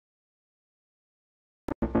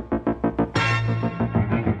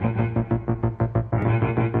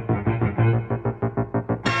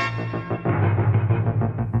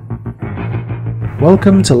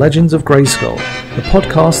Welcome to Legends of Grayskull, the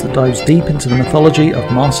podcast that dives deep into the mythology of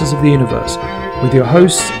Masters of the Universe, with your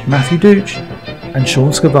hosts Matthew Dooch and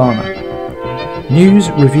Shawn Skele.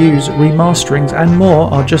 News, reviews, remasterings and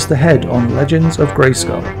more are just ahead on Legends of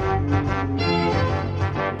Grayskull.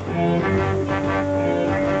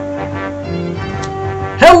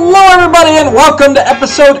 Hello everybody and welcome to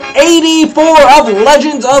episode 84 of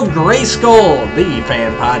Legends of Grayskull, the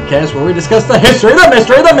fan podcast where we discuss the history, the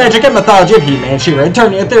mystery, the magic, and mythology of He-Man, She-Ra,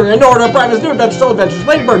 Eternia, Etheria, Norda, Primus, New Adventures, Soul Adventures,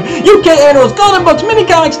 Ladybird, UK Annuals, Golden Books, mini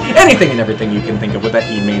comics, anything and everything you can think of with that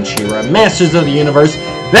He-Man, She-Ra, Masters of the Universe,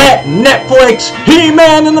 that Netflix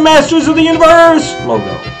He-Man and the Masters of the Universe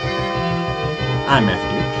logo. I'm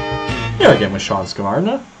Matthew, here again with Shawn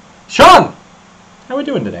Skele. Shawn, how are we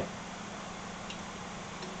doing today?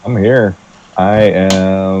 I'm here. I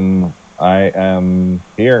am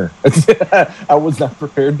here. I was not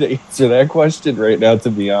prepared to answer that question right now, to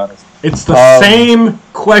be honest. It's the same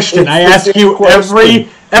question I ask you every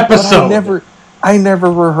episode. I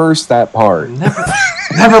never rehearsed that part.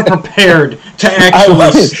 Never prepared to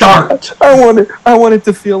actually start. I wanted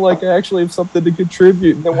to feel like I actually have something to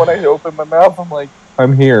contribute, and then when I open my mouth, I'm like,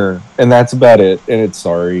 I'm here, and that's about it. And it's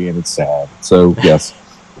sorry, and it's sad. So yes.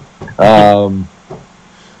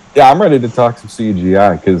 Yeah, I'm ready to talk some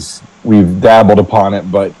CGI because we've dabbled upon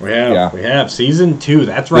it, but we have season 2.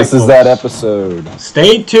 That's right. This is that episode.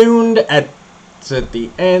 Stay tuned at the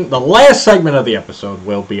end. The last segment of the episode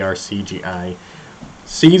will be our CGI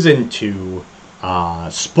season 2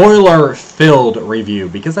 spoiler-filled review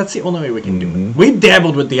because that's the only way we can do it. We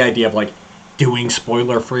dabbled with the idea of like doing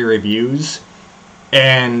spoiler-free reviews,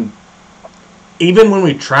 and even when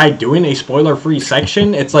we tried doing a spoiler-free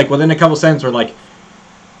section, it's like within a couple sentences we're like,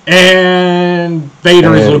 and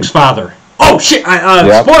Vader is Luke's father. Oh shit!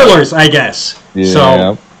 Spoilers, I guess. Yeah.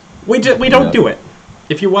 So we don't do it.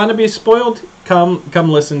 If you want to be spoiled, come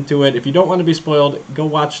listen to it. If you don't want to be spoiled, go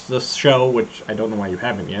watch the show, which I don't know why you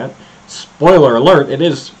haven't yet. Spoiler alert! It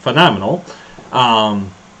is phenomenal. Not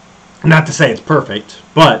to say it's perfect,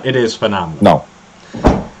 but it is phenomenal. No.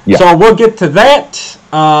 Yeah. So we'll get to that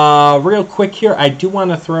real quick here. I do want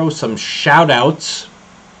to throw some shout outs.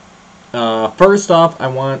 First off, I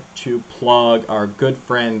want to plug our good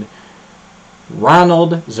friend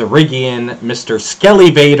Ronald Zarigian, Mr.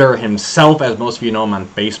 Skele Vader himself, as most of you know him on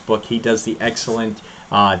Facebook. He does the excellent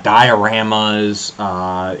dioramas.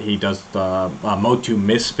 He does the Motu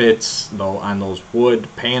Misfits though on those wood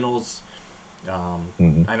panels.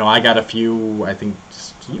 I know I got a few. I think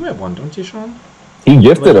you have one, don't you, Shawn? He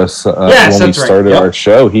gifted us when we started our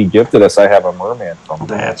show. He gifted us. I have a merman from him.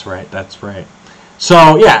 That's right.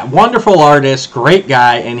 So, yeah, wonderful artist, great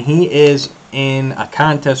guy, and he is in a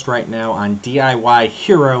contest right now on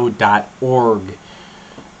DIYHero.org,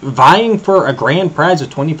 vying for a grand prize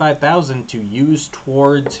of $25,000 to use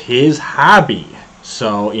towards his hobby.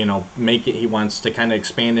 So, he wants to kind of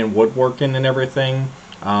expand in woodworking and everything.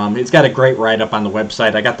 He's got a great write-up on the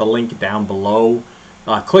website. I got the link down below.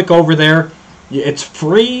 Click over there. It's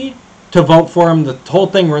free to vote for him. The whole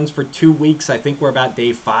thing runs for 2 weeks. I think we're about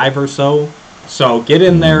day 5 or so. So get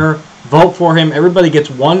in there, vote for him. Everybody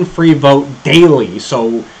gets one free vote daily.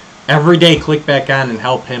 So every day click back on and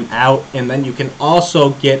help him out. And then you can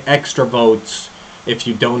also get extra votes if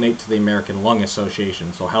you donate to the American Lung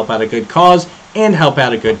Association. So help out a good cause and help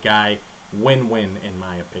out a good guy. Win-win in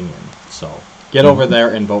my opinion. So get over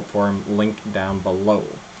there and vote for him. Link down below.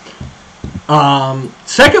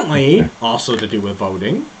 Secondly, also to do with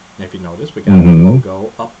voting. If you notice, we got a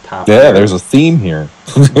logo up top. Yeah, there. There's a theme here.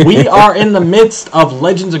 We are in the midst of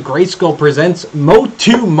Legends of Grayskull presents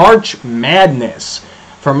Motu March Madness.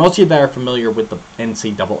 For most of you that are familiar with the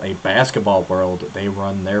NCAA basketball world, they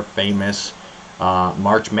run their famous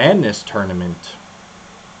March Madness tournament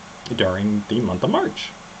during the month of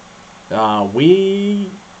March.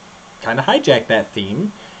 We kind of hijacked that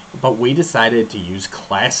theme, but we decided to use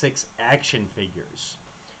classics action figures.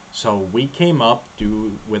 So we came up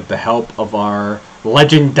with the help of our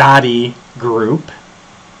Legendati group.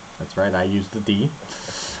 That's right, I used the D.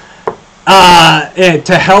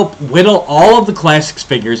 To help whittle all of the classics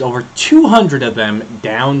figures, over 200 of them,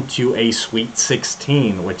 down to a Sweet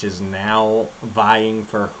 16, which is now vying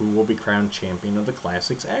for who will be crowned champion of the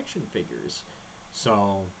classics action figures.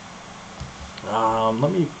 So,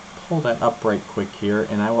 let me pull that up right quick here,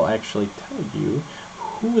 and I will actually tell you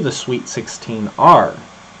who the Sweet 16 are.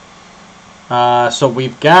 So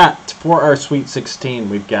we've got, for our Sweet 16,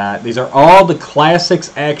 these are all the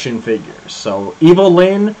classics action figures. So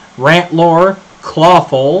Evelyn, Rantlor,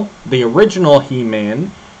 Clawful, the original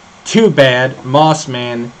He-Man, Too Bad,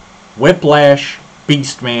 Mossman, Whiplash,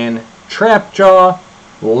 Beastman, Trapjaw,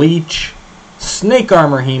 Leech, Snake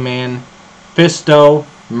Armor He-Man, Fisto,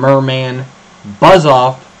 Merman,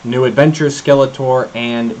 Buzz-Off, New Adventures Skeletor,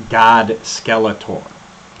 and God Skeletor.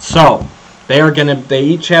 So, they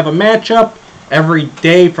each have a matchup every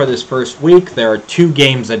day for this first week. There are 2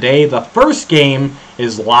 games a day. The first game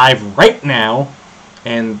is live right now,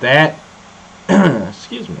 and that,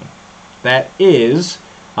 excuse me, that is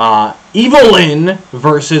Evelyn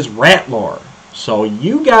versus Ratlore. So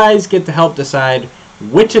you guys get to help decide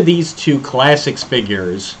which of these 2 classics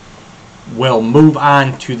figures will move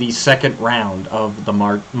on to the second round of the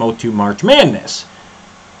Motu March Madness.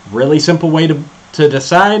 Really simple way to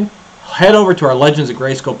decide. Head over to our Legends of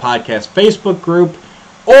Grayskull podcast Facebook group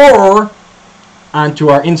or onto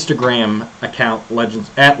our Instagram account, Legends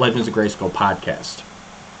of Grayskull podcast.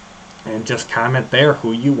 And just comment there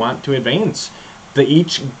who you want to advance.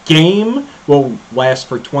 Each game will last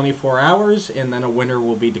for 24 hours, and then a winner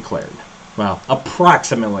will be declared. Well,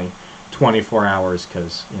 approximately 24 hours,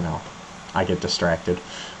 because, I get distracted.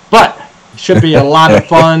 But it should be a lot of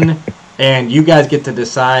fun, and you guys get to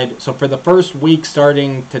decide. So for the first week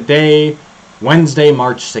starting today, Wednesday,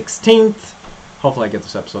 March 16th, hopefully I get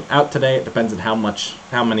this episode out today. It depends on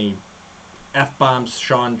how many F-bombs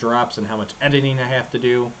Shawn drops and how much editing I have to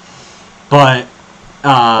do. But,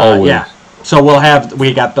 yeah. So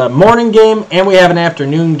we got the morning game, and we have an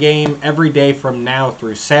afternoon game every day from now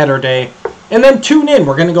through Saturday. And then tune in.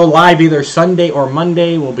 We're going to go live either Sunday or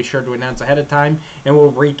Monday. We'll be sure to announce ahead of time. And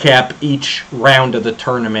we'll recap each round of the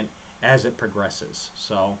tournament as it progresses.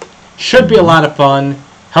 So, should be a lot of fun.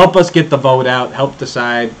 Help us get the vote out. Help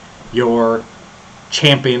decide your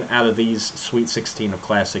champion out of these Sweet 16 of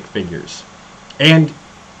classic figures. And,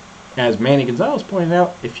 as Manny Gonzalez pointed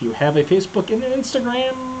out, if you have a Facebook and an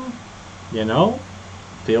Instagram,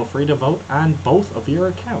 feel free to vote on both of your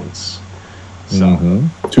accounts. So,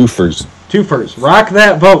 Twofers. Rock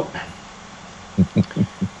that vote.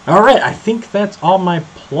 All right, I think that's all my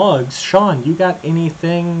plugs. Shawn, you got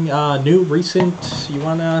anything new, recent? You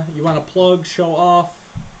wanna plug, show off?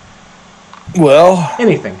 Well,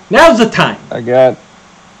 anything. Now's the time. I got.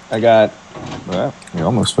 Well, you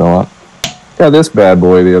almost fell out. Got this bad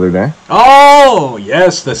boy the other day. Oh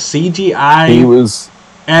yes, the CGI. He was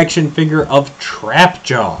action figure of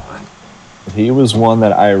Trapjaw. He was one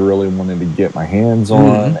that I really wanted to get my hands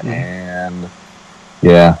on, and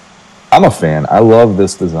yeah, I'm a fan. I love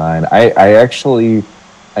this design.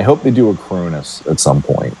 I hope they do a Cronus at some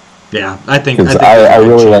point. Yeah, I think I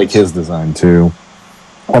really like his design too.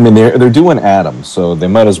 I mean, they're doing Adam, so they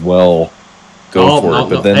might as well go for it.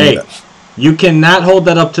 But then, hey, you cannot hold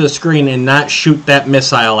that up to the screen and not shoot that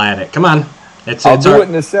missile at it. Come on. I'll do it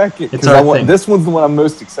in a second. It's our thing. This one's the one I'm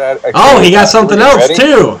most excited. Oh, he got something else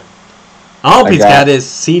too. Oh, he's got his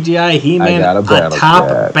CGI He-Man on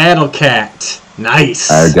top Battle Cat. Nice.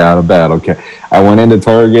 I got a Battle Cat. I went into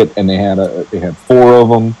Target and they had 4 of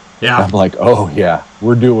them. Yeah. I'm like, oh yeah,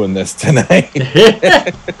 we're doing this tonight.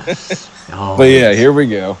 But yeah, here we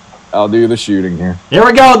go. I'll do the shooting here. Here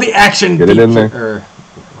we go. The action. Get it in there.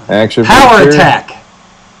 Action. Power attack.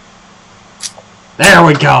 There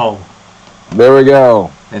we go. There we go.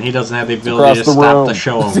 And he doesn't have the ability to stop the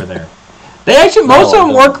show over there. They actually, most of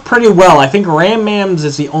them work pretty well. I think Ram Mams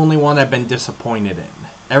is the only one I've been disappointed in.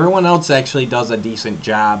 Everyone else actually does a decent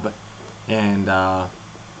job. And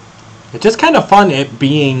it's just kind of fun it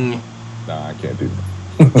being... No, I can't do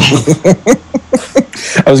that.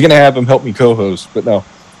 I was going to have him help me co-host, but no.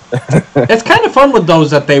 It's kind of fun with those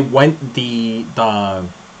that they went the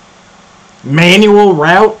manual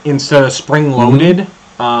route instead of spring-loaded.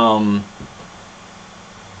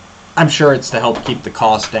 I'm sure it's to help keep the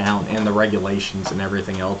cost down and the regulations and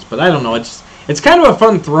everything else. But I don't know. It's kind of a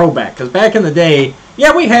fun throwback. Because back in the day,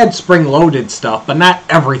 yeah, we had spring-loaded stuff, but not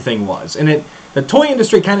everything was. And the toy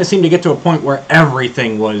industry kind of seemed to get to a point where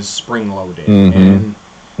everything was spring-loaded. And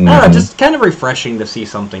I don't know, just kind of refreshing to see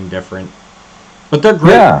something different. But they're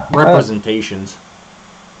great representations.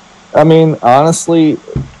 I mean, honestly,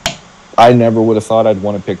 I never would have thought I'd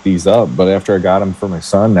want to pick these up, but after I got them for my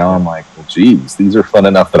son, now I'm like, well, geez, these are fun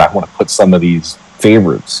enough that I want to put some of these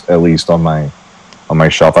favorites at least on my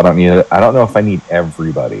shelf. I don't know if I need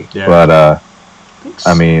everybody, but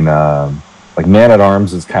I mean, like Man at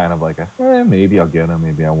Arms is kind of like maybe I'll get him,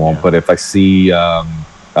 maybe I won't. Yeah. But if I see,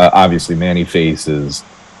 obviously Manny Faces,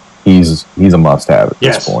 he's a must-have at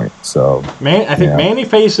this point. So I think Manny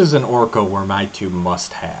Faces and Orko were my 2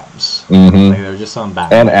 must-haves. They're just on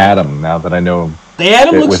back. And Adam, now that I know him.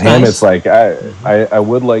 Adam looks with him, it's like I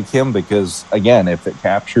would like him because, again, if it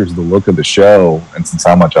captures the look of the show, and since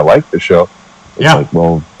how much I like the show, it's like,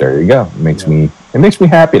 well, there you go. It makes me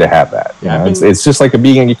happy to have that. You know? It's just like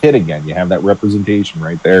being a kid again. You have that representation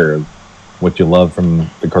right there of what you love from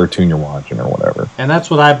the cartoon you're watching or whatever. And that's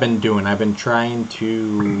what I've been doing. I've been trying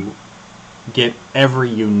to get every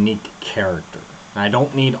unique character. I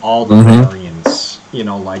don't need all the variants. You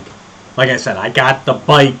know, like I said, I got the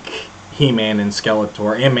bike He-Man and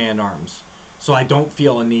Skeletor and Man-Arms. So I don't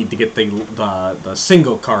feel a need to get the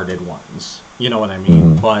single-carded ones. You know what I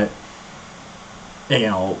mean? But, you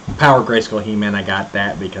know, Power Grayskull He-Man, I got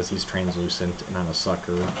that because he's translucent and I'm a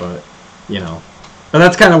sucker. But, you know. But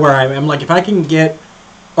that's kind of where I'm like, if I can get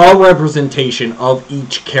a representation of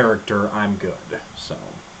each character, I'm good. So...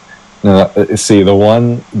 see, the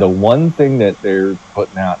one thing that they're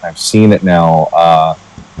putting out, and I've seen it now,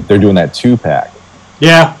 they're doing that 2-pack.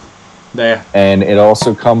 Yeah. There. And it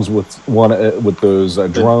also comes with with those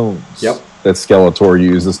drones that Skeletor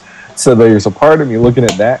uses. So there's a part of me looking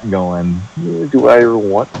at that and going, do I ever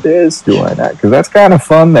want this? Do I not? Because that's kind of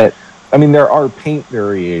fun. I mean, there are paint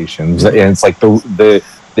variations, and it's like the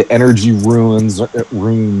energy runes,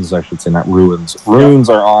 I should say, not ruins. Runes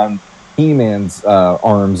are on He-Man's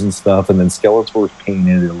arms and stuff, and then Skeletor's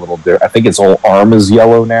painted a little bit. I think its whole arm is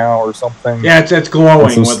yellow now or something. Yeah, it's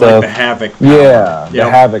glowing with like the Havoc power. Yeah, the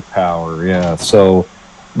Havoc power, yeah. So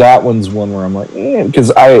that one's one where I'm like,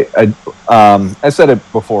 because I said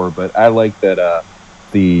it before, but I like that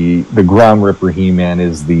the Ground Ripper He-Man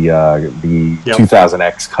is the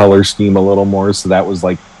 2000X color scheme a little more, so that was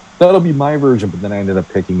like, that'll be my version, but then I ended up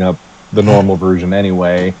picking up the normal version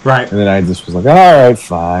anyway. Right. And then I just was like, all right,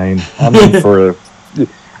 fine. I'm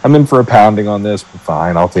in for a pounding on this, but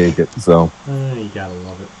fine, I'll take it. So you gotta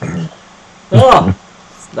love it. Oh,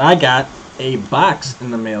 I got a box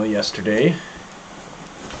in the mail yesterday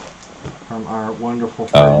from our wonderful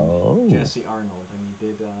friend Jesse Arnold, and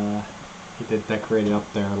he did decorate it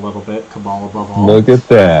up there a little bit. Cabal above all. Look at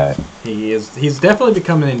that. He's definitely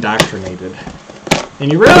becoming indoctrinated,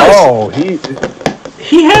 and you realize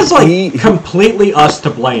he has completely us to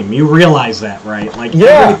blame. You realize that, right? Like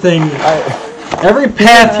everything, every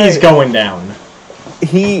path he's going down.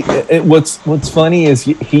 What's funny is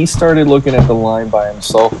he started looking at the line by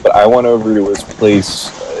himself, but I went over to his place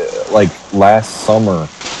like last summer.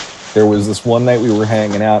 There was this one night we were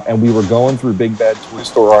hanging out, and we were going through Big Bad Toy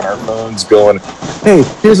Store on our phones going, hey,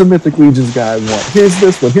 here's a Mythic Legions guy I want. Here's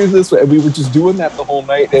this one. And we were just doing that the whole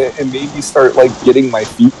night, and maybe start like getting my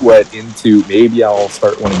feet wet into, maybe I'll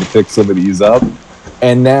start wanting to pick some of these up.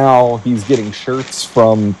 And now he's getting shirts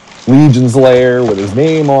from Legion's Lair with his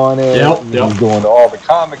name on it. He's going to all the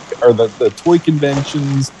comic or the toy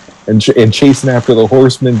conventions and chasing after the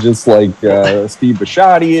Horsemen, just like Steve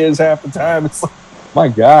Bisciotti is half the time. It's like, my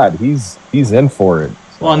God, he's in for it.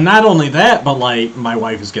 So. Well, not only that, but like my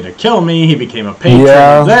wife is gonna kill me. He became a patron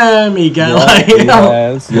of them. He got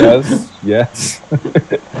yes.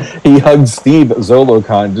 He hugged Steve at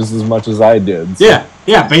ZoloCon just as much as I did. So.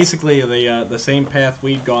 Yeah. Basically, the same path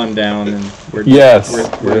we'd gone down, and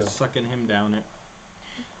we're sucking him down it.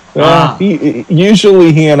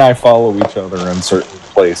 Usually he and I follow each other in certain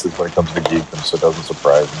places when it comes to geekdom, so it doesn't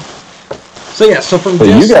surprise me. So from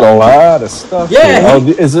you got a lot of stuff. Yeah.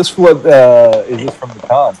 Is this from the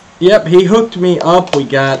con? Yep, he hooked me up. We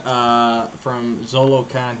got from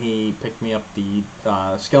ZoloCon. He picked me up the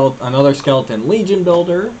another Skeleton Legion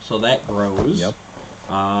builder, so that grows. Yep.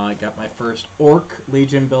 I got my first Orc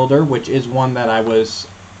Legion builder, which is one that I was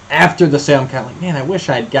after the sale. I'm kind of like, man, I wish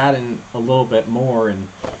I'd gotten a little bit more, and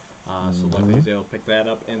so luckily I was able to pick that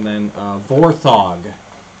up. And then Vorthog,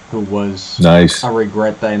 who was nice. A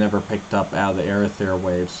regret that I never picked up out of the Aerithir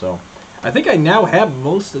wave. So I think I now have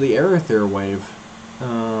most of the Aerithir wave.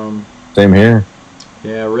 Same here.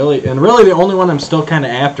 Yeah, really. And really the only one I'm still kind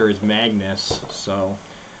of after is Magnus. So,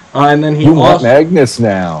 and then You want Magnus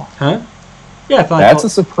now? Huh? Yeah, That's a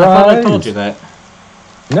surprise. I thought I told you that.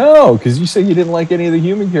 No, because you said you didn't like any of the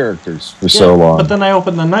human characters for so long. But then I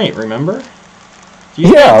opened the night, remember?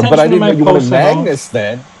 But I didn't know you wanted Magnus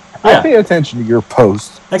then. I pay attention to your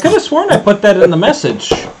post. I could have sworn I put that in the message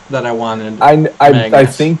that I wanted. I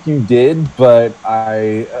think you did, but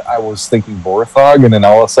I was thinking Vorthog, and then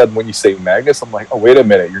all of a sudden when you say Magnus, I'm like, oh, wait a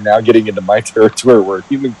minute, you're now getting into my territory where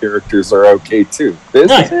human characters are okay too.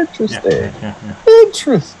 This is interesting.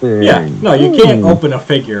 Interesting. Yeah, no, you can't open a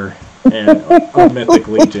figure of Mythic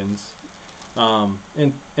Legions.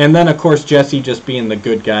 And then, of course, Jesse, just being the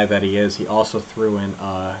good guy that he is, he also threw in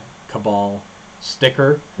Cabal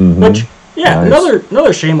sticker, which nice.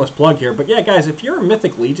 another shameless plug here, but yeah, guys, if you're a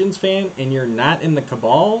Mythic Legions fan and you're not in the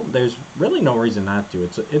Cabal, there's really no reason not to.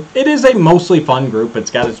 It is a mostly fun group. It's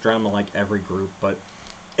got its drama like every group, but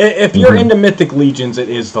if you're into Mythic Legions, it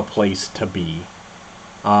is the place to be.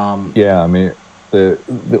 I mean, the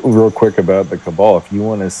real quick about the Cabal, if you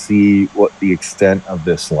want to see what the extent of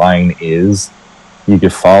this line is, you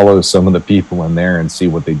could follow some of the people in there and see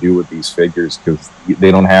what they do with these figures, because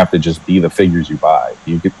they don't have to just be the figures you buy.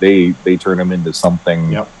 They turn them into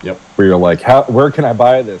something where you're like, where can I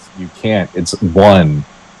buy this? You can't. It's one.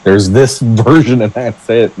 There's this version and that's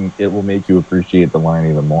it, and it will make you appreciate the line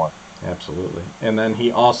even more. Absolutely. And then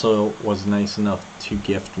he also was nice enough to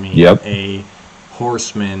gift me a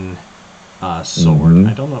Horseman sword.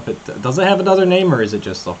 I don't know if does it have another name, or is it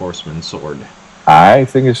just the Horseman sword? I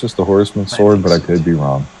think it's just the Horseman sword, but I could be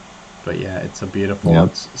wrong. But yeah, it's a beautiful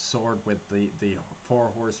sword with the 4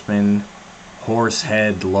 horsemen horse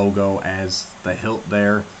head logo as the hilt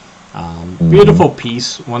there. Beautiful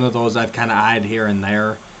piece. One of those I've kind of eyed here and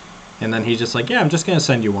there. And then he's just like, yeah, I'm just going to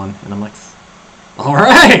send you one. And I'm like, all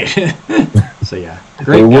right. So yeah,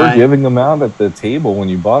 great they guy. were giving them out at the table when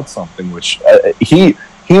you bought something, which he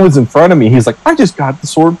was in front of me. He's like, I just got the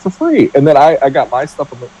sword for free. And then I got my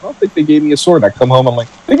stuff. I'm like, I don't think they gave me a sword. I come home, I'm like,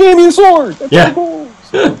 they gave me a sword. That's so cool.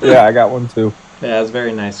 So, yeah, I got one too. Yeah, it's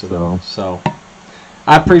very nice of them. So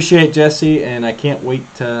I appreciate Jesse, and I can't wait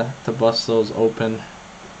to bust those open.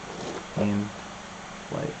 And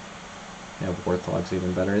like, yeah, Warthog's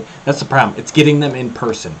even better. That's the problem. It's getting them in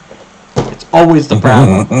person. It's always the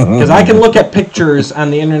problem. Because I can look at pictures on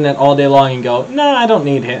the internet all day long and go, no, I don't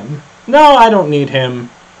need him. No, I don't need him.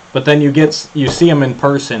 But then you see him in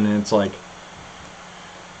person, and it's like,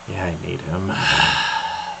 yeah, I need him.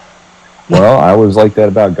 Well, I was like that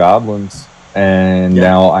about goblins, and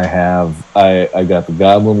now I got the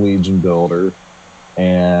Goblin Legion builder,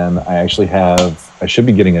 and I should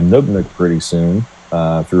be getting a Nook pretty soon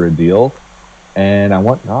through a deal, and I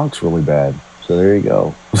want Nox really bad. So there you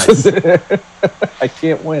go. I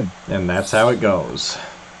can't win. And that's how it goes.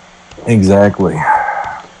 Exactly.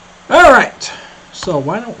 All right. So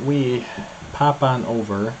why don't we pop on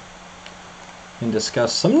over and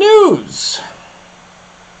discuss some news?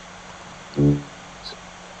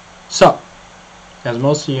 So, as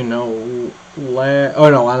most of you know,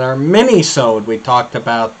 on our mini-sode, we talked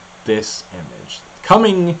about this image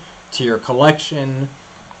coming to your collection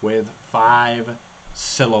with 5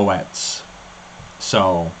 silhouettes.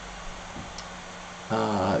 So,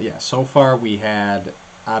 so far we had,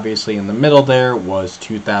 obviously in the middle there was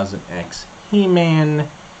 2000X He-Man,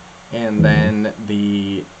 and then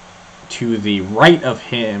to the right of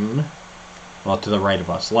him, well, to the right of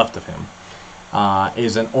us, left of him,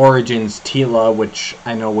 is an Origins Tila, which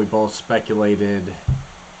I know we both speculated.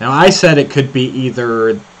 Now, I said it could be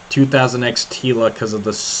either 2000X Tila because of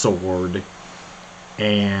the sword,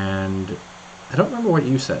 and I don't remember what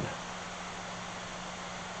you said.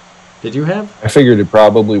 Did you have? I figured it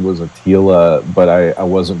probably was a Tila, but I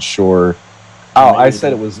wasn't sure. Oh, I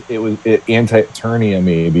said it was anti-Eternia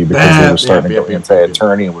maybe, because they were starting to go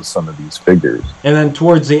anti-Eternia with some of these figures. And then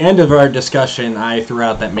towards the end of our discussion, I threw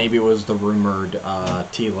out that maybe it was the rumored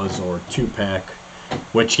Tila Zor 2-pack,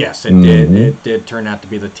 which, yes, it did. It did turn out to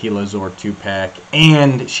be the Tila Zor 2-pack,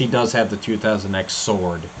 and she does have the 2000X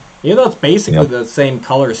sword. Even though it's basically the same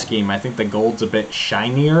color scheme, I think the gold's a bit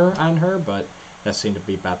shinier on her, but that seemed to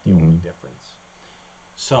be about the only difference.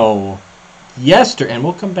 So, yesterday, and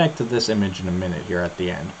we'll come back to this image in a minute here at the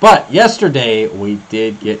end, but yesterday we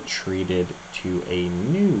did get treated to a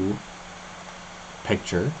new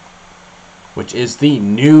picture, which is the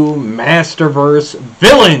new Masterverse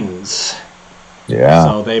villains. Yeah.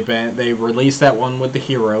 So they released that one with the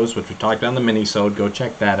heroes, which we talked about in the mini-sode. Go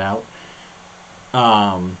check that out.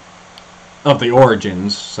 Of the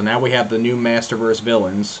Origins. So now we have the new Masterverse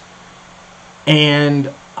villains.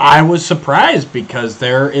 And I was surprised because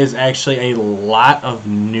there is actually a lot of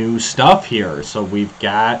new stuff here. So we've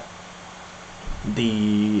got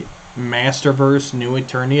the Masterverse New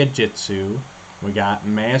Eternia Jitsu. We got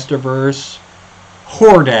Masterverse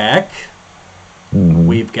Hordak.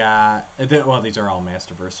 We've got, well, these are all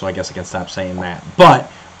Masterverse, so I guess I can stop saying that.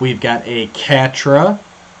 But we've got a Catra,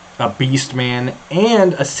 a Beastman,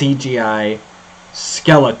 and a CGI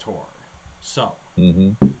Skeletor. So,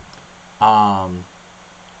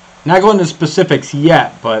 not going into specifics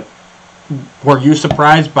yet, but were you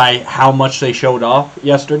surprised by how much they showed off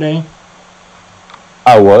yesterday?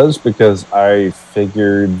 I was, because I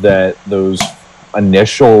figured that those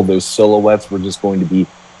silhouettes were just going to be,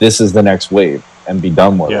 this is the next wave, and be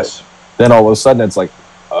done with it. Then all of a sudden it's like,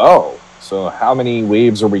 oh, so how many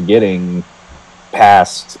waves are we getting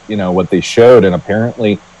past, what they showed? And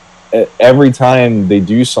apparently every time they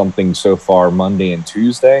do something so far, Monday and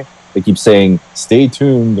Tuesday, they keep saying, stay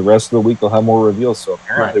tuned, the rest of the week they'll have more reveals. So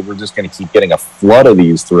apparently we're just going to keep getting a flood of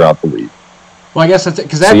these throughout the week. Well, I guess that's it,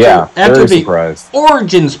 because after the surprised.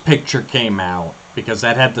 Origins picture came out, because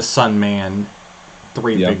that had the Sunman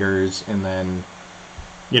 3 figures, and then,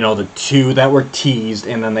 the 2 that were teased,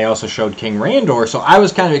 and then they also showed King Randor. So I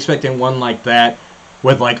was kind of expecting one like that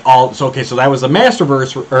with so that was the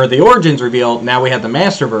Masterverse, or the Origins reveal. Now we had the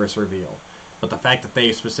Masterverse reveal. But the fact that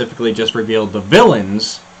they specifically just revealed the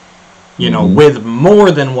villains, with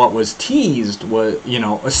more than what was teased, was,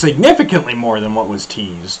 significantly more than what was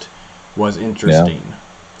teased, was interesting. Yeah.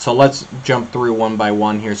 So let's jump through one by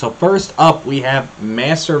one here. So first up, we have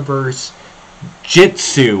Masterverse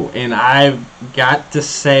Jitsu. And I've got to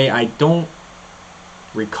say, I don't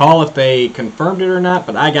recall if they confirmed it or not,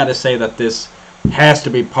 but I got to say that this has to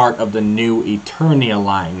be part of the new Eternia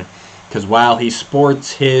line. Because while he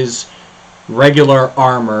sports his regular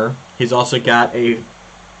armor, he's also got a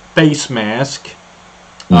face mask,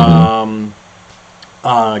 a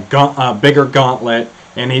bigger gauntlet,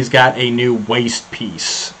 and he's got a new waist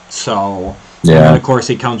piece. So, and of course,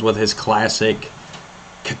 he comes with his classic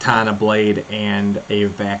katana blade and a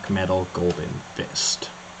vac metal golden fist.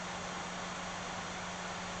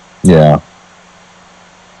 Yeah.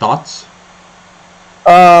 Thoughts?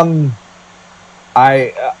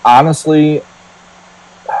 I honestly,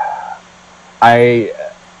 I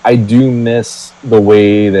do miss the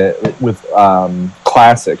way that with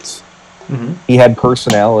classics, he had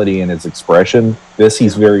personality in his expression.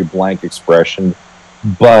 He's very blank expression.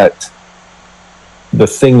 But the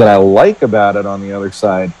thing that I like about it on the other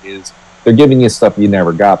side is they're giving you stuff you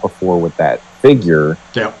never got before with that figure.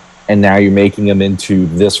 Yep. And now you're making him into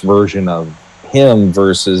this version of him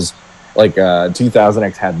versus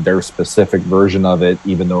 2000X had their specific version of it,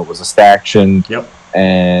 even though it was a staction. Yep.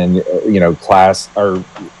 And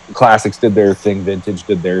classics did their thing, vintage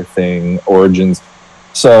did their thing, Origins.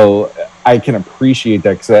 So I can appreciate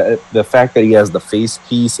that, because the fact that he has the face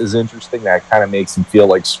piece is interesting. That kind of makes him feel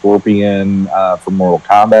like Scorpion from Mortal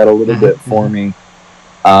Kombat a little bit for me.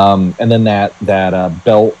 And then that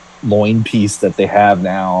belt loin piece that they have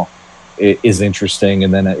now is interesting.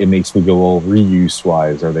 And then it makes me go, well, reuse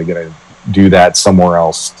wise, are they going to do that somewhere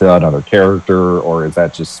else to another character, or is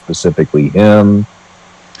that just specifically him?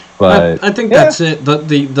 But I think that's it.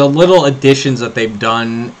 The little additions that they've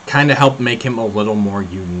done kind of help make him a little more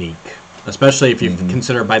unique, especially if you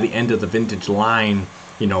consider by the end of the vintage line,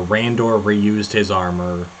 Randor reused his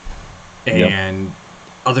armor, and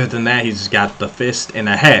other than that, he's got the fist and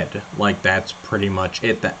a head. That's pretty much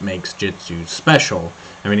it that makes Jitsu special.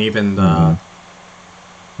 I mean, even I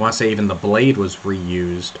want to say even the blade was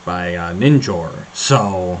reused by Ninjor.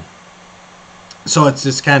 So it's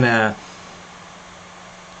just kind of...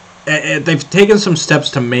 They've taken some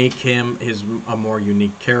steps to make him a more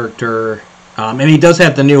unique character. And he does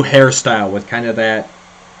have the new hairstyle with kind of that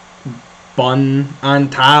bun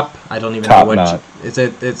on top. I don't even know what...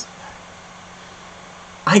 It's...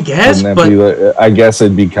 I guess, but... I guess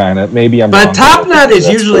it'd be kind of... Maybe I'm... But top knot is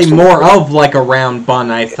usually more of like a round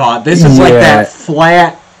bun, I thought. This is like that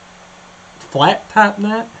flat top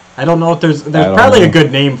knot? I don't know if there's probably a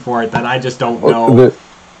good name for it that I just don't know.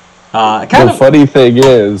 The funny thing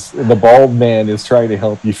is, the bald man is trying to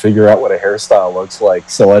help you figure out what a hairstyle looks like.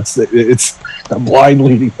 So it's the blind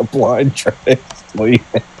leading the blind trying to explain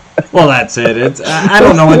it. Well, that's it. I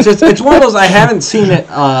don't know. It's one of those, I haven't seen it.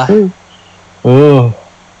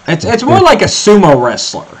 It's more like a sumo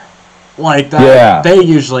wrestler. Like that. Yeah. They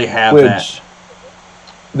usually have that.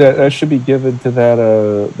 That should be given to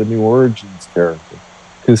the new Origins character,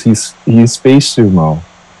 because he's space sumo.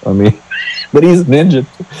 I mean, but he's ninja.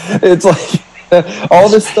 It's like all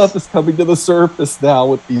this stuff is coming to the surface now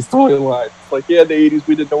with these toy lines. Like, in the 80s,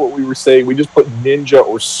 we didn't know what we were saying. We just put ninja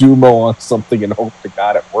or sumo on something and hope to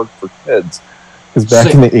God it worked for kids. Because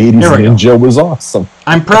back in the 80s, ninja was awesome.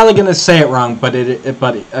 I'm probably going to say it wrong, but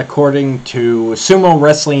according to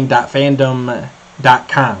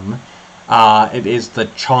sumowrestling.fandom.com, it is the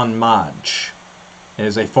chonmaj. It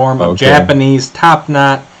is a form of Japanese top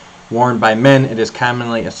knot worn by men. It is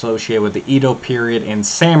commonly associated with the Edo period and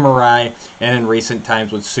samurai, and in recent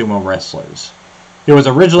times with sumo wrestlers. It was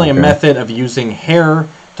originally a method of using hair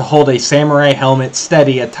to hold a samurai helmet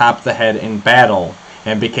steady atop the head in battle,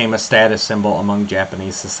 and became a status symbol among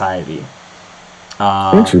Japanese society.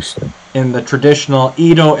 Interesting. In the traditional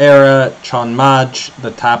Edo era chonmaj,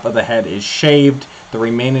 the top of the head is shaved, the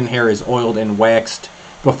remaining hair is oiled and waxed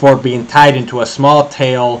before being tied into a small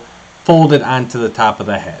tail folded onto the top of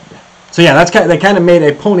the head. So yeah, they kind of made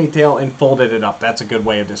a ponytail and folded it up. That's a good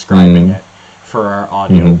way of describing it for our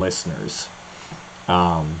audio listeners.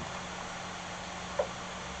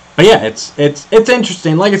 But yeah, it's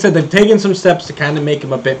interesting. Like I said, they've taken some steps to kind of make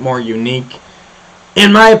him a bit more unique.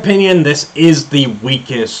 In my opinion, this is the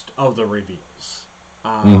weakest of the reveals.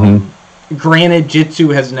 Granted, Jitsu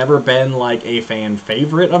has never been like a fan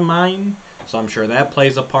favorite of mine, so I'm sure that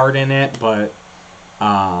plays a part in it, but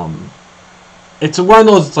it's one of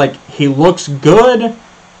those, it's like, he looks good,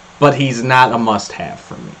 but he's not a must-have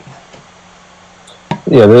for me.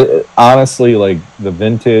 Yeah, honestly, like, the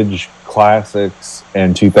vintage classics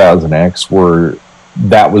and 2000X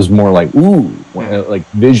that was more like, ooh, like,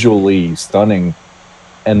 visually stunning.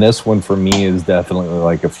 And this one, for me, is definitely,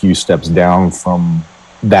 like, a few steps down from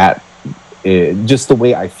that. Just the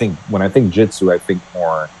way I think, when I think Jitsu, I think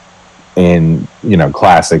more in,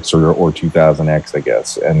 classics or 2000X, I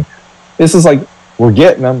guess. And this is like, we're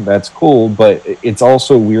getting them, that's cool, but it's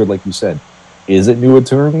also weird, like you said. Is it New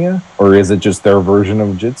Eternia, or is it just their version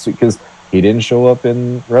of Jitsu? Because he didn't show up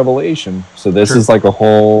in Revelation, so this is like a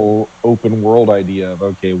whole open world idea of,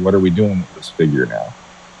 okay, what are we doing with this figure now?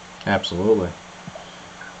 Absolutely.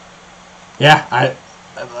 Yeah,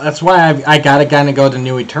 that's why I gotta kind of go to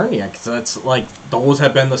New Eternia, because that's like, those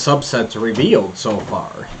have been the subsets revealed so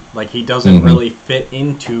far. Like, he doesn't really fit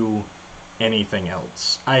into anything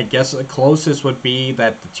else. I guess the closest would be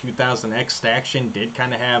that the 2000X Staction did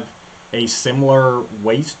kind of have a similar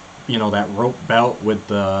waist, that rope belt with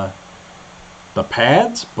the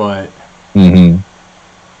pads, but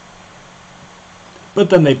but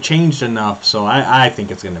then they've changed enough, so I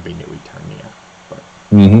think it's going to be New Eternia. But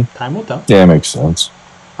time will tell. Yeah, makes sense.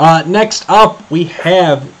 Next up, we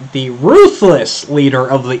have the ruthless leader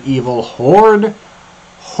of the evil horde,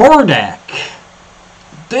 Hordak.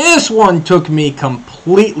 This one took me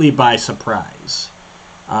completely by surprise.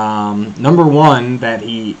 Number one, that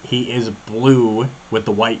he is blue with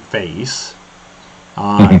the white face.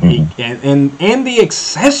 And the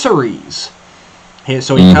accessories.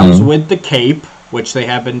 So he comes with the cape, which they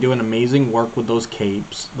have been doing amazing work with those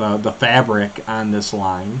capes, the fabric on this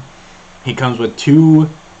line. He comes with 2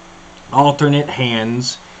 alternate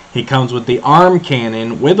hands. He comes with the arm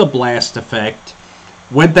cannon with a blast effect,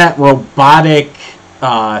 with that robotic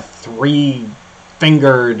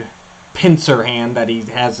 3-fingered pincer hand that he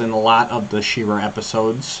has in a lot of the She-Ra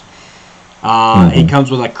episodes. He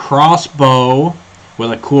comes with a crossbow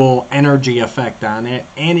with a cool energy effect on it,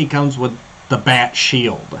 and he comes with the bat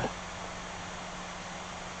shield.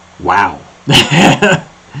 Wow.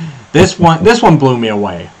 This one blew me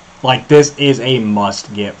away. Like, this is a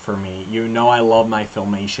must get for me. I love my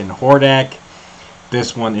Filmation Hordak.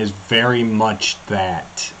 This one is very much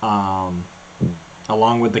that,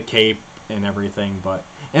 along with the cape and everything.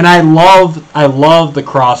 And I love the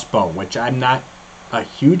crossbow, which I'm not a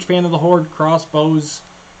huge fan of the Horde crossbows,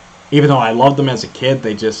 even though I loved them as a kid.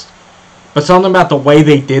 But something about the way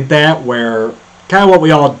they did that, where kind of what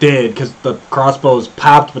we all did, because the crossbows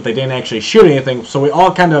popped, but they didn't actually shoot anything, so we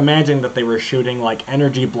all kind of imagined that they were shooting like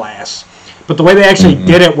energy blasts. But the way they actually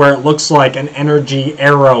did it, where it looks like an energy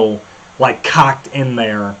arrow like cocked in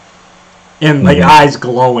there, and the eyes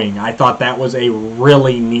glowing, I thought that was a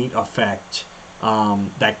really neat effect.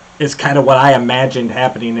 That is kind of what I imagined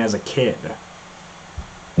happening as a kid.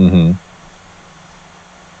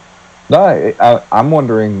 No, I'm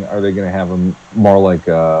wondering, are they going to have him more like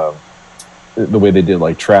the way they did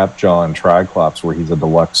like Trapjaw and Triclops, where he's a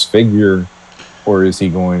deluxe figure? Or is he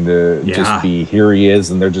going to just be, here he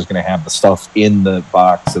is, and they're just going to have the stuff in the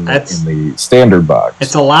box, in the standard box?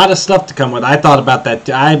 It's a lot of stuff to come with. I thought about that.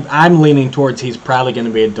 I'm leaning towards he's probably going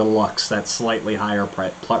to be a deluxe, that slightly higher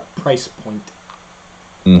price point.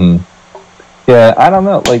 Yeah, I don't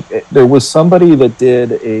know. Like, there was somebody that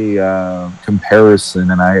did a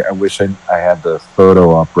comparison, and I wish I had the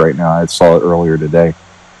photo up right now. I saw it earlier today.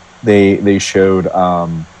 They showed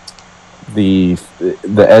the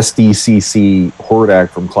SDCC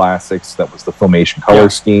Hordak from Classics. That was the Filmation color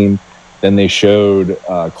scheme. Then they showed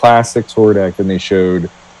Classics Hordak. Then they showed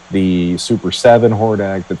the Super 7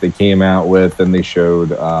 Hordak that they came out with. Then they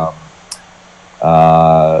showed what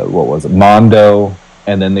was it, Mondo.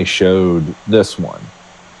 And then they showed this one.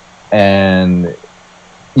 And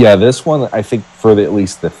yeah, this one, I think for at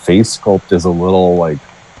least the face sculpt is a little like,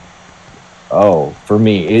 for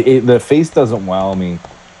me, the face doesn't wow me,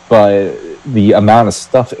 but the amount of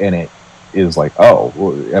stuff in it is like,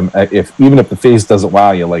 even if the face doesn't wow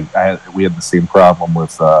you, like we had the same problem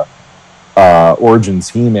with Origins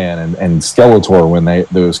He-Man and Skeletor when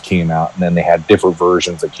those came out, and then they had different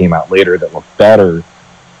versions that came out later that looked better.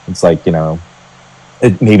 It's like,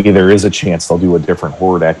 maybe there is a chance they'll do a different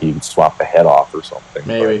Hordak. You can swap the head off or something.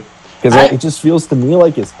 Maybe. Because it just feels to me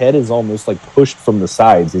like his head is almost like pushed from the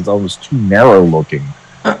sides. He's almost too narrow looking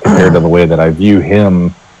compared to the way that I view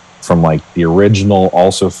him from like the original,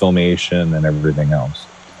 also Filmation and everything else.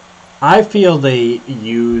 I feel they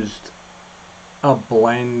used a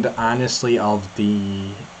blend, honestly, of the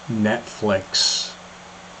Netflix,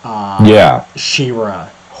 She-Ra,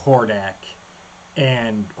 Hordak,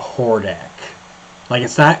 and Hordak. Like,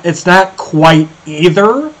 it's not quite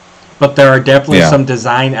either, but there are definitely some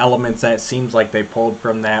design elements that seems like they pulled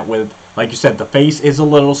from that. With, like you said, the face is a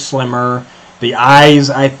little slimmer. The eyes,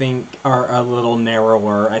 I think, are a little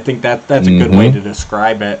narrower. I think that's a good way to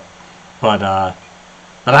describe it. But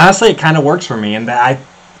honestly, it kind of works for me, and I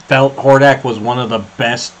felt Hordak was one of the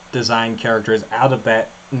best design characters out of that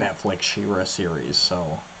Netflix She-Ra series.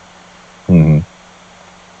 So,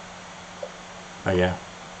 but yeah,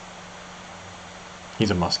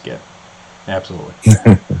 he's a must get, absolutely.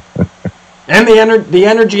 And the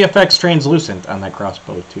energy effect's translucent on that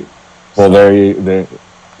crossbow too. Well, they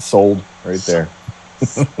sold right there.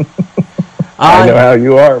 I know how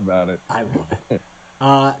you are about it. I love it.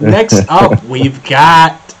 Next up, we've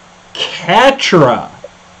got Catra.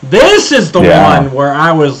 This is the one where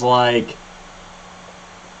I was like,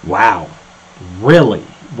 wow, really?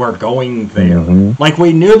 We're going there. Like,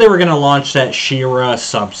 we knew they were going to launch that She-Ra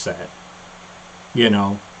subset. You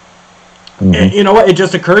know? And you know what? It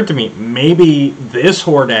just occurred to me. Maybe this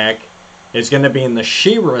Hordak is going to be in the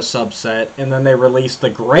She-Ra subset, and then they release the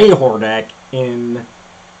gray Hordak in,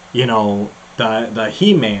 you know, the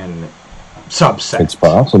He-Man subset. It's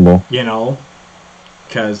possible. You know?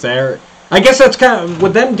 Because they're... I guess that's kind of...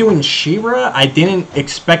 With them doing She-Ra, I didn't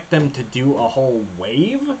expect them to do a whole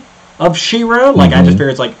wave of She-Ra. Like, I just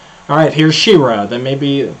figured it's like, alright, here's She-Ra. Then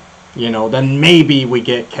maybe, you know, maybe we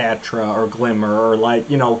get Catra or Glimmer or, like,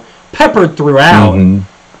 you know, peppered throughout.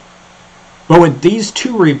 But with these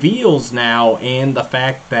two reveals now, and the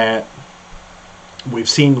fact that we've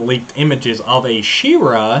seen leaked images of a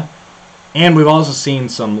She-Ra, and we've also seen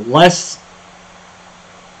some less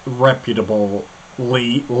reputable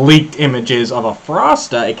leaked images of a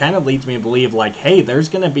Frosta, it kind of leads me to believe, like, hey, there's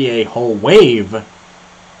going to be a whole wave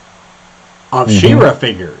of She-Ra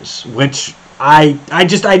figures, which I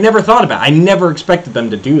never thought about. I never expected them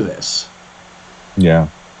to do this. Yeah.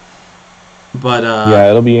 But,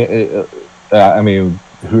 it'll be... I mean,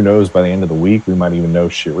 who knows? By the end of the week, we might even know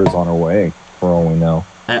She-Ra's on her way. For all we know,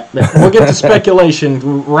 we'll get to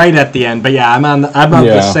speculation right at the end. But yeah, I'm on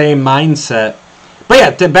the same mindset.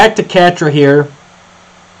 But yeah, back to Catra here.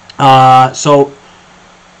 So,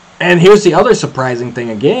 and here's the other surprising thing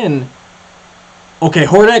again. Okay,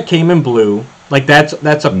 Hordak came in blue. Like that's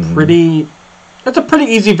a pretty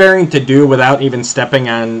easy variant to do without even stepping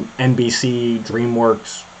on NBC,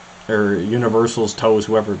 DreamWorks, or Universal's toes,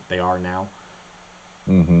 whoever they are now.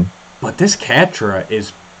 But this Catra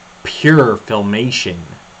is pure Filmation.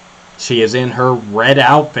 She is in her red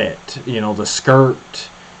outfit, you know, the skirt,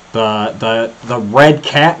 the red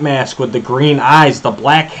cat mask with the green eyes, the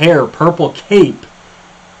black hair, purple cape.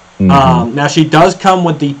 Now she does come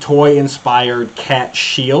with the toy-inspired cat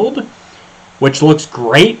shield, which looks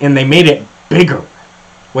great, and they made it bigger,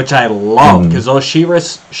 which I love, because those She-Ra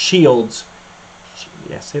shields...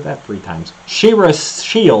 Yeah, say that 3 times. She-Ra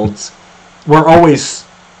shields were always...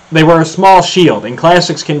 They were a small shield, and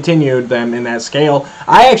Classics continued them in that scale.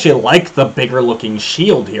 I actually like the bigger-looking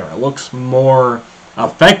shield here. It looks more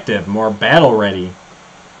effective, more battle-ready.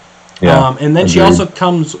 Yeah, and then she also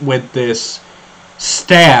comes with this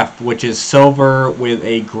staff, which is silver with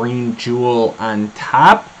a green jewel on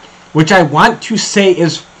top, which I want to say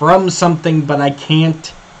is from something, but I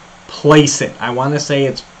can't place it. I want to say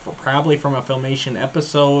it's probably from a Filmation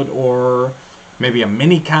episode or maybe a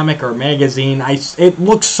mini comic or magazine. It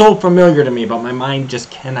looks so familiar to me, but my mind just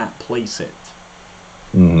cannot place it.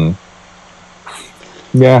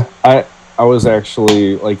 Yeah, I was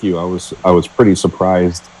actually like you. I was pretty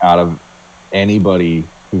surprised out of anybody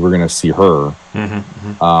who were going to see her.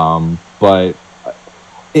 But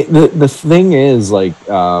the thing is, like,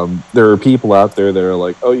 there are people out there that are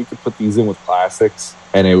like, oh, you could put these in with Classics,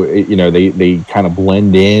 and they kind of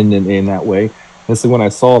blend in that way. And so when I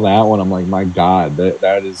saw that one, I'm like, my God,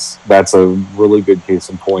 that's a really good case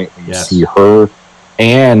in point when you see her.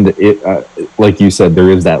 And it, like you said, there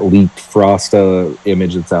is that leaked Frosta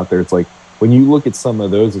image that's out there. It's like, when you look at some of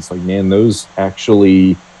those, it's like, man, those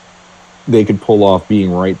actually, they could pull off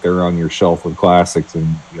being right there on your shelf with Classics, and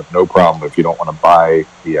you have no problem if you don't want to buy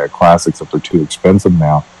the Classics if they're too expensive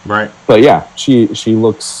now. Right. But yeah, she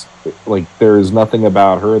looks like there is nothing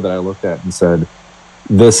about her that I looked at and said,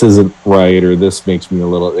 this isn't right, or this makes me a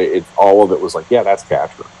little... all of it was like, yeah, that's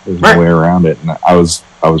Catra. There's no way around it, and I was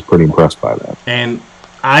pretty impressed by that. And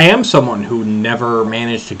I am someone who never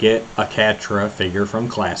managed to get a Catra figure from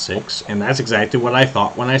Classics, and that's exactly what I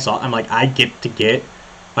thought when I saw it. I'm like, I get to get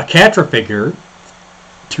a Catra figure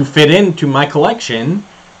to fit into my collection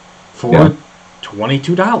for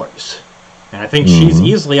 $22. And I think she's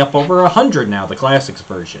easily up over 100 now, the Classics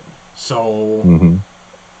version. So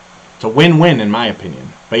it's a win-win in my opinion.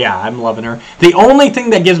 But yeah, I'm loving her. The only thing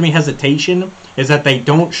that gives me hesitation is that they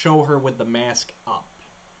don't show her with the mask up.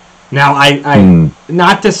 Now, I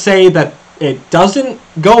not to say that it doesn't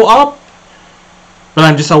go up, but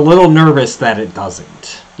I'm just a little nervous that it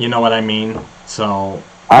doesn't. You know what I mean? So,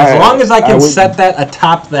 as long as I can set that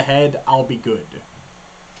atop the head, I'll be good.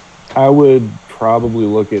 I would probably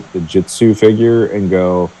look at the Jitsu figure and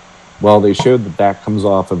go, well, they showed that comes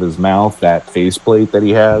off of his mouth, that faceplate that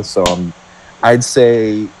he has. So I'd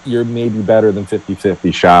say you're maybe better than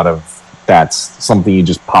 50-50 shot of that's something you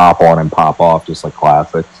just pop on and pop off, just like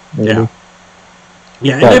Classics. Maybe.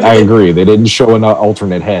 Yeah. But I agree. They didn't show an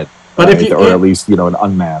alternate head. But right? Or at least, an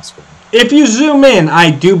unmasked. If you zoom in, I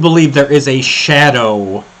do believe there is a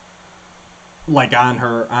shadow, like on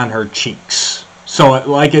her cheeks. So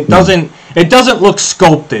it doesn't look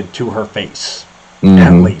sculpted to her face,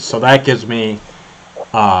 at least. So that gives me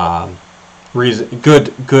good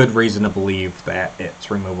reason to believe that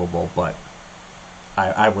it's removable. But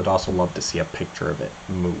I would also love to see a picture of it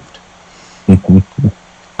moved.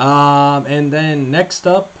 And then the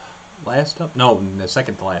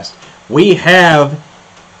second to last, we have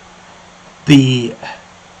the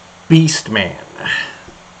Beastman.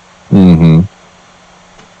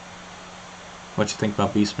 What you think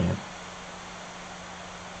about Beastman?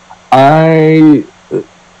 I'm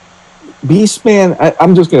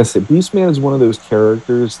just going to say, Beastman is one of those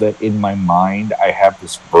characters that in my mind, I have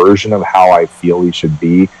this version of how I feel he should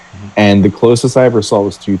be. And the closest I ever saw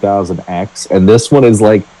was 2000X. And this one is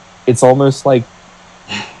like, it's almost like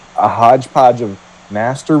a hodgepodge of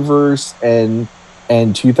Masterverse and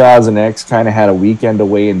 2000X kind of had a weekend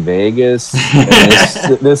away in Vegas.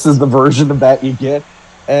 And this is the version of that you get.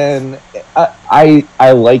 And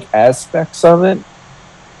I like aspects of it.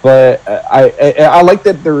 But I like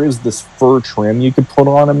that there is this fur trim you could put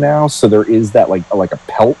on him now. So there is that like a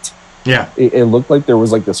pelt. Yeah. It looked like there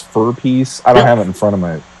was like this fur piece. I don't have it in front of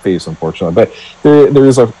my face, unfortunately. But there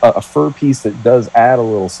is a fur piece that does add a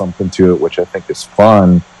little something to it, which I think is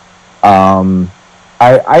fun.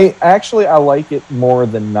 I actually like it more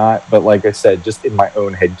than not. But like I said, just in my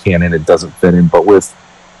own headcanon, it doesn't fit in. But with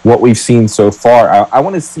what we've seen so far, I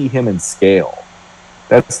want to see him in scale.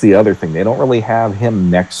 That's the other thing. They don't really have him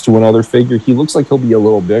next to another figure. He looks like he'll be a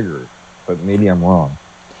little bigger, but maybe I'm wrong.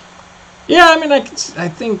 Yeah, I mean, I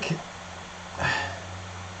think...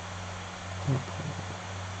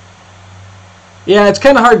 Yeah, it's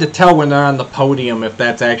kind of hard to tell when they're on the podium if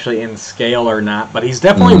that's actually in scale or not, but he's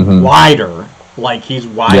definitely wider. Like, he's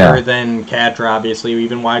wider than Catra, obviously,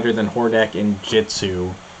 even wider than Hordak and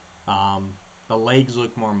Jitsu. The legs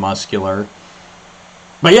look more muscular.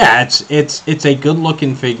 But yeah, it's a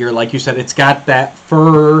good-looking figure. Like you said, it's got that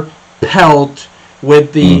fur pelt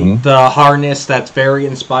with the harness that's very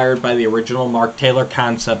inspired by the original Mark Taylor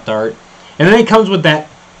concept art. And then it comes with that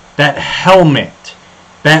helmet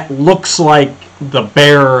that looks like the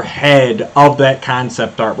bare head of that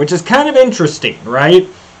concept art, which is kind of interesting, right?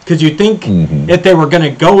 Because you think if they were going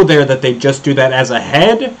to go there that they'd just do that as a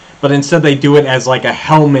head, but instead they do it as like a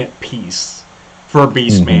helmet piece for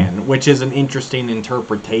Beastman, which is an interesting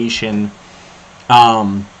interpretation.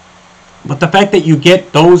 But the fact that you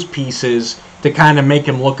get those pieces to kind of make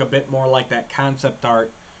him look a bit more like that concept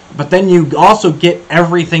art, but then you also get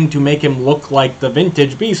everything to make him look like the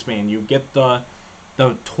vintage Beastman. You get the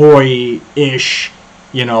toy-ish,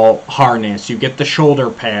 harness. You get the shoulder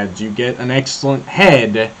pads. You get an excellent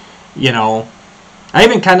head, I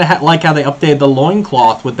even kind of like how they updated the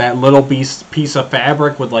loincloth with that little piece of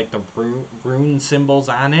fabric with like the rune symbols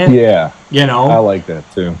on it. Yeah. I like that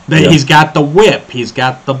too. He's got the whip, he's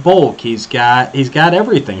got the bulk, he's got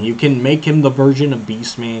everything. You can make him the version of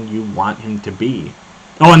Beastman you want him to be.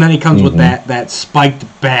 Oh, and then he comes with that spiked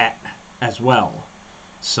bat as well.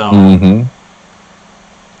 So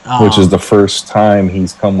which is the first time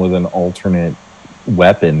he's come with an alternate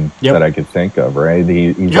weapon that I could think of, right?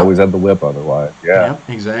 He's always had the whip otherwise. Yeah. Yep,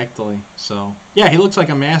 exactly. So, yeah, he looks like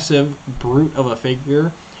a massive brute of a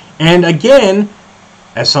figure. And again,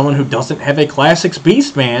 as someone who doesn't have a Classics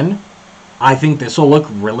Beastman, I think this will look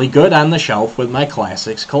really good on the shelf with my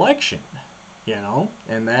Classics collection.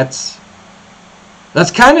 And that's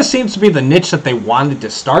kind of seems to be the niche that they wanted to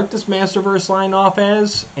start this Masterverse line off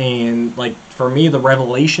as. And, like, for me, the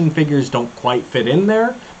Revelation figures don't quite fit in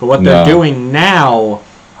there. But what they're doing now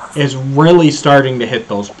is really starting to hit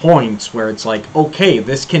those points where it's like, okay,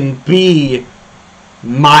 this can be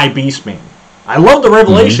my Beastman. I love the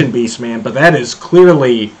Revelation Beastman, but that is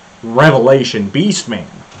clearly Revelation Beastman.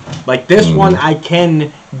 Like this one, I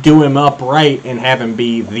can do him up right and have him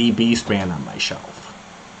be the Beastman on my shelf.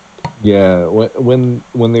 Yeah,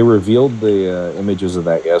 when they revealed the images of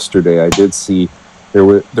that yesterday, I did see there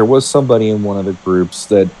was somebody in one of the groups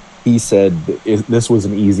that he said this was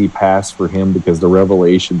an easy pass for him because the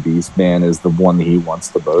Revelation Beastman is the one that he wants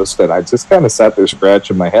the most. And I just kind of sat there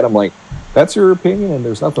scratching my head. I'm like, that's your opinion, and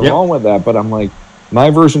there's nothing wrong with that. But I'm like, my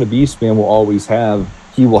version of Beastman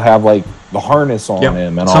he will have like the harness on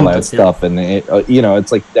him and all that stuff, and it,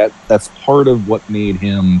 it's like that's part of what made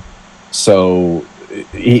him so.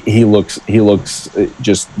 He looks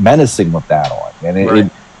just menacing with that on,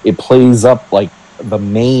 and it plays up like the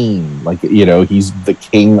main, like he's the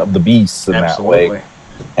king of the beasts in that way.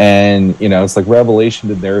 And it's like Revelation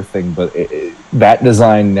did their thing, but that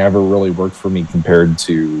design never really worked for me compared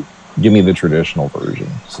to give me the traditional version.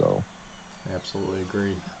 So absolutely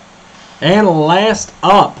agreed. And last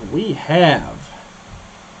up, we have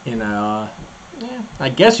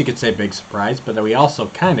I guess you could say big surprise, but we also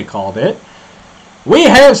kind of called it. We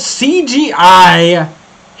have CGI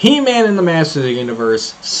He-Man in the Masters of the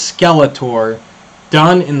Universe Skeletor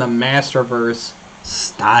done in the Masterverse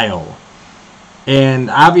style.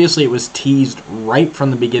 And obviously it was teased right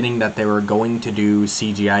from the beginning that they were going to do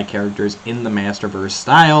CGI characters in the Masterverse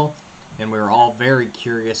style. And we were all very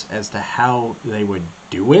curious as to how they would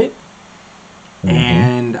do it. Mm-hmm.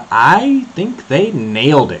 And I think they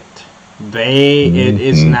nailed it. It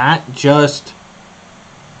is not just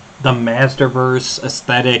the Masterverse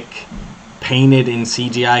aesthetic painted in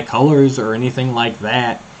CGI colors or anything like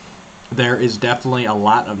that. There is definitely a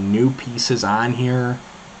lot of new pieces on here,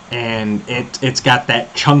 and it's got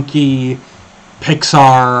that chunky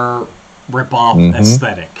Pixar ripoff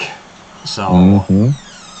aesthetic. So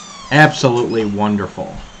absolutely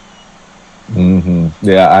wonderful.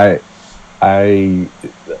 Yeah,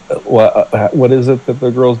 what is it that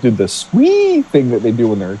the girls do, the squee thing that they do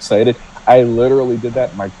when they're excited? I literally did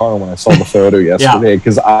that in my car when I saw the photo yesterday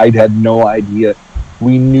because I had no idea.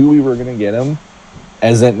 We knew we were going to get him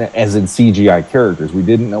as in CGI characters. We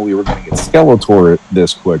didn't know we were going to get Skeletor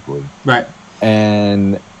this quickly. Right.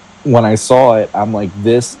 And when I saw it, I'm like,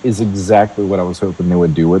 this is exactly what I was hoping they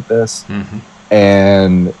would do with this.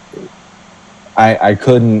 And I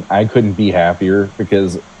couldn't be happier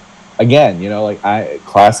because, again,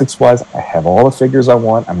 classics wise, I have all the figures I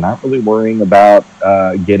want. I'm not really worrying about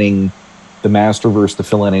getting the Masterverse to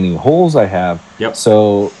fill in any holes I have. Yep.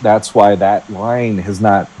 So that's why that line has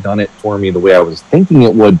not done it for me the way I was thinking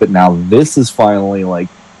it would. But now this is finally like,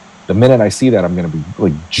 the minute I see that, I'm going to be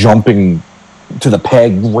like jumping to the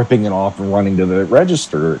peg, ripping it off and running to the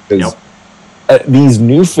register. Because these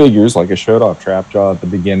new figures, like I showed off Trapjaw at the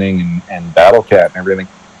beginning and Battle Cat and everything,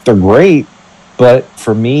 they're great. But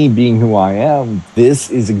for me, being who I am, this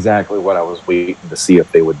is exactly what I was waiting to see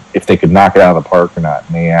if they could knock it out of the park or not.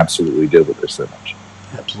 And they absolutely did with this image.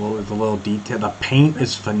 Absolutely, the little detail, the paint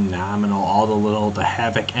is phenomenal. All the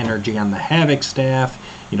Havoc energy on the Havoc staff,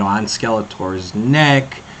 on Skeletor's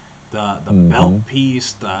neck, the belt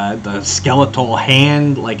piece, the skeletal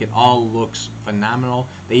hand, like it all looks phenomenal.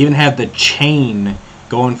 They even have the chain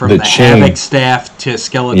going from the Havoc staff to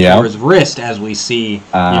Skeletor's wrist, as we see,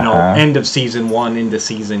 end of season 1 into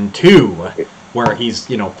season 2, where he's,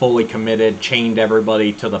 fully committed, chained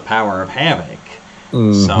everybody to the power of Havoc.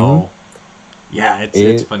 So, yeah,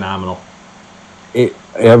 it's phenomenal.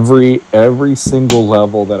 Every single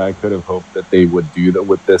level that I could have hoped that they would do that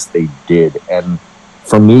with this, they did. And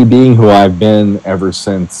for me, being who I've been ever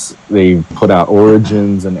since they put out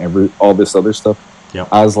Origins and all this other stuff,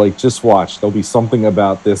 I was like, just watch. There'll be something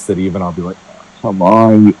about this that even I'll be like, oh, come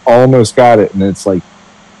on, you almost got it. And it's like,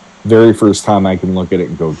 very first time I can look at it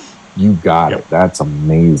and go, you got it. That's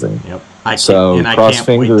amazing. Cross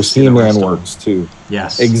fingers, He-Man works too.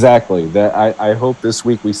 Yes. Exactly. That I hope this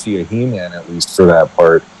week we see a He-Man at least for that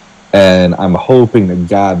part. And I'm hoping to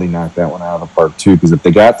God they knock that one out of the park too, because if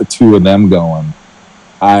they got the two of them going,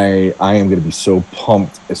 I am going to be so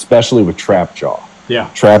pumped, especially with Trapjaw. Yeah.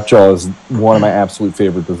 Trapjaw is one of my absolute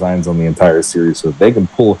favorite designs on the entire series. So if they can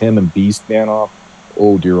pull him and Beastman off,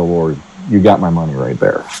 oh dear Lord, you got my money right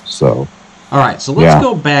there. So, all right, so let's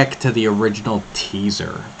go back to the original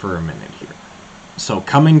teaser for a minute here. So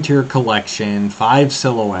coming to your collection, 5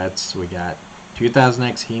 silhouettes. We got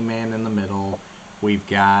 2000X He-Man in the middle. We've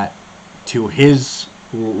got, to his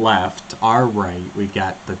left, our right, we've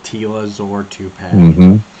got the Tila Zor 2-pack.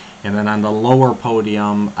 And then on the lower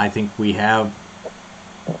podium, I think we are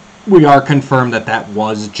confirmed that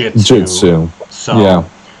was Jitsu. So,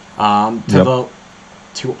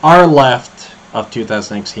 to our left of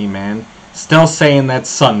 2000X He-Man, still saying that's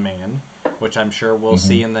Sunman, which I'm sure we'll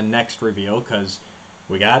see in the next reveal, because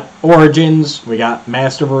We got Origins, we got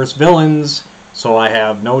Masterverse Villains, so I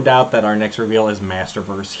have no doubt that our next reveal is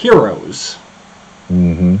Masterverse Heroes.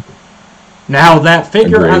 Mm-hmm. Now, that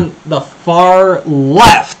figure Agreed. on the far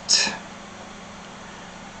left,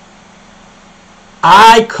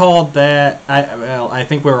 I called that... I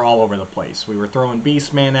think we were all over the place. We were throwing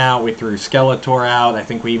Beastman out, we threw Skeletor out, I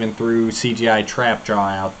think we even threw CGI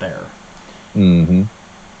Trapjaw out there. Mm-hmm.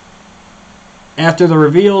 After the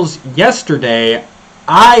reveals yesterday,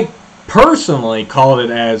 I personally called it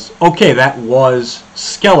as, okay, that was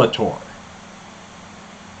Skeletor.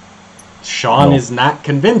 Shawn is not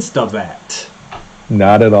convinced of that.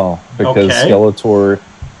 Not at all. Because Okay. Skeletor,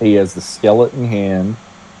 he has the skeleton hand,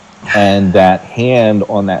 and that hand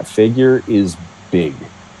on that figure is big.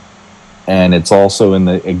 And it's also in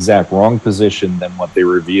the exact wrong position than what they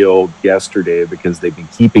revealed yesterday, because they've been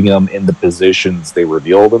keeping them in the positions they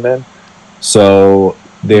revealed them in. So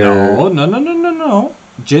they're... No.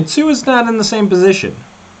 Jitsu is not in the same position.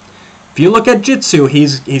 If you look at Jitsu,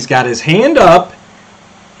 he's got his hand up,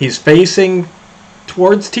 he's facing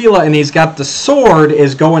towards Teela, and he's got the sword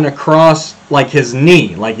is going across like his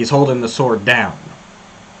knee, like he's holding the sword down.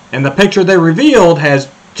 And the picture they revealed has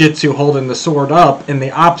Jitsu holding the sword up in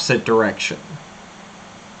the opposite direction.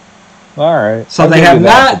 All right. So they have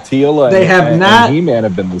not... Teela they have not... and He-Man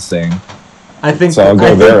have been the same. I think, So I'll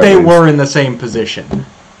go there they at least. were in the same position.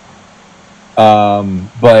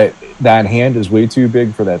 But that hand is way too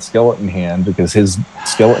big for that skeleton hand, because his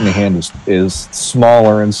skeleton hand is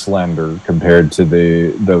smaller and slender compared to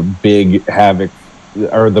the big Havoc,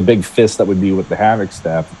 or the big fist that would be with the Havoc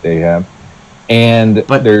staff that they have. And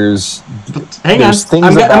Hang on, there's I'm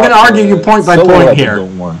going to argue you point by point here.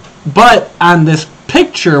 But on this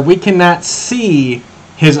picture, we cannot see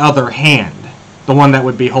his other hand, the one that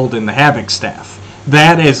would be holding the Havoc staff.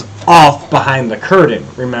 That is off behind the curtain,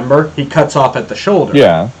 remember? He cuts off at the shoulder.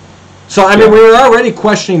 Yeah. So, I mean, we were already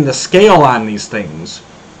questioning the scale on these things,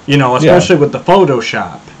 especially with the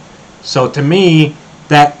Photoshop. So, to me,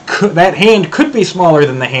 that hand could be smaller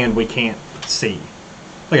than the hand we can't see.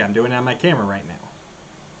 Look, I'm doing it on my camera right now.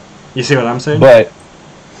 You see what I'm saying? But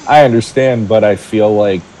I understand, but I feel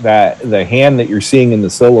like that the hand that you're seeing in the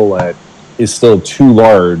silhouette is still too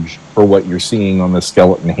large for what you're seeing on the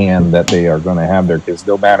skeleton hand that they are going to have there, because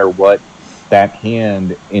no matter what, that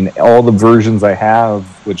hand in all the versions I have,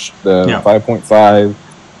 which the 5.5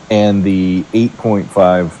 and the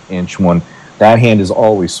 8.5 inch one, that hand is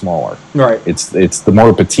always smaller. Right. It's the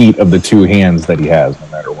more petite of the two hands that he has, no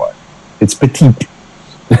matter what. It's petite.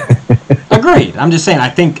 Agreed. I'm just saying, I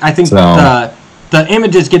think so, the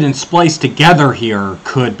images getting spliced together here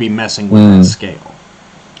could be messing with that scale.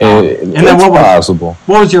 And then possible.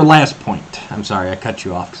 What was your last point? I'm sorry, I cut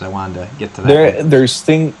you off because I wanted to get to that. There's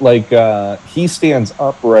things like he stands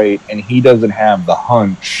upright and he doesn't have the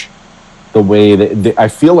hunch the way that I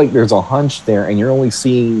feel like there's a hunch there, and you're only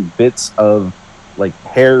seeing bits of like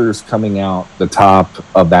hairs coming out the top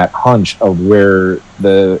of that hunch of where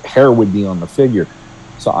the hair would be on the figure.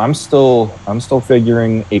 So I'm still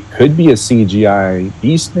figuring it could be a CGI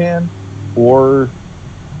Beastman, or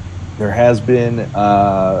there has been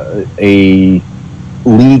a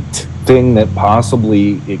leaked thing that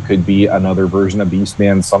possibly it could be another version of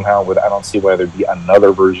Beastman somehow. I don't see why there'd be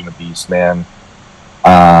another version of Beastman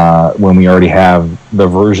when we already have the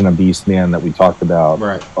version of Beastman that we talked about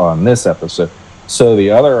on this episode. So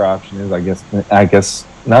the other option is, I guess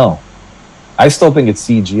no. I still think it's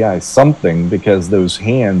CGI something, because those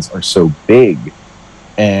hands are so big,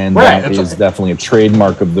 and that is definitely a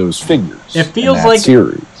trademark of those figures. It feels like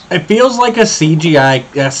series. It feels like a CGI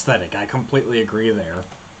aesthetic. I completely agree there.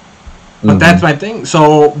 But that's my thing.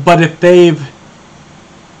 So, but if they've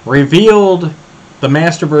revealed the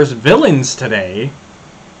Masterverse villains today,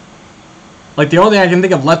 like the only thing I can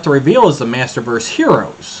think of left to reveal is the Masterverse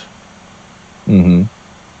heroes. Mm-hmm.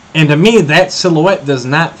 And to me, that silhouette does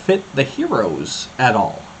not fit the heroes at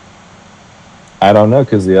all. I don't know,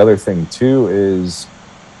 because the other thing too is,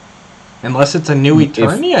 unless it's a new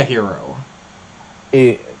Eternia hero.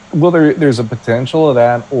 Well, there's a potential of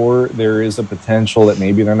that, or there is a potential that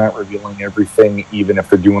maybe they're not revealing everything, even if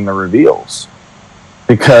they're doing the reveals.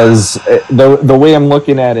 Because the way I'm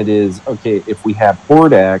looking at it is, okay, if we have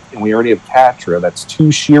Hordak and we already have Catra, that's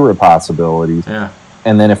two She-Ra possibilities. Yeah.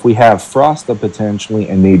 And then if we have Frosta potentially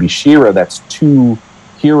and maybe She-Ra, that's two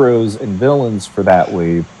heroes and villains for that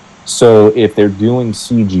wave. So if they're doing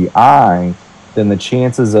CGI, then the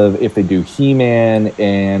chances of, if they do He-Man,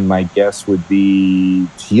 and my guess would be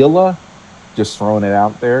Teela, just throwing it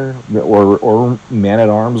out there, or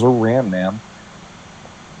Man-at-Arms or Ram-Man,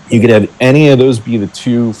 You could have any of those be the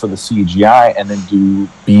two for the CGI, and then do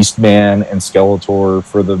Beastman and Skeletor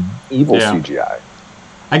for the evil CGI.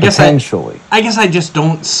 I guess potentially. I guess I just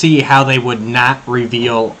don't see how they would not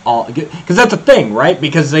reveal all, because that's the thing, right?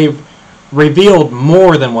 Because they've revealed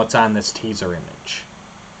more than what's on this teaser image.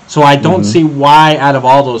 So I don't see why, out of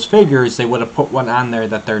all those figures, they would have put one on there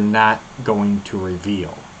that they're not going to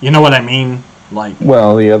reveal. You know what I mean? Like,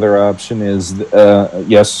 well, the other option is,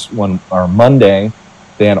 Monday,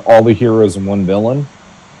 they had all the heroes and one villain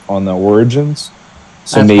on the Origins.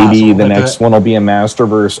 So maybe possible. The next one will be a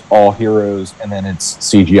Masterverse, all heroes, and then it's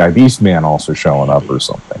CGI Beastman also showing up or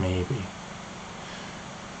something. Maybe.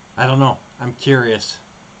 I don't know. I'm curious.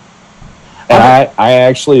 And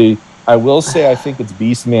I will say I think it's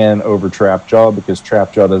Beastman over Trapjaw, because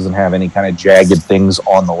Trapjaw doesn't have any kind of jagged things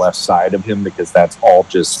on the left side of him, because that's all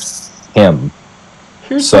just him.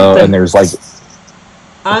 And there's like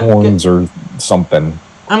horns or something.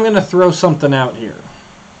 I'm going to throw something out here.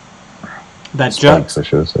 That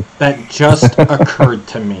just occurred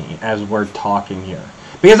to me as we're talking here.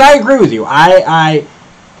 Because I agree with you. I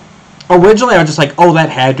originally I was just like, oh, that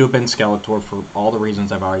had to have been Skeletor for all the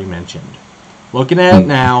reasons I've already mentioned. Looking at it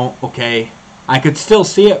now, okay, I could still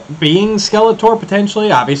see it being Skeletor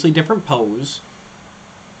potentially, obviously different pose.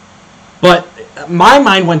 But my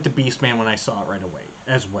mind went to Beastman when I saw it right away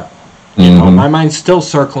as well. You know, my mind's still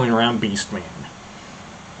circling around Beastman.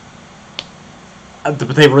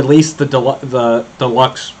 But they released the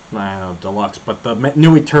deluxe, but the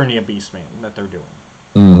new Eternia Beastman that they're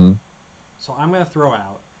doing. So I'm going to throw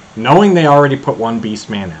out, knowing they already put one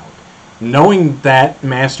Beastman out, knowing that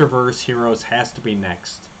Masterverse Heroes has to be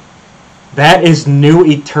next, that is new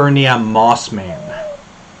Eternia Mossman.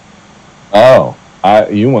 Oh,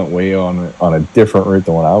 you went way on a different route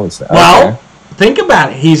than what I was saying. Well, think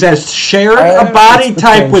about it. He's has shared a body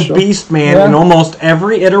type with Beastman in almost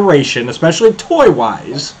every iteration, especially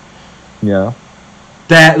toy-wise. Yeah.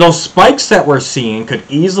 That those spikes that we're seeing could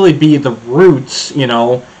easily be the roots,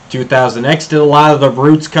 2000X did a lot of the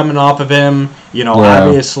roots coming off of him.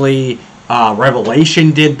 Obviously,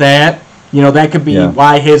 Revelation did that. That could be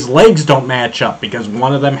why his legs don't match up, because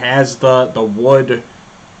one of them has the wood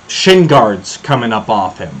shin guards coming up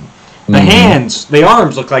off him. The hands, the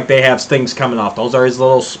arms look like they have things coming off. Those are his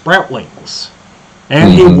little sproutlings.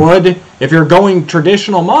 And he would, if you're going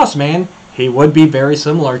traditional Mossman, he would be very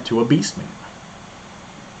similar to a Beastman.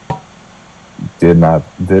 Did not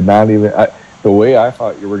even... the way I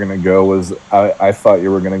thought you were going to go was, I thought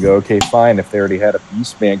you were going to go, okay, fine, if they already had a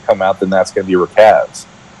Beastman come out, then that's going to be Rakaz.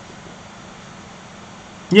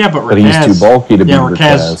 Yeah, but he's too bulky to be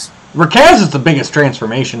Rakaz. Rakaz is the biggest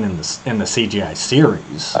transformation in the CGI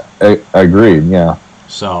series. I agreed, yeah.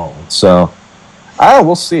 So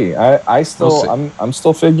we'll see. I'm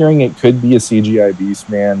still figuring it could be a CGI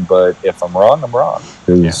Beastman, but if I'm wrong, I'm wrong.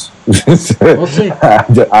 We'll see.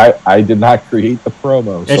 I did not create the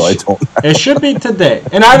promo, so I don't know. It should be today.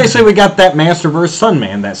 And obviously we got that Masterverse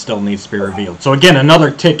Sunman that still needs to be revealed. So again, another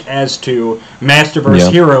tick as to Masterverse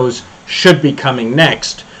Heroes should be coming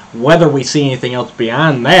next. Whether we see anything else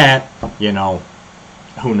beyond that,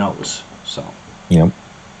 who knows? So. Yep.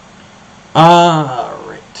 All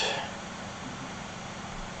right.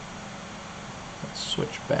 Let's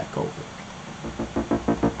switch back over.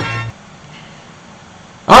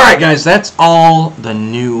 All right, guys, that's all the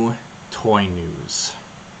new toy news.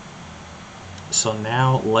 So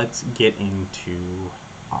now let's get into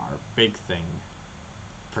our big thing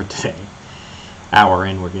for today. Hour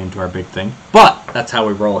in, we're getting to our big thing. But that's how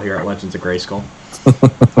we roll here at Legends of Grayskull.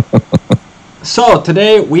 So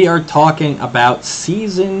today we are talking about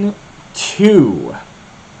Season 2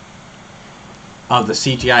 of the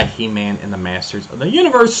CGI He-Man and the Masters of the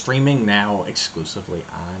Universe, streaming now exclusively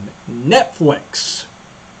on Netflix.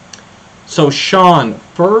 So Shawn,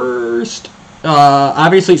 first,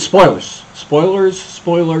 obviously spoilers.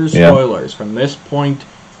 Spoilers. From this point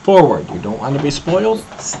forward, you don't want to be spoiled?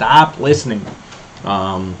 Stop listening.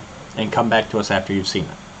 And come back to us after you've seen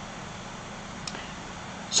it.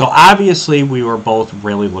 So obviously we were both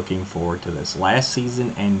really looking forward to this. Last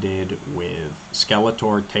season ended with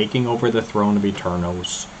Skeletor taking over the throne of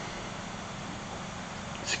Eternos.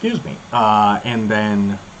 And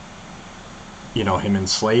then, him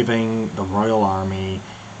enslaving the royal army.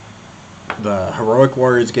 The heroic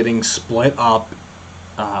warriors getting split up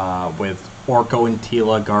with Orko and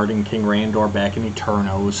Tila guarding King Randor back in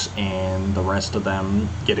Eternos, and the rest of them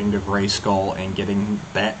getting to Grayskull and getting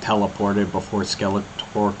that teleported before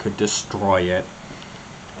Skeletor could destroy it.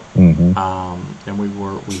 And we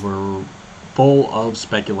were full of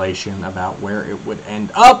speculation about where it would end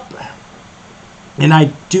up. And I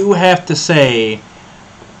do have to say,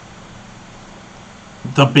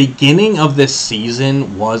 the beginning of this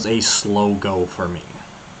season was a slow go for me.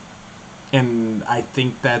 And I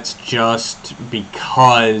think that's just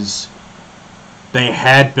because they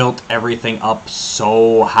had built everything up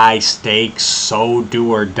so high stakes, so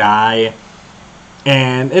do or die.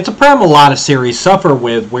 And it's a problem a lot of series suffer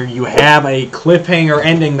with, where you have a cliffhanger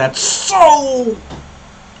ending that's so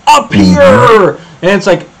up here. And it's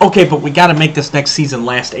like, okay, but we got to make this next season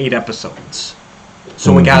last 8 episodes.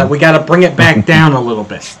 So we got to bring it back down a little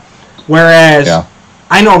bit. Whereas,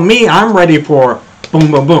 I know me, I'm ready for boom,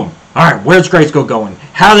 boom, boom. All right, where's Grayskull going?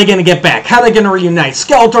 How are they going to get back? How are they going to reunite?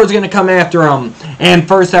 Skeletor's going to come after them. And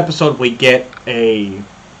first episode, we get a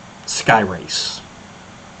sky race.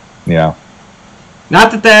 Yeah.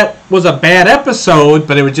 Not that that was a bad episode,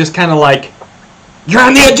 but it was just kind of like, you're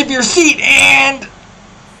on the edge of your seat, and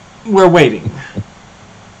we're waiting.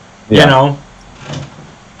 You know?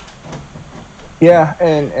 Yeah,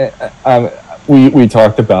 and we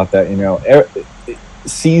talked about that, you know.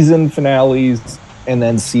 Season finales and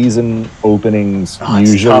then season openings,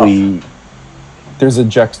 usually there's a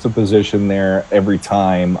juxtaposition there every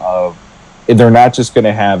time of, they're not just going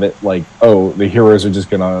to have it like, oh, the heroes are just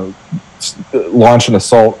going to launch an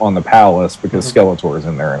assault on the palace because Skeletor's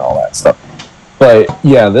in there and all that stuff. But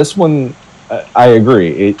yeah, this one, I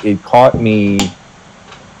agree. It caught me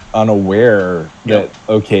unaware that,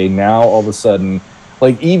 okay, now all of a sudden,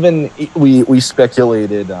 like, even we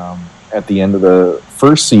speculated at the end of the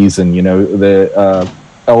first season, you know, the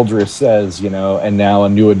Eldris says, you know, and now a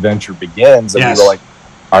new adventure begins, and we were like,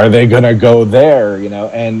 are they gonna go there, you know?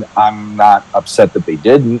 And I'm not upset that they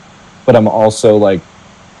didn't, but I'm also like,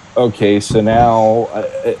 okay, so now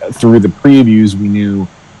through the previews we knew,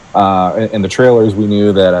 and the trailers we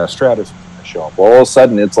knew that Stratos was going to show up. Well, all of a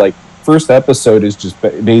sudden it's like, first episode is just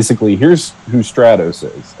basically, here's who Stratos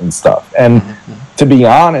is and stuff. And to be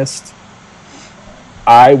honest,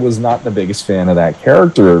 I was not the biggest fan of that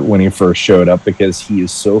character when he first showed up, because he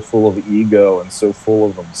is so full of ego and so full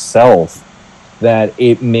of himself that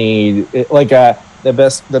it made it like the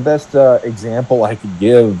best example I could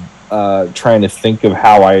give, trying to think of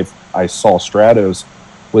how I saw Stratos,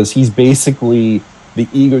 was he's basically the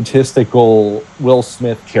egotistical Will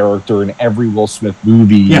Smith character in every Will Smith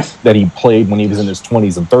movie that he played when he was in his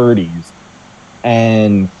 20s and 30s.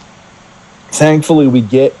 And thankfully we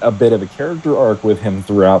get a bit of a character arc with him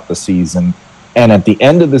throughout the season. And at the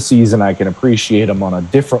end of the season, I can appreciate him on a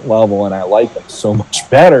different level, and I like him so much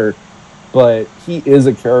better. But he is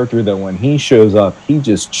a character that when he shows up, he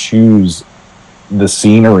just chews the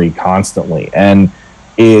scenery constantly. And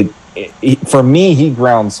it for me, he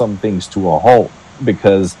grounds some things to a halt,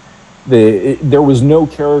 because there was no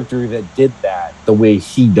character that did that the way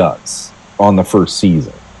he does on the first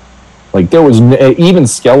season. Like, there was even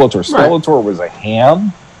Skeletor. Skeletor was a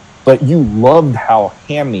ham, but you loved how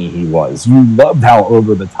hammy he was. You loved how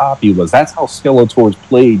over the top he was. That's how Skeletor's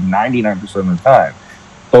played 99% of the time.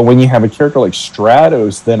 But when you have a character like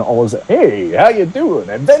Stratos, then all is, hey, how you doing?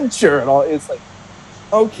 Adventure and all. It's like,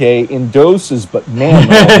 okay, in doses, but man,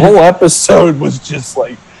 the whole episode was just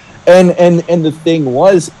like, and the thing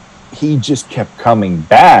was, he just kept coming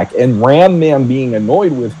back, and Ram Man being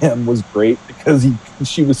annoyed with him was great, because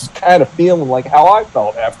she was kind of feeling like how I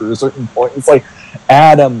felt after a certain point. It's like,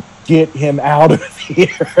 Adam, get him out of here.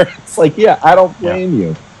 It's like, yeah, I don't blame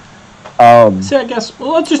you. See, I guess,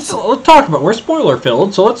 well, let's talk about, we're spoiler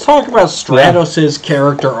filled, so let's talk about Stratos'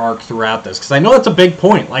 character arc throughout this, because I know that's a big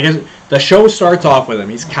point. Like, the show starts off with him,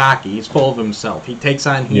 he's cocky, he's full of himself, he takes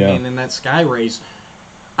on He-Man in that sky race.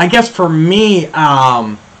 I guess for me,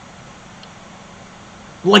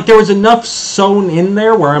 like, there was enough sewn in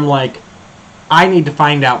there where I'm like, I need to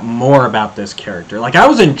find out more about this character. Like, I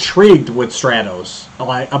was intrigued with Stratos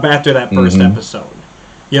after that first episode.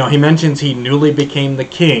 You know, he mentions he newly became the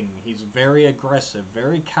king. He's very aggressive,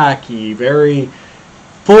 very cocky, very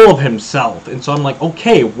full of himself. And so I'm like,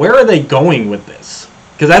 okay, where are they going with this?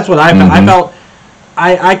 Because that's what I felt.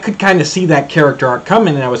 I could kind of see that character arc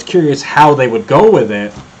coming, and I was curious how they would go with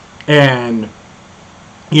it. And,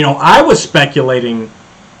 you know, I was speculating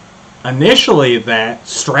initially that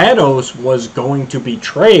Stratos was going to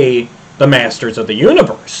betray the Masters of the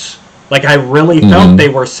Universe. Like, I really felt they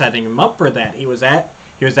were setting him up for that. He was at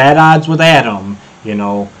odds with Adam. You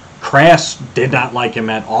know, Crass did not like him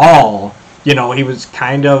at all. You know, he was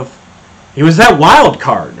that wild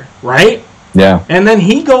card, right? Yeah. And then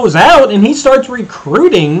he goes out and he starts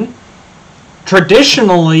recruiting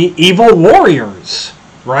traditionally evil warriors,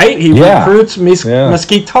 right? He recruits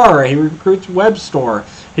Mosquitara, he recruits Webstor,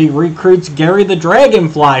 he recruits Gary the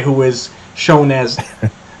Dragonfly, who is shown as, I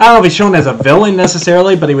don't know if he's shown as a villain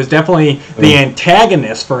necessarily, but he was definitely the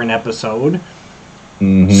antagonist for an episode.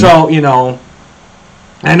 Mm-hmm. So, you know,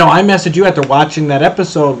 I know I messaged you after watching that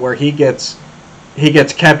episode where he gets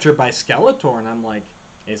captured by Skeletor, and I'm like,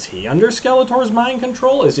 is he under Skeletor's mind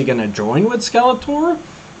control? Is he going to join with Skeletor?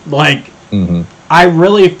 Like, I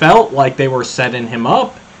really felt like they were setting him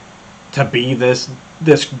up to be this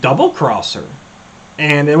double crosser.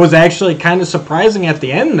 And it was actually kind of surprising at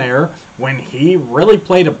the end there when he really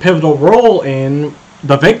played a pivotal role in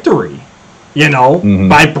the victory, you know,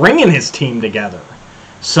 by bringing his team together.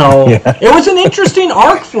 So it was an interesting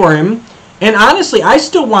arc for him. And honestly, I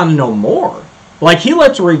still want to know more. Like, he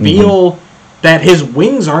lets reveal that his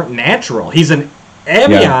wings aren't natural. He's an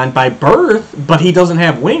avian by birth, but he doesn't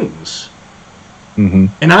have wings.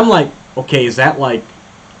 And I'm like, okay, is that like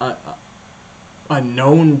a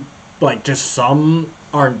known, like, just some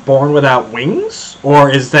are born without wings?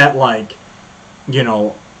 Or is that like, you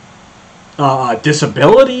know,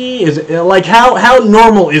 disability? Is it, like, how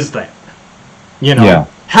normal is that? You know,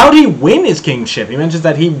 how did he win his kingship? He mentions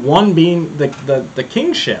that he won being the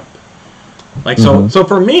kingship. Like, so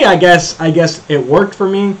for me, I guess it worked for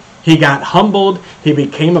me. He got humbled. He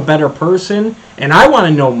became a better person. And I want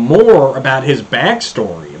to know more about his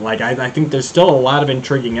backstory. Like, I think there's still a lot of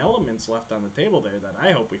intriguing elements left on the table there that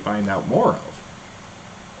I hope we find out more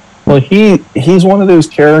of. Well, he's one of those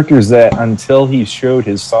characters that until he showed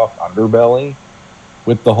his soft underbelly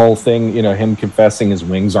with the whole thing, you know, him confessing his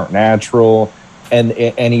wings aren't natural, and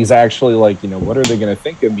he's actually like, you know, what are they going to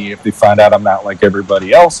think of me if they find out I'm not like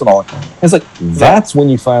everybody else and all? It's like, that's when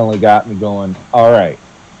you finally got me going, all right,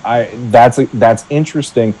 that's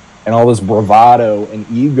interesting. And all this bravado and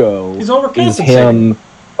ego is him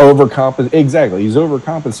overcompensating. Exactly, he's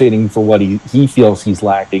overcompensating for what he feels he's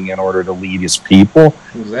lacking in order to lead his people.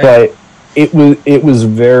 But it was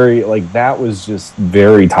very, like, that was just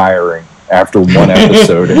very tiring after one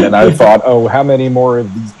episode. And then I thought, oh, how many more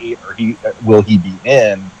of these 8 will he be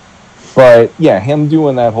in? But yeah, him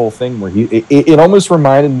doing that whole thing where it almost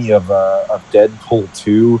reminded me of Deadpool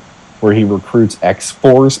 2, where he recruits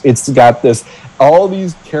X-Force. It's got all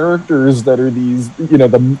these characters that are these, you know,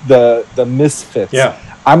 the misfits. Yeah.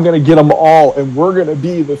 I'm going to get them all, and we're going to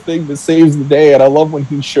be the thing that saves the day. And I love when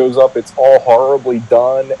he shows up, it's all horribly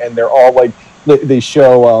done, and they're all like, they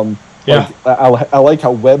show, like, I like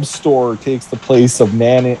how Webstore takes the place of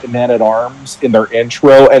Man-at-Arms in their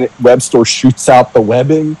intro, and Webstore shoots out the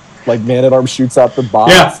webbing, like Man-at-Arms shoots out the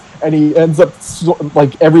bots. Yeah. And he ends up,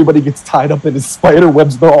 like, everybody gets tied up in his spider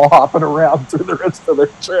webs. They're all hopping around through the rest of their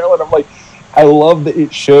trail. And I'm like, I love that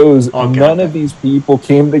it shows none of these people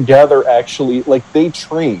came together actually. Like, they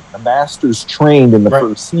trained. The Masters trained in the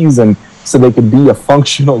first season so they could be a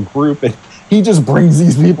functional group. And he just brings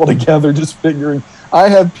these people together just figuring, I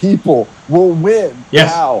have people. We'll win.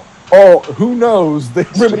 Yes. Now. Oh, who knows?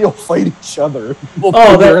 Everybody will fight each other. We'll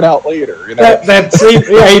figure it out later. You know?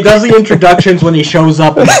 He does the introductions when he shows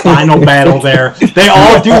up in the final battle there. They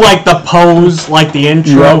all do, like, the pose, like the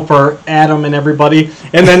intro for Adam and everybody.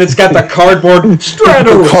 And then it's got the cardboard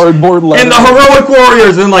Stratos. Cardboard letters. And the heroic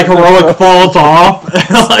warriors. And, like, heroic falls off.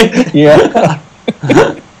 Like,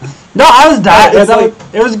 no, I was dying.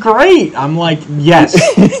 It was great. I'm like,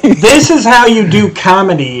 yes. This is how you do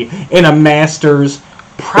comedy in a Masters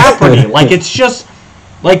property. Like, it's just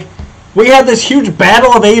like, we had this huge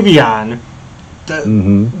battle of Avion.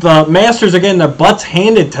 The Masters are getting their butts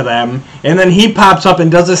handed to them, and then he pops up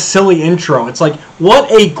and does a silly intro. It's like,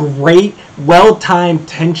 what a great, well-timed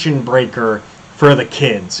tension breaker for the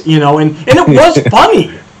kids, you know. And it was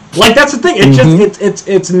funny. Like, that's the thing. It's just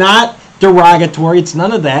it's not derogatory. It's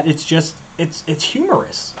none of that. It's just it's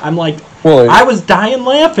humorous. I'm like, I was dying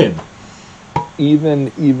laughing. Even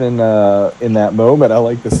in that moment, I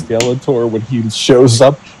like the Skeletor when he shows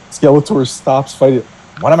up. Skeletor stops fighting.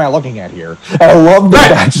 What am I looking at here? And I love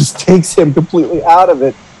that just takes him completely out of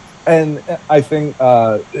it. And I think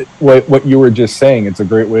what you were just saying, it's a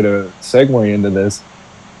great way to segue into this.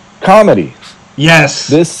 Comedy. Yes.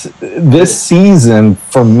 This season,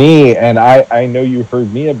 for me, and I know you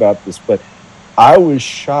heard me about this, but I was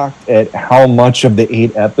shocked at how much of the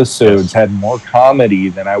 8 episodes had more comedy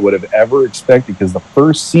than I would have ever expected, because the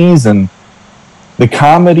first season, the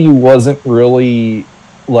comedy wasn't really,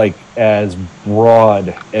 like, as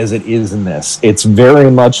broad as it is in this. It's very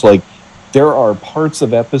much like there are parts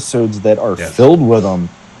of episodes that are filled with them,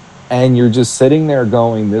 and you're just sitting there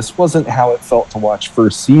going, this wasn't how it felt to watch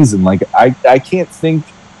first season. Like, I can't think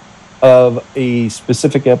of a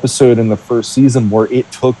specific episode in the first season where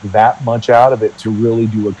it took that much out of it to really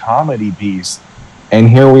do a comedy piece. And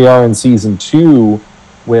here we are in season 2,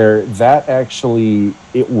 where that actually,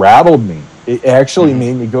 it rattled me. It actually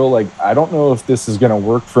made me go, like, I don't know if this is going to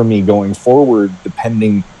work for me going forward,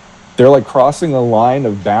 depending they're like crossing a line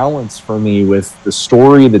of balance for me with the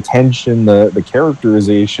story, the tension, the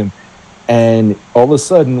characterization. And all of a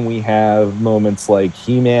sudden we have moments like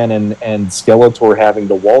He-Man and Skeletor having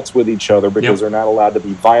to waltz with each other because they're not allowed to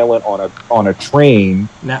be violent on a train.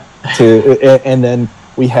 No. And then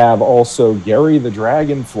we have also Gary the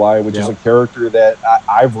Dragonfly, which is a character that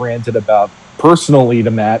I've ranted about personally to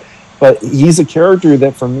Matt. But he's a character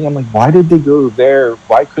that for me, I'm like, why did they go there?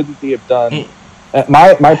 Why couldn't they have done...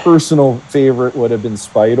 My personal favorite would have been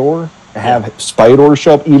Spydor. Have Spydor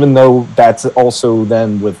show up, even though that's also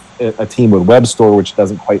then with a team with Webstore, which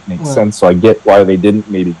doesn't quite make sense. So I get why they didn't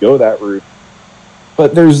maybe go that route.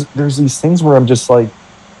 But there's these things where I'm just like,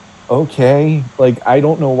 okay, like I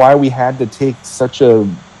don't know why we had to take such a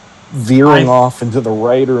veering off into the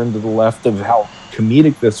right or into the left of how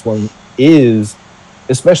comedic this one is,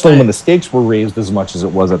 especially when the stakes were raised as much as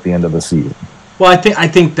it was at the end of the season. Well, I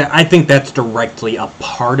think that's directly a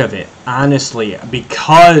part of it, honestly,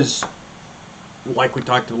 because, like we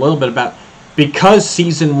talked a little bit about, because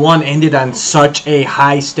season 1 ended on such a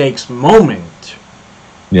high stakes moment.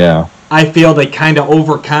 Yeah, I feel they kind of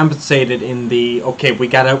overcompensated in the we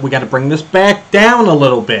gotta bring this back down a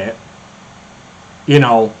little bit. You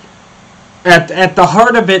know, at the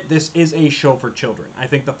heart of it, this is a show for children. I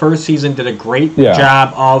think the first season did a great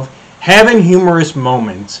job of having humorous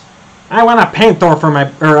moments. I want a Panther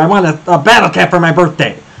I want a Battle Cat for my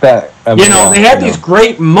birthday. They had these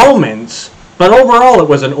great moments, but overall it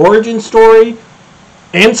was an origin story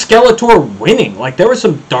and Skeletor winning. Like, there were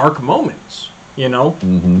some dark moments, you know?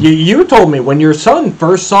 Mm-hmm. You told me when your son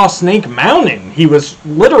first saw Snake Mountain, he was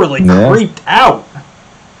literally creeped out.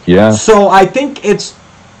 Yeah. So I think it's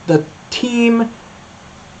the team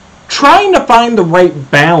trying to find the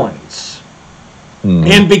right balance.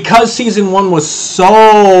 And because season 1 was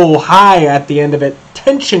so high at the end of it,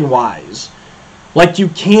 tension-wise, like you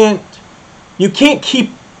can't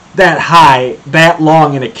keep that high that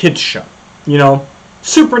long in a kid's show. You know,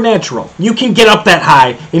 Supernatural, you can get up that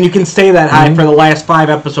high and you can stay that high for the last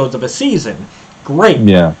 5 episodes of a season. Great.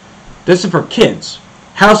 Yeah. This is for kids.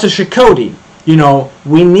 House of Shakoti, you know,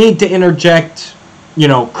 we need to interject, you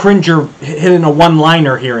know, Cringer hitting a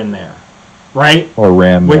one-liner here and there. Right? Or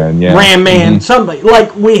Ram Man, Ram Man, somebody.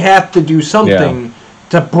 Like, we have to do something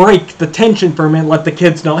to break the tension for a minute, let the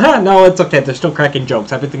kids know, no, it's okay, they're still cracking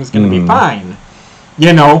jokes, everything's going to be fine.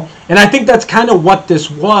 You know? And I think that's kind of what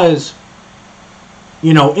this was,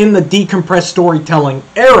 you know, in the decompressed storytelling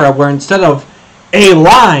era, where instead of a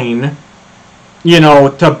line, you know,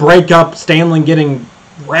 to break up Stanley getting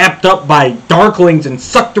wrapped up by Darklings and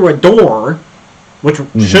sucked through a door, which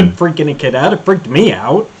should freak any kid out, it freaked me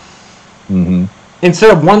out.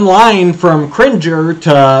 Instead of one line from Cringer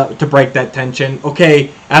to break that tension, okay,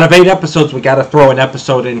 out of 8 episodes, we got to throw an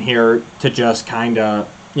episode in here to just kind of,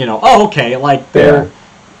 you know, like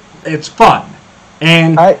it's fun.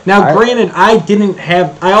 And granted, I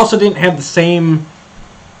also didn't have the same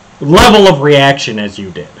level of reaction as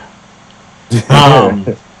you did.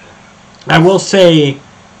 I will say,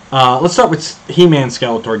 let's start with He-Man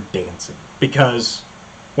Skeletor dancing, because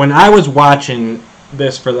when I was watching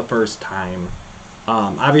this for the first time,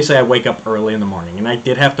 obviously I wake up early in the morning, and I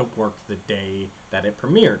did have to work the day that it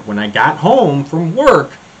premiered. When I got home from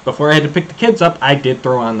work, before I had to pick the kids up, I did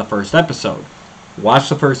throw on the first episode. Watched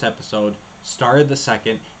the first episode, started the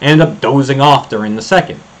second, ended up dozing off during the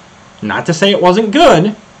second. Not to say it wasn't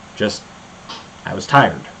good, just I was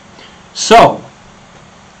tired. So,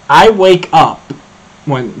 I wake up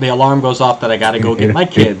when the alarm goes off that I gotta go get my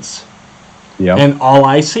kids. Yep. And all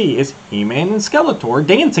I see is He-Man and Skeletor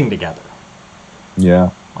dancing together.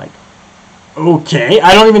 Yeah. Like, okay.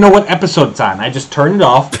 I don't even know what episode it's on. I just turn it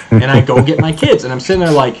off, and I go get my kids. And I'm sitting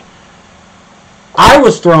there like, I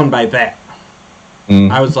was thrown by that.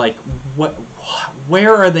 I was like,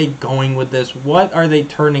 where are they going with this? What are they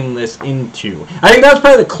turning this into? I think that was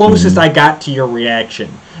probably the closest I got to your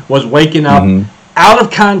reaction, was waking up out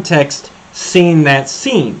of context, seeing that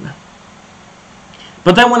scene.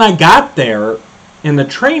 But then when I got there in the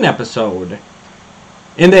train episode,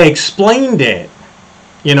 and they explained it,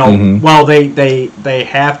 you know, well, they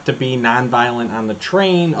have to be nonviolent on the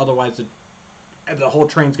train, otherwise the whole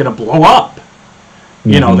train's going to blow up.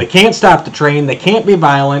 You know, they can't stop the train, they can't be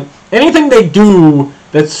violent. Anything they do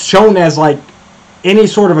that's shown as, like, any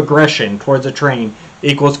sort of aggression towards a train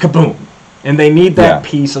equals kaboom. And they need that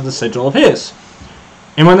piece of the sigil of his.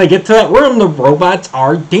 And when they get to that room, the robots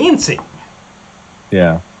are dancing.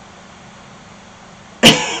 Yeah.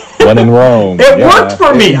 When in Rome. It worked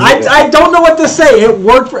for me. I don't know what to say. It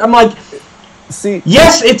worked. I'm like, see,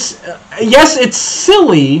 yes, it's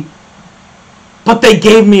silly, but they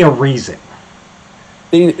gave me a reason.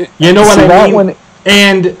 You know what I mean? One,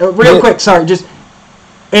 and real quick, sorry,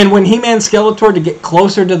 and when He-Man Skeletor to get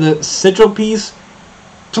closer to the sigil piece,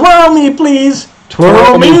 twirl me, please.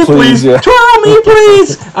 Twirl me, please. Yeah. Twirl me,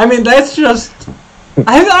 please. I mean, that's just...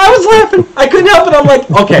 I was laughing. I couldn't help it. I'm like,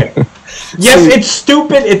 okay. Yes, it's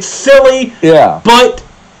stupid. It's silly. Yeah. But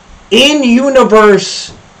in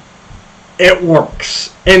universe, it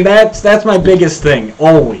works. And that's my biggest thing,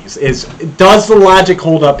 always, is does the logic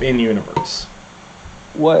hold up in universe?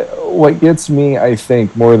 What gets me, I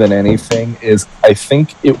think, more than anything is I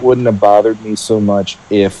think it wouldn't have bothered me so much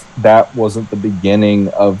if that wasn't the beginning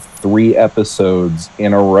of 3 episodes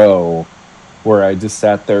in a row where I just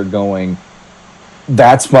sat there going,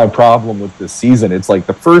 that's my problem with this season. It's like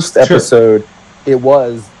the first episode, it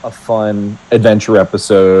was a fun adventure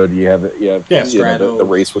episode. You have the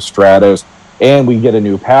race with Stratos, and we get a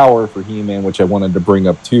new power for He-Man, which I wanted to bring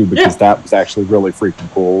up too, because that was actually really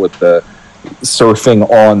freaking cool with the surfing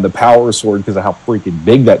on the power sword because of how freaking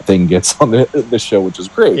big that thing gets on the show, which is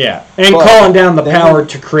great. Yeah, and calling down the power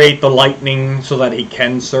to create the lightning so that he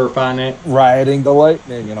can surf on it. Riding the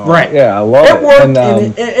lightning, you know. Right. Yeah, I love it. It worked,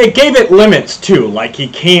 and it gave it limits, too. Like, he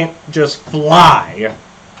can't just fly,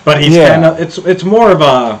 but he's kind of... It's more of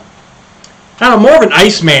a... I don't know, more of an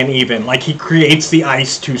Iceman, even. Like, he creates the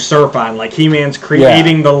ice to surf on. Like, He-Man's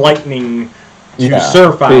creating the lightning to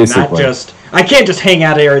surf on, not just... I can't just hang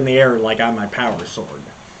out there in the air like on my power sword.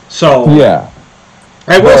 So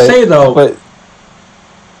I will say though,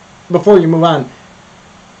 before you move on,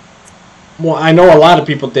 well, I know a lot of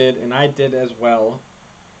people did, and I did as well.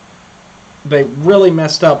 They really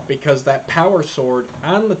messed up because that power sword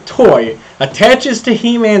on the toy attaches to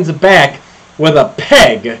He-Man's back with a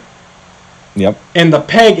peg. Yep. And the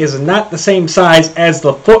peg is not the same size as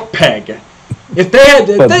the foot peg. If they had,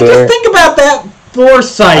 just think about that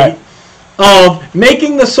foresight. Of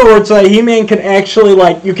making the sword so that He-Man can actually,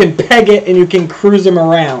 like, you can peg it and you can cruise him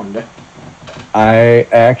around. I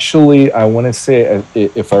want to say,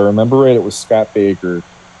 if I remember right, it was Scott Baker.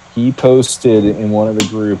 He posted in one of the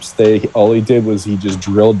groups, all he did was he just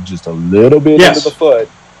drilled just a little bit into the foot,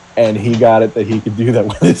 and he got it that he could do that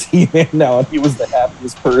with his He-Man now, and he was the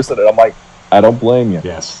happiest person, and I'm like, I don't blame you.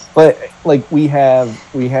 Yes. But, like, we have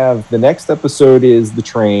the next episode is the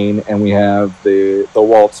train, and we have the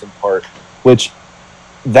waltzing part. Which,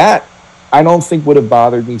 that, I don't think would have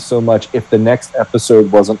bothered me so much if the next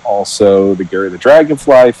episode wasn't also the Gary the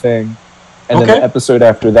Dragonfly thing. And then the episode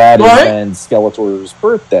after that is then Skeletor's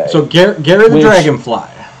birthday. So, Gary the Dragonfly.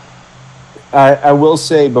 I will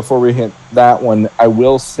say, before we hit that one, I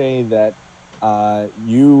will say that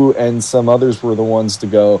you and some others were the ones to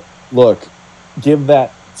go, look, give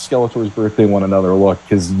that Skeletor's birthday one another look,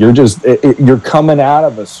 because you're just you're coming out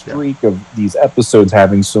of a streak of these episodes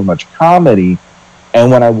having so much comedy, and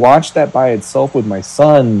when I watched that by itself with my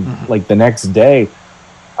son like the next day,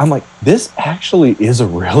 I'm like, this actually is a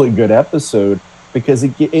really good episode, because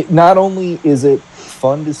it not only is it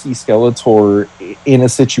fun to see Skeletor in a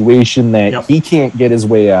situation that he can't get his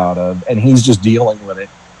way out of and he's just dealing with it,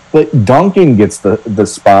 but Duncan gets the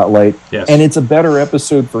spotlight, and it's a better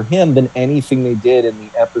episode for him than anything they did in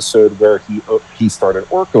the episode where he started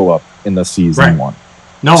Orko up in the season 1.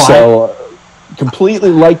 Completely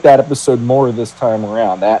like that episode more this time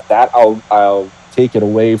around. That I'll take it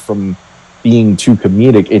away from being too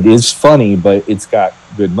comedic. It is funny, but it's got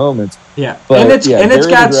good moments. Yeah, but and it's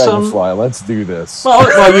got some. Let's do this.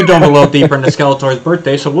 Well, you dove a little deeper into Skeletor's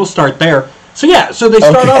birthday, so we'll start there. So they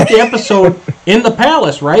start off the episode in the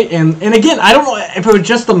palace, right? And again, I don't know if it was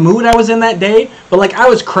just the mood I was in that day, but like I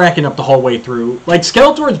was cracking up the whole way through. Like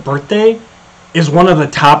Skeletor's birthday is one of the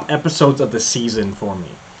top episodes of the season for me,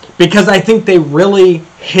 because I think they really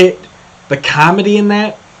hit the comedy in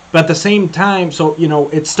that. But at the same time, so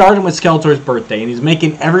it's starting with Skeletor's birthday, and he's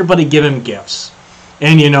making everybody give him gifts,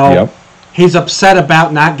 and he's upset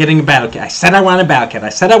about not getting a battle kit. I said I want a battle kit. I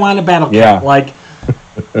said I want a battle kit. Like,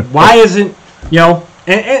 why isn't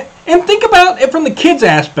and think about it from the kids'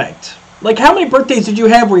 aspect. Like, how many birthdays did you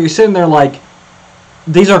have where you're sitting there like,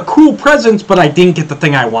 these are cool presents, but I didn't get the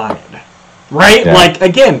thing I wanted, right? Yeah. Like,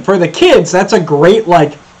 again, for the kids, that's a great,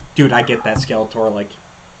 like, dude, I get that, Skeletor. Like,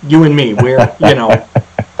 you and me, we're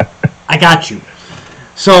I got you.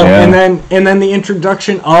 So and then the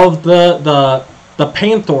introduction of the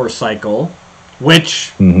Panther cycle,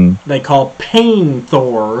 which they call Pain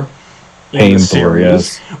Thor in the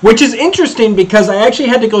series, which is interesting because I actually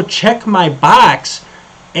had to go check my box,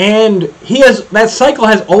 and that cycle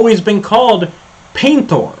has always been called Pain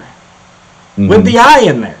Thor with the I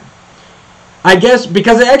in there. I guess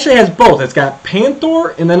because it actually has both. It's got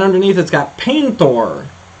Panther, and then underneath it's got Pain Thor.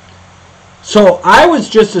 So I was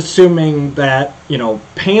just assuming that, you know,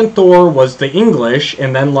 Panther was the English,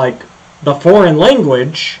 and then, like, the foreign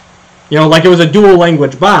language, you know, like it was a dual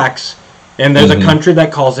language box, and there's a country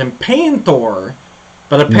that calls him Panther.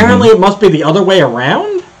 But apparently it must be the other way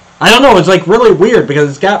around? I don't know, it's, like, really weird, because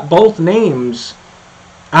it's got both names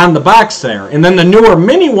on the box there. And then the newer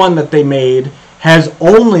mini one that they made has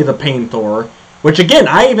only the Panther, which, again,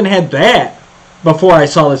 I even had that before I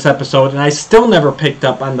saw this episode, and I still never picked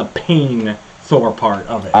up on the Pain Thor part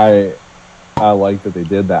of it. I like that they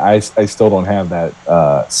did that. I still don't have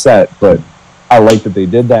that set, but I like that they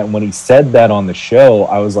did that. And when he said that on the show,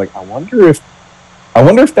 I was like, I wonder if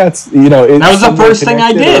that's, you know, that was the first thing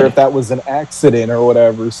I did, or if that was an accident or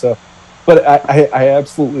whatever. So, but I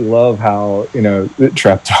absolutely love how, you know,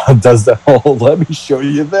 Trapjaw does the whole "let me show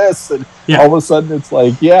you this," and all of a sudden it's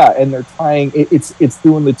like, and they're tying it's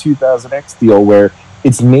doing the 2000X deal where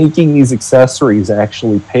it's making these accessories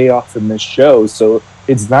actually pay off in this show. So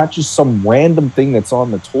it's not just some random thing that's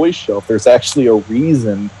on the toy shelf. There's actually a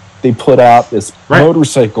reason they put out this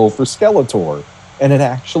motorcycle for Skeletor, and it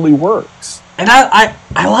actually works. And I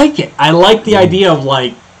like it. I like the idea of,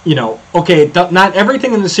 like, you know, okay, not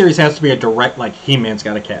everything in the series has to be a direct, like, He-Man's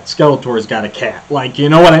got a cat, Skeletor's got a cat. Like, you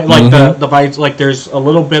know what I like, the vibes, like, there's a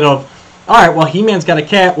little bit of, all right, well, He-Man's got a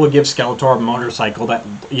cat, we'll give Skeletor a motorcycle that,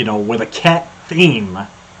 you know, with a cat theme,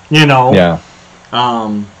 you know? Yeah.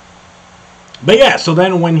 But yeah, so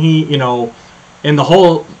then when he, you know, in the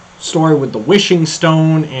whole story with the wishing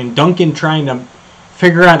stone and Duncan trying to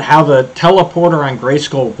figure out how the teleporter on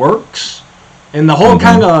Grayskull works, and the whole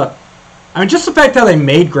kind of, I mean, just the fact that they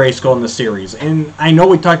made Grayskull in the series, and I know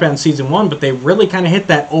we talked about it in Season 1, but they really kind of hit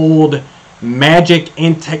that old magic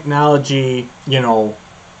and technology, you know,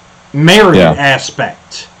 married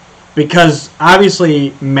aspect. Because,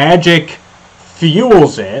 obviously, magic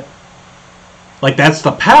fuels it. Like, that's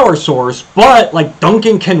the power source, but, like,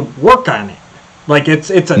 Duncan can work on it. Like, it's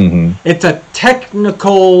a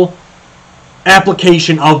technical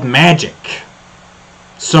application of magic.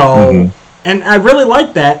 So... And I really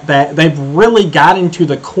like that they've really got into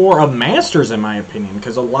the core of Masters, in my opinion,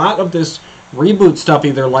 because a lot of this reboot stuff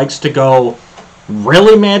either likes to go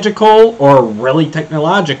really magical or really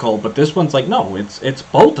technological, but this one's like, no, it's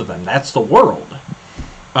both of them. That's the world.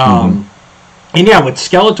 And yeah, with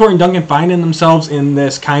Skeletor and Duncan finding themselves in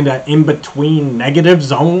this kind of in-between negative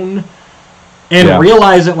zone, and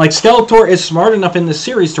realizing, like, Skeletor is smart enough in this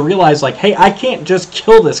series to realize, like, hey, I can't just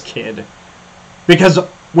kill this kid, because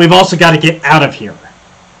we've also got to get out of here.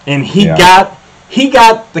 And he got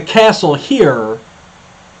the castle here,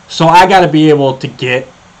 so I got to be able to get,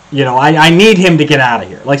 you know, I need him to get out of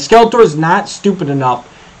here. Like, Skeletor is not stupid enough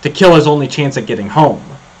to kill his only chance at getting home,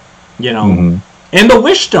 you know. And the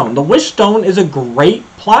Wish Stone. The Wish Stone is a great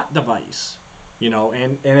plot device, you know,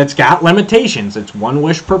 and it's got limitations. It's one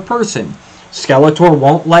wish per person. Skeletor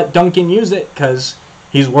won't let Duncan use it because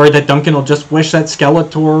he's worried that Duncan will just wish that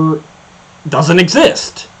Skeletor doesn't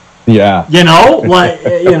exist. Yeah. You know, like,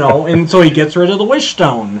 you know, and so he gets rid of the Wish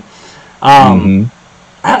Stone. Again,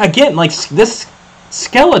 like, this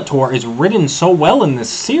Skeletor is written so well in this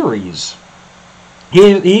series.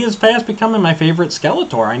 He is fast becoming my favorite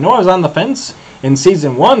Skeletor. I know I was on the fence in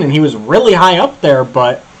Season 1, and he was really high up there,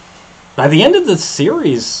 but by the end of the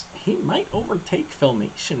series, he might overtake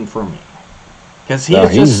Filmation for me. Because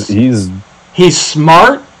he's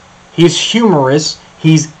smart, he's humorous,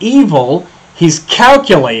 he's evil, he's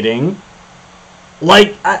calculating,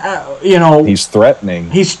 like, you know... He's threatening.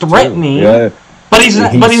 He's threatening, but he's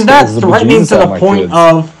not threatening to the point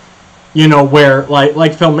of, you know, where, like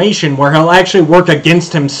Filmation, where he'll actually work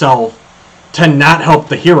against himself to not help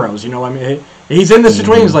the heroes, you know. I mean, he's in this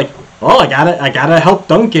situation, he's like, well, I gotta help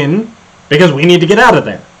Duncan, because we need to get out of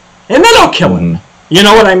there. And then I'll kill him. You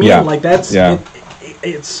know what I mean? Yeah. Like, that's...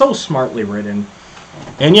 It's so smartly written.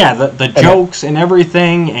 And yeah, the jokes and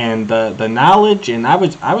everything, and the knowledge, and I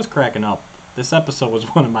was cracking up. This episode was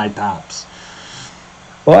one of my tops.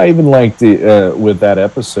 Well, I even liked with that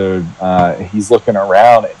episode, he's looking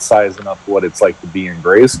around and sizing up what it's like to be in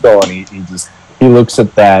Grayskull, and he looks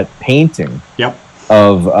at that painting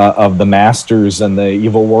of the Masters and the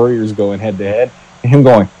evil warriors going head to head, and him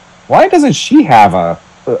going, why doesn't she have a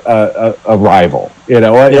rival? You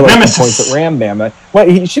know, like, nemesis. He points at Ram Bam.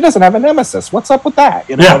 Well, she doesn't have a nemesis. What's up with that?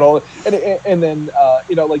 You know, and then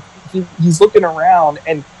you know, like, he's looking around,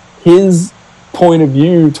 and his point of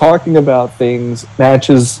view talking about things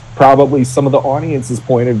matches probably some of the audience's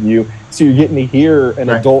point of view. So you're getting to hear an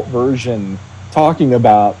adult version talking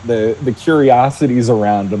about the curiosities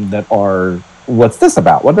around them that are, what's this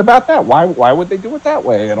about? What about that? Why would they do it that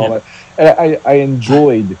way? And all that. And I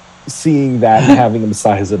enjoyed seeing that and having them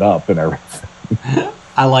size it up and everything.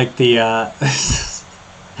 I like the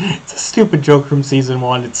it's a stupid joke from season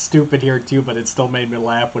 1. It's stupid here too, but it still made me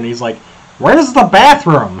laugh when he's like, "Where's the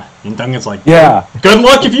bathroom?" And Duncan's like, "Yeah, good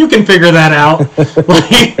luck if you can figure that out."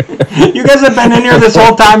 Like, you guys have been in here this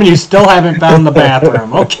whole time and you still haven't found the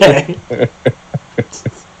bathroom. Okay.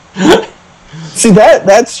 See,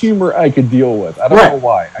 that's humor I could deal with. I don't know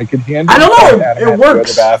why. I could handle. I don't know. It works. To go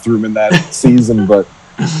to the bathroom in that season, but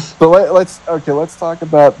let's talk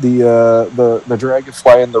about the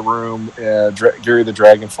dragonfly in the room. Gary the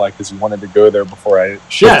Dragonfly, because he wanted to go there before I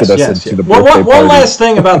shifted us into the birthday party. One last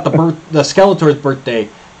thing about the Skeletor's birthday.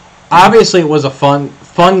 Obviously, it was a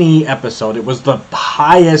funny episode. It was the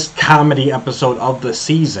highest comedy episode of the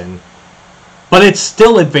season, but it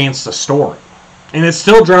still advanced the story. And it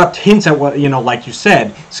still dropped hints at what, like you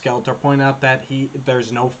said, Skeletor pointed out that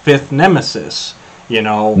there's no fifth nemesis,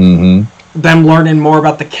 them learning more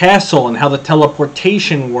about the castle and how the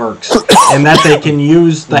teleportation works, and that they can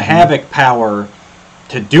use the Havoc power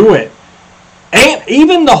to do it. And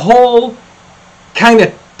even the whole kind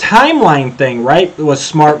of timeline thing, right, was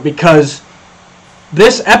smart, because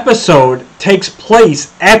this episode takes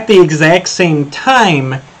place at the exact same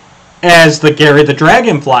time as the Gary the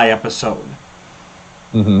Dragonfly episode.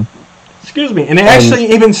 Excuse me. And it actually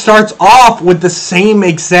even starts off with the same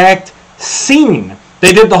exact scene.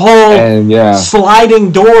 They did the whole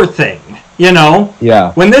sliding door thing,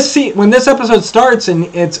 Yeah. When this episode starts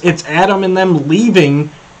and it's Adam and them leaving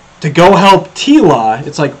to go help Teela,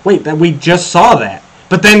 it's like, wait, that we just saw that.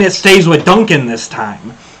 But then it stays with Duncan this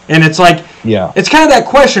time. And it's like, it's kind of that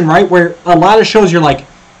question, right, where a lot of shows you're like,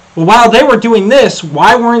 well, while they were doing this,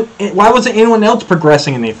 why wasn't anyone else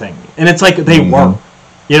progressing anything? And it's like they were.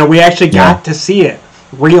 We actually got to see it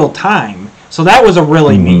real time. So that was a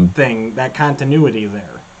really neat thing, that continuity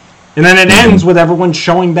there. And then it ends with everyone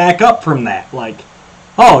showing back up from that. Like,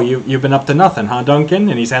 oh, you've been up to nothing, huh, Duncan?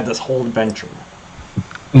 And he's had this whole adventure.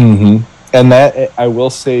 And that, I will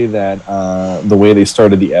say that the way they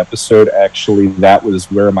started the episode, actually, that was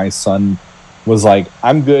where my son was like,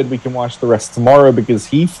 I'm good, we can watch the rest tomorrow, because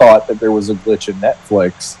he thought that there was a glitch in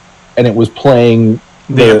Netflix, and it was playing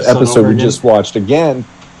the episode we just watched again.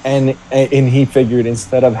 And he figured,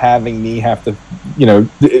 instead of having me have to,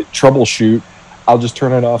 troubleshoot, I'll just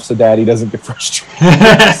turn it off so Daddy doesn't get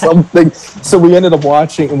frustrated or something. So we ended up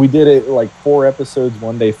watching, and we did it like 4 episodes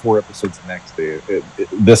one day, 4 episodes the next day.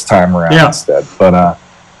 This time around instead.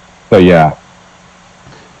 But yeah.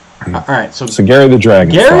 All right. So Gary the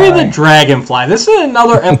Dragonfly. Gary the Dragonfly. This is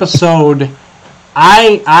another episode.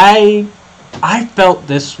 I felt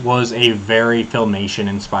this was a very Filmation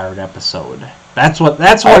inspired episode. That's what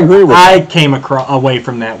I came away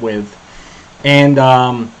from that with. And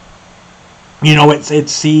it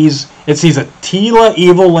sees a Teela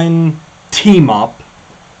Evelyn team up,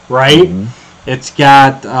 right? It's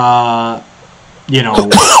got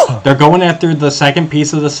they're going after the second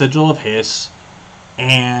piece of the Sigil of Hiss,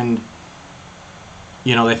 and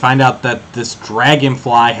they find out that this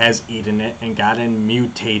dragonfly has eaten it and gotten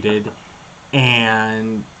mutated.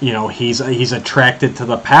 And, he's attracted to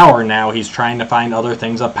the power now. He's trying to find other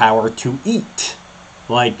things of power to eat.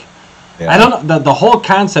 Like, I don't know. The whole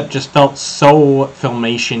concept just felt so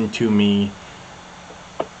Filmation to me.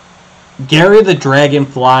 Gary the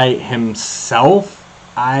Dragonfly himself,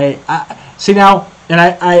 I see now, and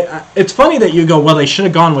I it's funny that you go, well, they should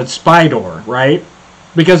have gone with Spydor, right?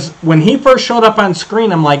 Because when he first showed up on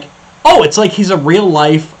screen, I'm like, oh, it's like he's a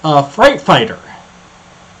real-life fright fighter.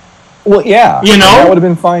 Well, yeah, that would have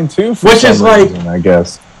been fine too. Which is like, reason, I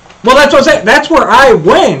guess. Well, that's what I said. That's where I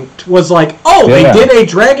went. Was like, oh, they did a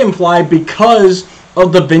dragonfly because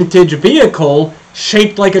of the vintage vehicle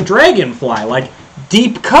shaped like a dragonfly, like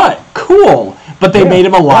deep cut, cool. But they made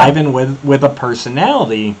him alive and with a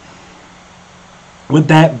personality, with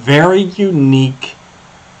that very unique.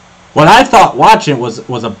 What I thought watching was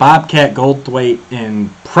a Bobcat Goldthwait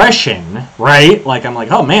impression, right? Like, I'm like,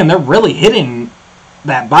 oh man, they're really hitting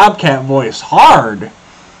that Bobcat voice hard.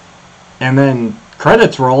 And then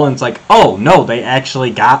credits roll, and it's like, oh no, they actually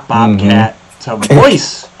got Bobcat to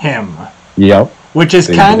voice him. Yep. Which is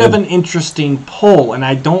kind of an interesting pull, and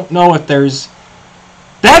I don't know if there's...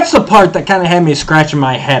 That's the part that kind of had me scratching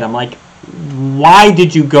my head. I'm like, why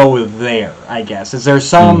did you go there, I guess? Is there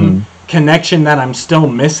some connection that I'm still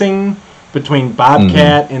missing between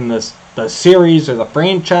Bobcat and the series or the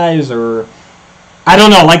franchise, or... I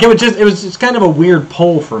don't know. Like, it was just kind of a weird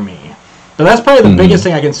pull for me. But that's probably the biggest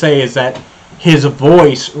thing I can say, is that his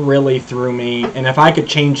voice really threw me. And if I could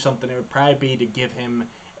change something, it would probably be to give him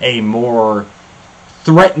a more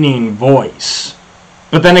threatening voice.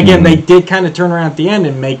 But then again, they did kind of turn around at the end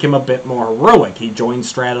and make him a bit more heroic. He joined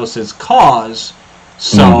Stratos' cause.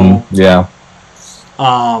 So, yeah.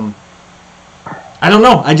 I don't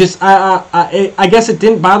know. I guess it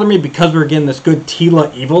didn't bother me because we're getting this good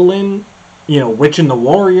Tila Evelyn, Witch and the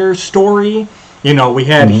Warrior story. We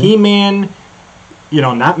had He-Man,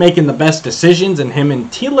 not making the best decisions, and him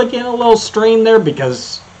and Tila getting a little strained there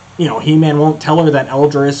because, He-Man won't tell her that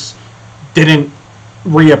Eldris didn't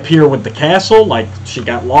reappear with the castle, like she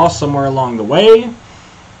got lost somewhere along the way.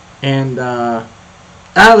 And,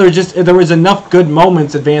 there was enough good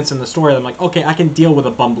moments advancing the story that I'm like, okay, I can deal with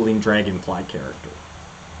a bumbling Dragonfly character.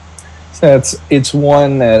 It's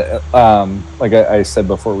one that, like I said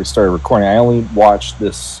before we started recording, I only watched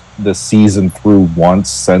this season through once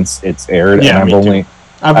since it's aired. Yeah, and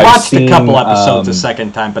I've watched a couple episodes a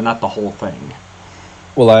second time, but not the whole thing.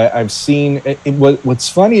 Well, I've seen what's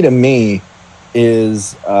funny to me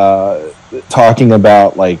is talking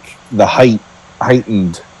about like the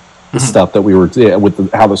heightened stuff that we were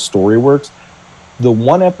with how the story works. The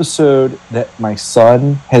one episode that my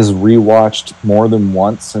son has rewatched more than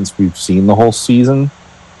once since we've seen the whole season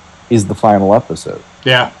is the final episode.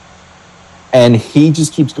 Yeah. And he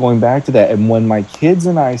just keeps going back to that. And when my kids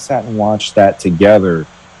and I sat and watched that together,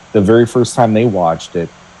 the very first time they watched it,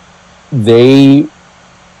 both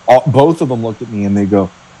of them looked at me and they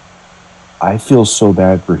go, I feel so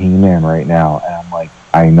bad for He-Man right now. And I'm like,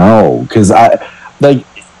 I know. Because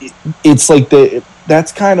it's like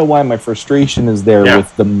that's kind of why my frustration is there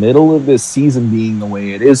with the middle of this season being the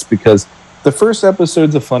way it is, because the first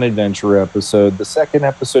episode's a fun adventure episode. The second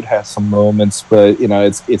episode has some moments, but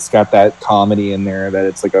it's got that comedy in there that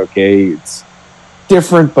it's like, okay, it's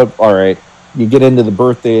different, but all right. You get into the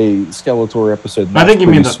birthday Skeletor episode. I think you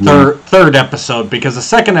mean the third episode, because the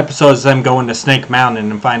second episode is them going to Snake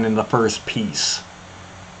Mountain and finding the first piece.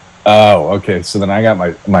 Oh, okay. So then I got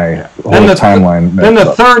my whole timeline. Then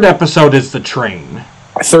the third episode is the train.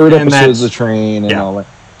 Third episode is the train and all that.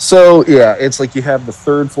 So, yeah, it's like you have the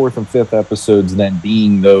third, fourth, and fifth episodes then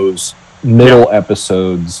being those middle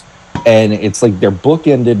episodes. And it's like they're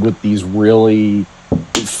bookended with these really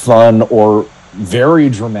fun or very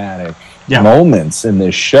dramatic moments in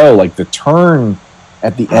this show. Like the turn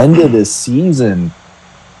at the end of this season,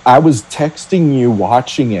 I was texting you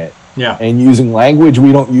watching it. Yeah. And using language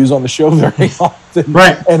we don't use on the show very often.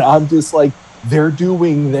 Right. And I'm just like, they're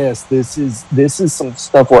doing this. This is some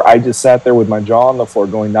stuff where I just sat there with my jaw on the floor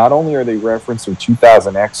going, not only are they referencing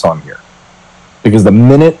 2000X on here, because the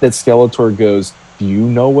minute that Skeletor goes, do you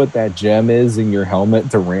know what that gem is in your helmet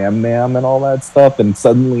to Ram Mam and all that stuff? And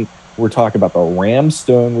suddenly we're talking about the Ram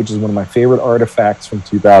Stone, which is one of my favorite artifacts from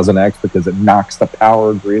 2000X because it knocks the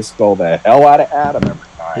power of Grayskull the hell out of Adam every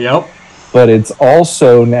time. Yep. But it's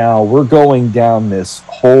also now we're going down this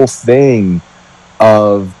whole thing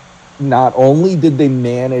of not only did they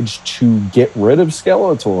manage to get rid of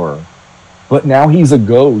Skeletor, but now he's a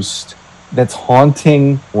ghost that's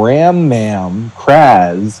haunting Ram Mam,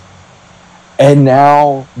 Kraz. And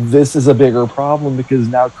now this is a bigger problem because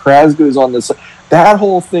now Kraz goes on this. That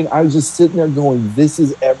whole thing, I was just sitting there going, this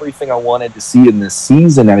is everything I wanted to see in this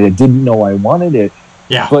season, and I didn't know I wanted it.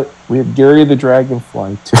 Yeah. But we have Gary the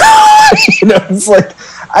Dragonfly, too. It's like,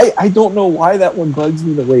 I don't know why that one bugs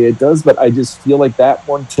me the way it does, but I just feel like that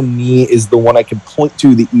one, to me, is the one I can point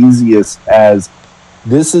to the easiest as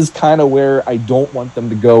this is kind of where I don't want them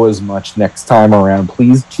to go as much next time around.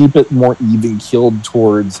 Please keep it more even keeled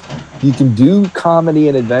towards, you can do comedy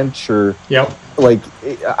and adventure. Yep. Like,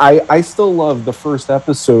 I still love the first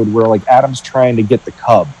episode where, like, Adam's trying to get the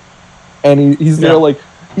cub. And he's there, like,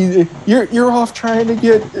 you're off trying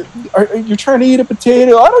to you're trying to eat a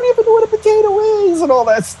potato. I don't even know what a potato is and all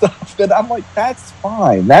that stuff. And I'm like, that's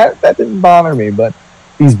fine. That didn't bother me. But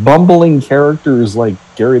these bumbling characters like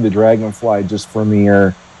Gary the Dragonfly, just for me,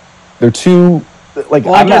 they're too, like,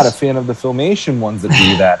 I'm not a fan of the Filmation ones that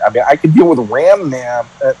do that. I mean, I could deal with Ram Man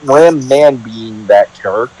being that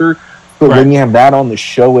character, but when you have that on the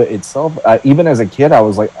show itself, even as a kid, I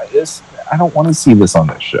was like, I don't want to see this on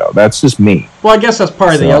this show. That's just me. Well, I guess that's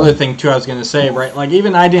part of the other thing, too, I was going to say, right? Like,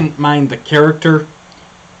 even I didn't mind the character,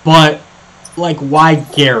 but, like, why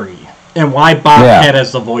Gary? And why Bobcat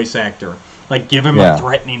as the voice actor? Like, give him a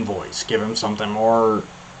threatening voice. Give him something more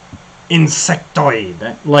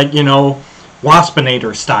insectoid. Like,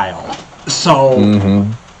 Waspinator style. So,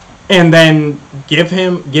 and then give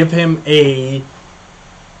him a...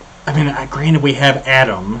 I mean, granted, we have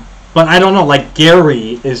Adam... But I don't know, like,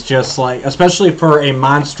 Gary is just, like, especially for a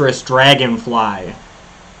monstrous dragonfly,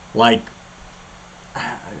 like,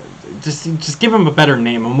 just give him a better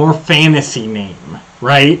name, a more fantasy name,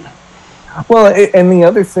 right? Well, and the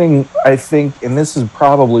other thing I think, and this is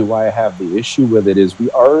probably why I have the issue with it, is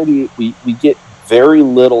we get very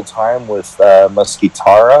little time with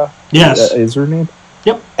Musquitara. Yes. Is her name?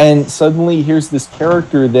 Yep. And suddenly here's this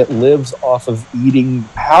character that lives off of eating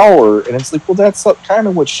power, and it's like, well, that's kind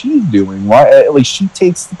of what she's doing. Why? Like, she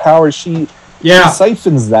takes the power, she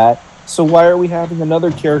siphons that. So why are we having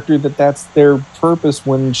another character that's their purpose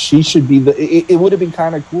when she should be it would have been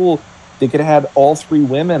kind of cool. They could have had all three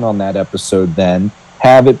women on that episode then,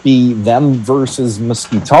 have it be them versus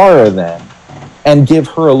Musquitara then, and give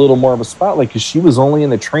her a little more of a spotlight, because she was only in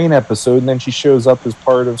the train episode, and then she shows up as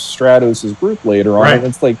part of Stratos' group later on. Right. And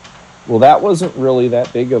it's like, well, that wasn't really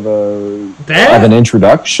that big of an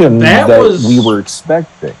introduction that we were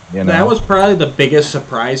expecting. You know? That was probably the biggest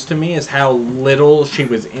surprise to me, is how little she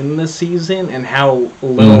was in the season and how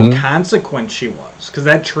little consequence she was. Because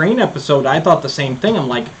that train episode, I thought the same thing. I'm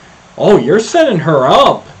like, oh, you're setting her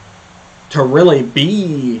up to really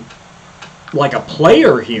be like a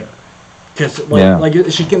player here. Because like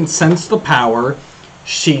she can sense the power.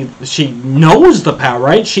 She knows the power,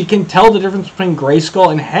 right? She can tell the difference between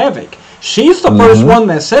Grayskull and Havoc. She's the first one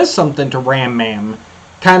that says something to Ram Mam,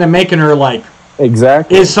 kind of making her like,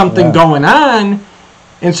 exactly, is something going on?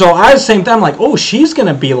 And so I was same time like, oh, she's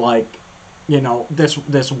gonna be like, you know,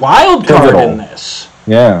 this wild card in this.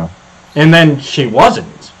 Yeah. And then she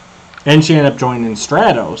wasn't, and she ended up joining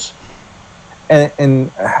Stratos.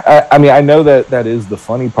 And I mean, I know that is the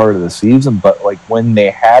funny part of the season, but like when they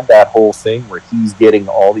had that whole thing where he's getting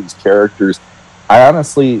all these characters, I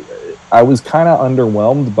was kind of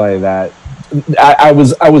underwhelmed by that. I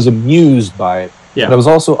was amused by it, but I was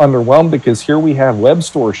also underwhelmed because here we have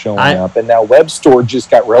Webstore showing up, and now Webstore just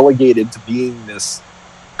got relegated to being this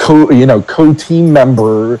co-team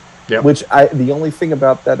member. Yep. Which the only thing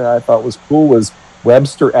about that I thought was cool was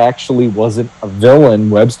Webster actually wasn't a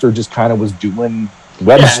villain. Webster just kind of was doing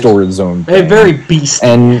Webstore's own thing. Very beastie.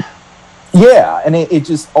 And it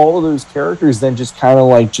just, all of those characters then just kind of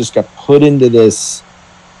like just got put into this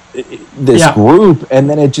group, and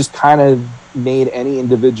then it just kind of made any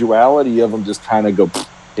individuality of them just kind of go,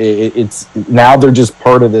 it's now they're just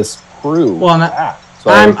part of this crew. Well,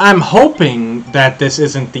 I'm hoping that this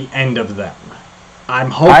isn't the end of them.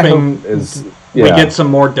 I'm hoping we get some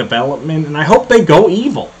more development, and I hope they go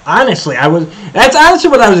evil. Honestly, that's honestly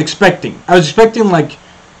what I was expecting. I was expecting like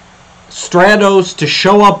Stratos to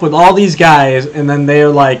show up with all these guys, and then they're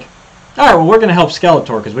like, all right, well, we're going to help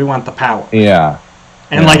Skeletor because we want the power. Yeah.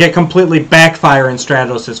 And like it completely backfire in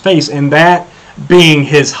Stratos' face, and that being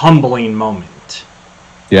his humbling moment.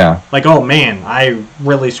 Yeah. Like, oh man, I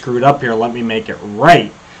really screwed up here. Let me make it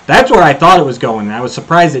right. That's where I thought it was going, and I was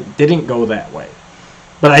surprised it didn't go that way.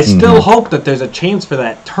 But I still hope that there's a chance for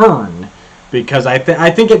that turn, because I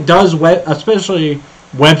think it does, especially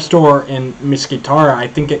Webstore and Musquitara. I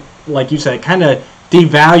think it, like you said, it kind of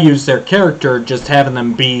devalues their character just having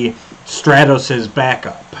them be Stratos'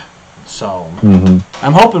 backup. So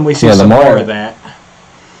I'm hoping we see some more of that.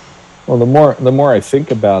 Well, the more I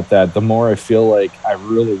think about that, the more I feel like I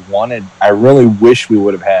really wish we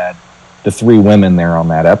would have had the three women there on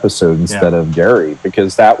that episode instead of Gary,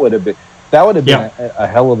 because that would have been a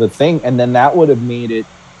hell of a thing, and then that would have made it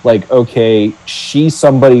like, okay, she's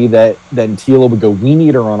somebody that then Teela would go, we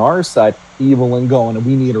need her on our side, Evelyn going, and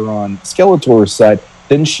we need her on Skeletor's side.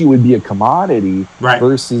 Then she would be a commodity,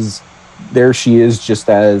 versus there she is just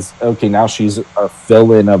as, okay, now she's a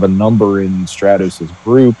fill-in of a number in Stratos'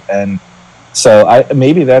 group. And so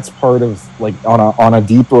maybe that's part of, like, on a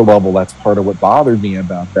deeper level, that's part of what bothered me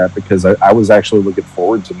about that, because I was actually looking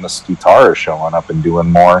forward to Musquitara showing up and doing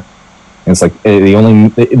more. And it's like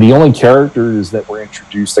the only characters that were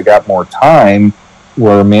introduced that got more time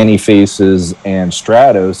were Manny Faces and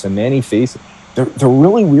Stratos. And Manny Faces, the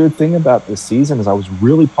really weird thing about this season is I was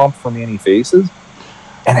really pumped for Manny Faces,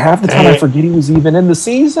 and half the time I forget he was even in the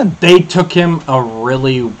season. They took him a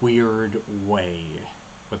really weird way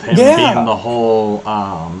with him being the whole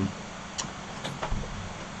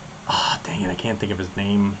dang it, I can't think of his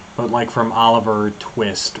name. But like from Oliver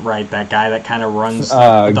Twist, right? That guy that kind of runs...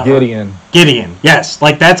 Gideon. Gideon, yes.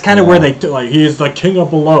 Like that's kind of where they... Like, he is the king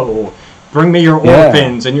of below. Bring me your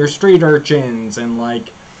orphans and your street urchins. And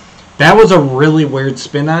like... That was a really weird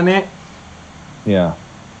spin on it. Yeah.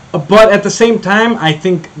 But at the same time, I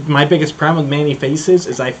think my biggest problem with Manny Faces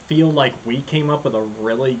is I feel like we came up with a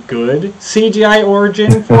really good CGI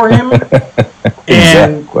origin for him.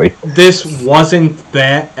 And this wasn't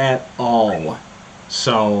that at all.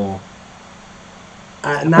 So...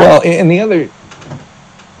 well, and the other...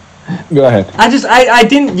 Go ahead. I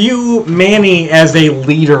didn't view Manny as a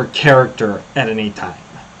leader character at any time.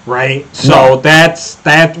 right? So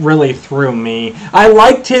that really threw me. I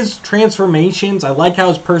liked his transformations. I like how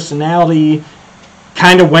his personality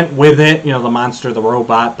kind of went with it. You know, the monster, the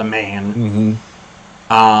robot, the man.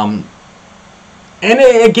 Mm-hmm. And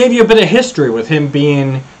it gave you a bit of history with him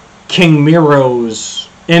being King Miro's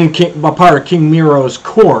a part of King Miro's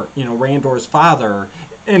court. You know, Randor's father,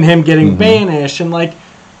 and him getting banished, and like,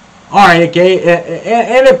 all right,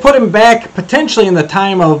 and it put him back potentially in the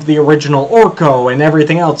time of the original Orko and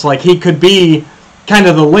everything else. Like, he could be kind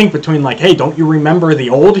of the link between, like, hey, don't you remember the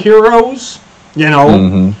old heroes? You know.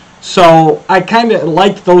 Mm-hmm. So I kind of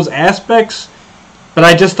liked those aspects, but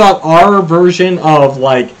I just thought our version of,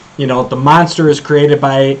 like, you know, the monster is created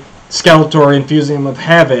by Skeletor infusing him with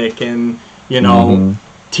Havoc, and, you know,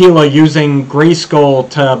 Teela using Grayskull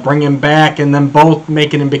to bring him back, and then both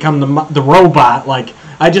making him become the robot. Like,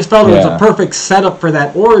 I just felt it was a perfect setup for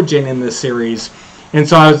that origin in this series. And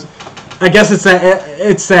so I guess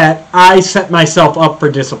it's that I set myself up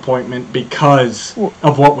for disappointment because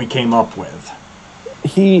of what we came up with.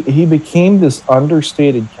 He became this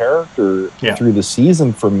understated character through the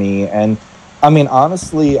season for me, and I mean,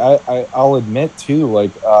 honestly, I'll admit too,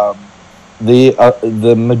 like,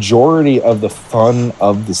 the majority of the fun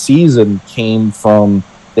of the season came from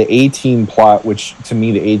the A-Team plot, which to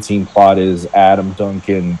me the A-Team plot is Adam,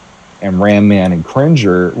 Duncan, and Ram Mam and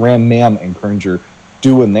Cringer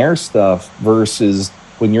doing their stuff, versus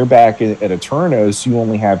when you're back at Eternos, you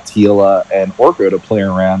only have Teela and Orko to play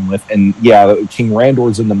around with, and King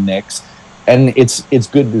Randor's in the mix, and it's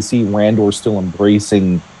good to see Randor still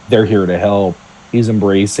embracing they're here to help. He's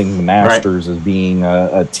embracing the Masters as being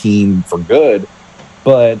a team for good.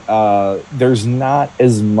 But there's not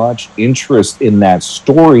as much interest in that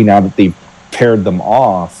story now that they've paired them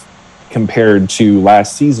off compared to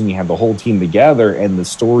last season. You had the whole team together, and the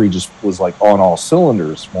story just was like on all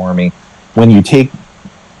cylinders for me. When you take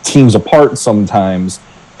teams apart sometimes,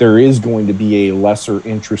 there is going to be a lesser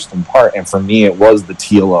interesting part. And for me, it was the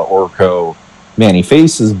Teela, Orko, Manny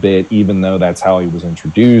Faces bit, even though that's how he was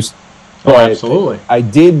introduced. But absolutely. I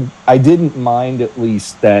didn't mind at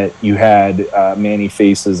least that you had Manny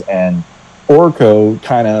Faces and Orko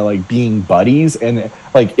kind of like being buddies, and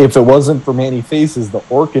like if it wasn't for Manny Faces, the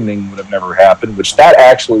Orkening would have never happened, which that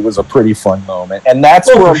actually was a pretty fun moment, and that's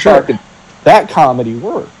where I'm talking. That comedy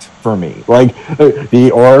worked for me. Like,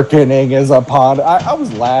 the Orkening is upon. I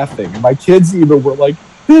was laughing, and my kids even were like,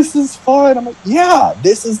 this is fun. I'm like, yeah,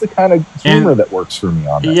 this is the kind of humor that works for me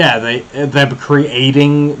on that. Yeah, them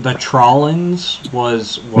creating the Trollins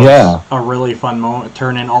was a really fun moment,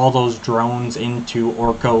 turning all those drones into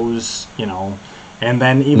Orkos, you know. And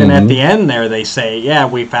then even at the end there, they say,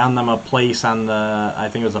 we found them a place on I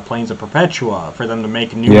think it was the Plains of Perpetua, for them to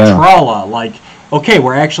make a new Trolla. Like, okay,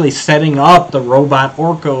 we're actually setting up the robot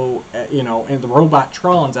Orko, you know, and the robot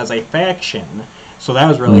Trollins as a faction. So that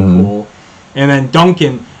was really cool. And then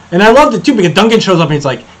Duncan, and I loved it too, because Duncan shows up and he's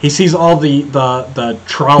like, he sees all the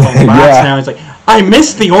Trollin bots now. He's like, I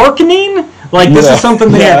missed the Orkening? Like, this is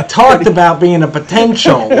something they had talked about being a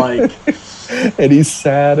potential. Like, and he's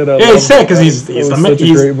sad. And he's sad because he's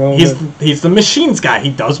the machines guy.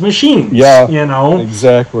 He does machines. Yeah, you know,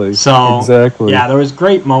 exactly. So there was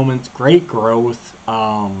great moments, great growth.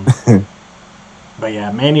 But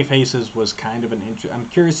yeah, Manny Faces was kind of an I'm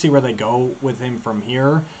curious to see where they go with him from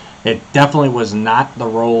here. It definitely was not the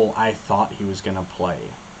role I thought he was going to play.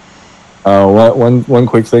 One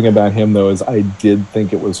quick thing about him, though, is I did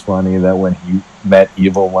think it was funny that when he met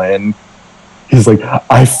Evil Lynn, he's like,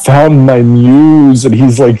 I found my muse, and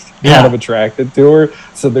he's like kind of attracted to her.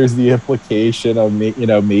 So there's the implication of,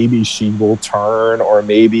 maybe she will turn, or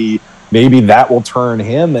maybe that will turn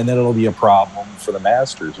him, and then it'll be a problem for the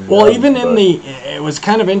Masters. Well, it was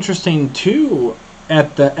kind of interesting too.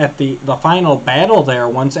 At the final battle there,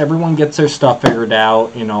 once everyone gets their stuff figured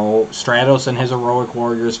out, you know, Stratos and his heroic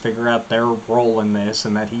warriors figure out their role in this,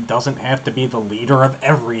 and that he doesn't have to be the leader of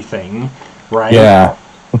everything, right? Yeah.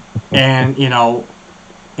 And, you know,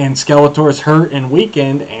 and Skeletor's hurt and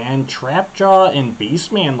weakened, and Trapjaw and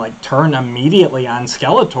Beastman, like, turn immediately on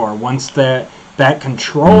Skeletor once that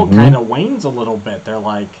control kind of wanes a little bit. They're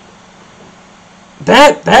like,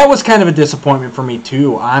 that was kind of a disappointment for me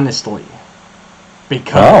too, honestly.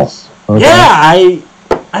 Because, I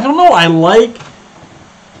don't know,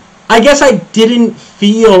 I guess I didn't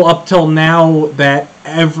feel up till now that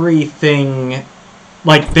everything,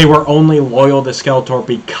 like, they were only loyal to Skeletor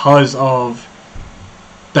because of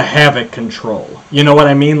the Havoc control. You know what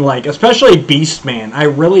I mean? Like, especially Beastman. I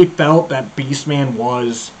really felt that Beastman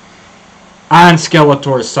was on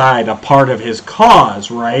Skeletor's side, a part of his cause,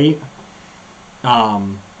 right?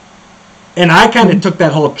 And I kind of took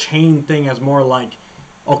that whole chain thing as more like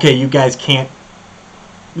okay, you guys can't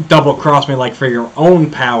double cross me like for your own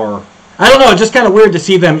power. I don't know, it's just kind of weird to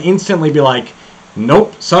see them instantly be like,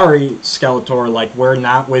 nope, sorry, Skeletor, like, we're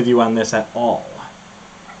not with you on this at all.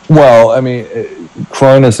 Well, I mean,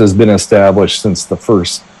 Cronus has been established since the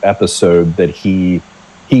first episode that he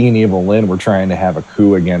and Evil Lyn were trying to have a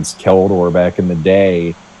coup against Keldor back in the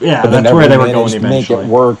day. Yeah, that's where they were going eventually. Make it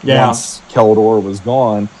work once Keldor was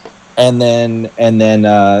gone. And then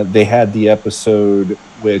they had the episode,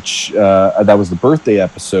 which that was the birthday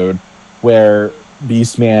episode, where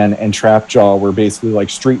Beastman and Trapjaw were basically like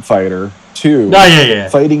Street Fighter 2,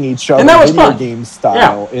 fighting each other, and that was video fun. game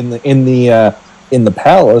style in the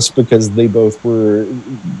palace, because they both were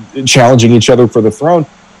challenging each other for the throne.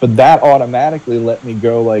 But that automatically let me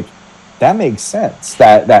go, like, that makes sense,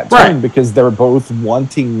 that turn, because they're both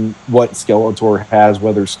wanting what Skeletor has,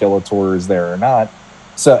 whether Skeletor is there or not.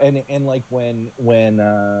 So and like when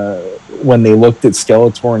they looked at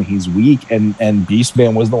Skeletor and he's weak, and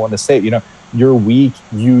Beastman was the one to say, you're weak,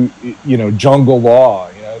 you jungle law,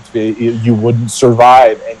 you wouldn't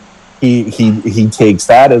survive, and he takes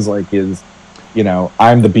that as like his,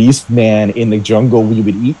 I'm the beast man in the jungle, we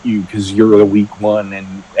would eat you because you're the weak one,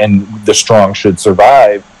 and the strong should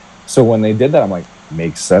survive. So when they did that, I'm like,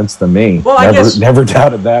 makes sense to me. Well, never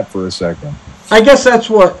doubted that for a second. I guess that's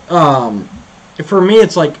what, for me,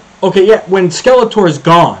 it's like, okay, yeah, when Skeletor's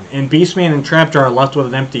gone and Beastman and Trapjaw are left with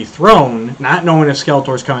an empty throne, not knowing if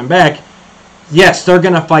Skeletor's coming back, yes, they're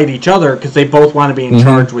going to fight each other because they both want to be in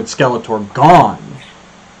charge with Skeletor gone.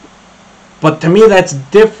 But to me, that's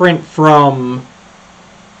different from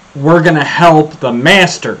we're going to help the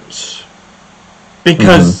Masters,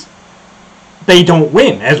 because they don't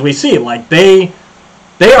win, as we see. Like, they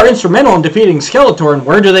are instrumental in defeating Skeletor, and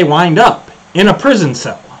where do they wind up? In a prison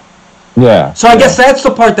cell. Yeah. So I guess that's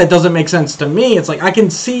the part that doesn't make sense to me. It's like, I can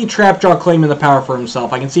see Trapjaw claiming the power for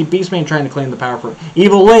himself. I can see Beastman trying to claim the power for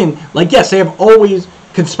Evil Lyn. Like, yes, they have always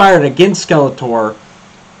conspired against Skeletor,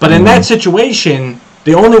 but in that situation,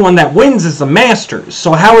 the only one that wins is the Masters.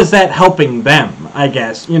 So how is that helping them, I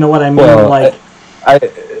guess? You know what I mean? Well, like,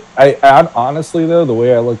 I honestly, though, the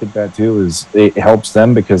way I look at that, too, is it helps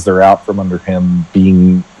them because they're out from under him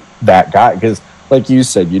being that guy. Because, like you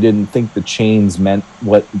said, you didn't think the chains meant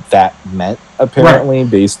what that meant, apparently,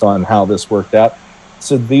 based on how this worked out.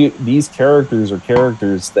 So these characters are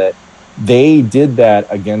characters that they did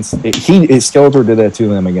that against... Skeletor did that to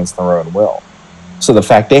them against their own will. So the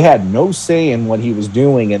fact they had no say in what he was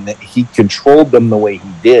doing and that he controlled them the way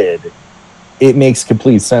he did, it makes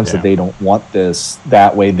complete sense that they don't want this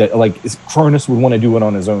that way. That, like, Cronus would want to do it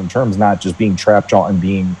on his own terms, not just being Trapjaw and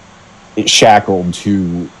being shackled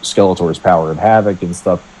to Skeletor's power of havoc and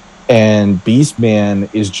stuff. And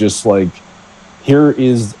Beastman is just like, here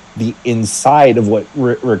is the inside of what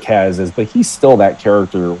Rakkaz is, but he's still that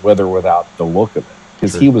character, whether without the look of it,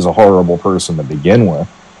 because he was a horrible person to begin with.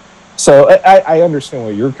 So I understand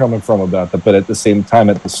where you're coming from about that, but at the same time,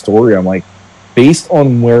 at the story, I'm like, based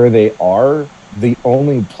on where they are, the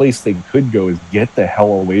only place they could go is get the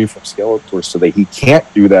hell away from Skeletor so that he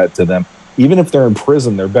can't do that to them. Even if they're in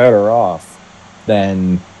prison, they're better off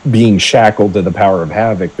than being shackled to the power of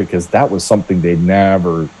havoc, because that was something they'd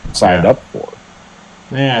never signed up for.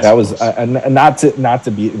 Yeah, that was not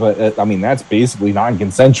to be, but I mean, that's basically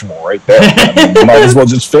non-consensual right there. You might as well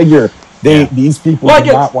just figure these people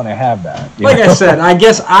do not want to have that. I said, I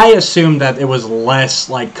guess I assumed that it was less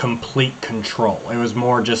like complete control. It was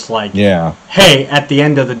more just like, hey, at the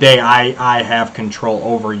end of the day, I have control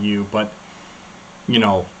over you. But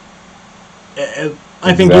I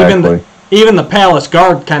think even the palace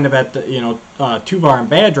guard kind of at the Tuvar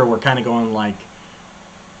and Badra were kind of going like,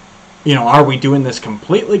 are we doing this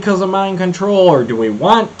completely because of mind control, or do we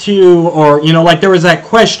want to, or like there was that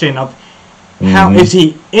question of how is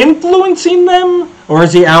he influencing them, or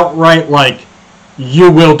is he outright like,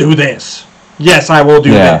 you will do this? Yes, I will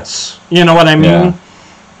do this. You know what I mean?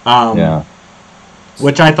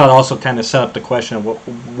 Which I thought also kind of set up the question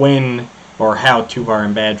of when or how Tuvar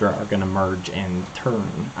and Badra are going to merge and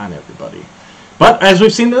turn on everybody. But as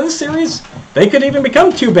we've seen in this series, they could even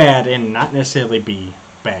become too bad and not necessarily be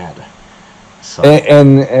bad. So.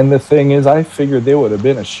 And the thing is, I figured they would have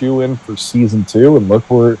been a shoe-in for season 2, and look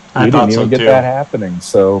where we didn't even get that happening.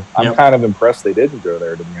 So I'm kind of impressed they didn't go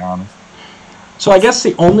there, to be honest. So I guess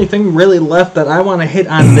the only thing really left that I want to hit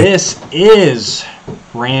on this is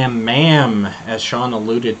Ram Mam, as Shawn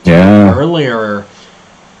alluded to earlier.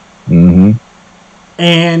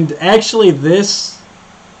 And actually, this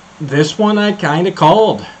one I kind of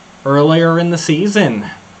called earlier in the season.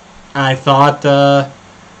 I thought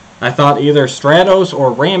either Stratos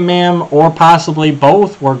or Ram Mam, or possibly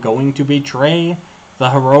both, were going to betray the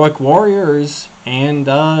heroic warriors, and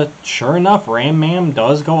sure enough, Ram Man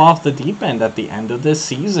does go off the deep end at the end of this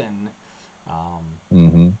season.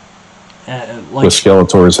 With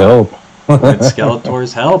Skeletor's help. With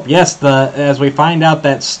Skeletor's help, yes. As we find out,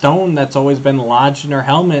 that stone that's always been lodged in her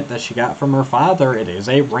helmet that she got from her father, it is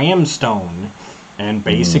a Ram Stone, and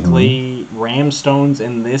basically Ram Stones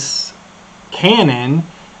in this canon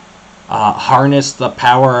harness the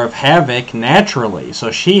power of Havoc naturally.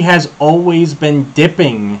 So she has always been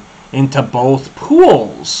dipping into both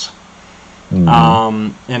pools.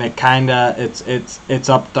 And it kind of it's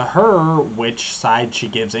up to her which side she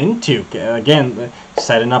gives into. Again,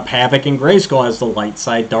 setting up Havoc and Grayskull as the light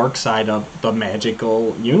side, dark side of the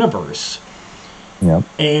magical universe. Yeah.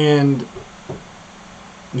 And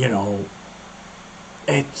you know,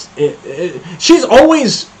 she's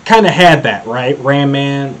always kind of had that, right? Ram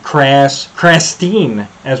Man, Krastine,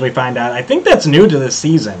 as we find out. I think that's new to this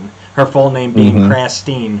season. Her full name being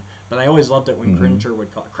Krastine, but I always loved it when Cringer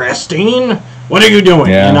would call it, Krastine, what are you doing?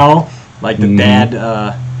 Yeah. You know, like the dad.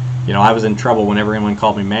 You know, I was in trouble whenever anyone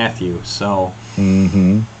called me Matthew. So,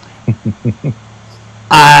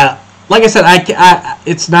 like I said, I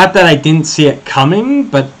it's not that I didn't see it coming,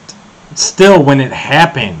 but still, when it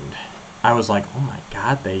happened, I was like, oh my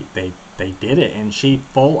god, they did it. And she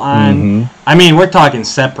full on, I mean, we're talking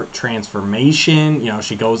separate transformation. You know,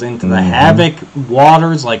 she goes into the Havoc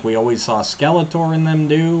waters like we always saw Skeletor in them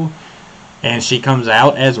do. And she comes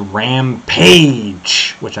out as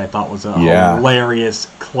Rampage, which I thought was a hilarious,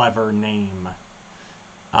 clever name.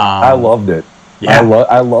 I loved it. Yeah.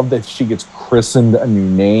 I love that she gets christened a new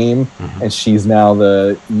name, and she's now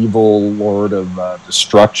the evil lord of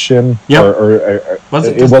destruction. Yep. Or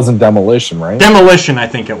it wasn't demolition, right? Demolition, I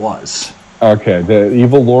think it was. Okay, the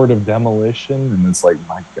evil lord of demolition, and it's like,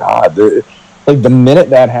 my God, like the minute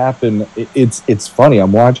that happened, it's funny.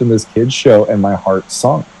 I'm watching this kids show, and my heart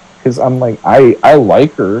sunk because I'm like, I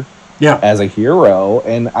like her, as a hero,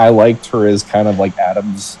 and I liked her as kind of like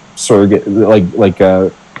Adam's surrogate, like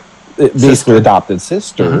a basically adopted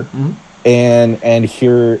sister. And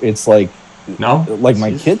here it's like, like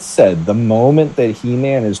my kids said, the moment that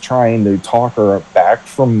He-Man is trying to talk her back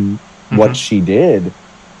from what she did,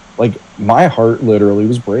 like my heart literally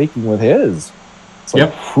was breaking with his. It's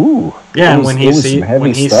like, whew. Yeah, and when he sees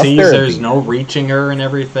there's no reaching her and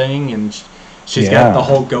everything, and she's got the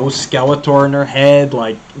whole ghost Skeletor in her head,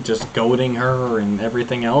 like just goading her and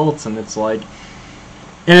everything else, and it's like,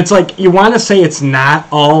 you want to say it's not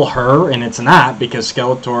all her, and it's not, because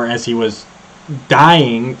Skeletor, as he was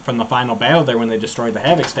dying from the final battle there when they destroyed the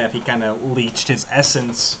Havoc Staff, he kind of leached his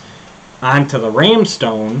essence onto the Ram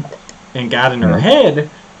Stone and got in her head,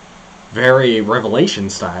 very Revelation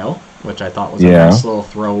style, which I thought was a nice little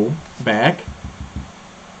throwback.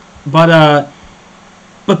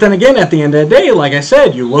 But then again, at the end of the day, like I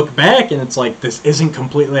said, you look back and it's like, this isn't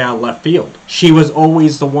completely out of left field. She was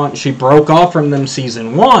always the one. She broke off from them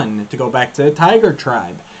season 1 to go back to the Tiger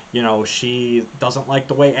Tribe. You know, she doesn't like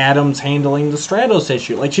the way Adam's handling the Stratos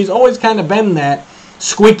issue. Like, she's always kind of been that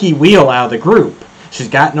squeaky wheel out of the group. She's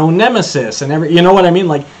got no nemesis and you know what I mean?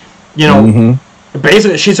 Like, you know,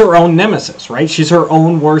 basically she's her own nemesis, right? She's her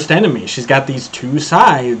own worst enemy. She's got these two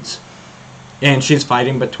sides and she's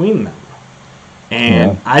fighting between them.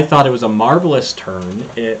 And I thought it was a marvelous turn.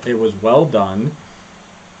 It was well done.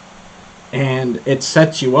 And it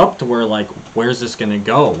sets you up to where, like, where's this going to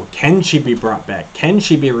go? Can she be brought back? Can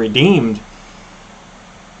she be redeemed?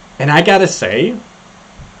 And I got to say,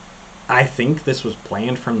 I think this was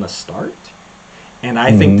planned from the start. And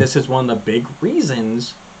I think this is one of the big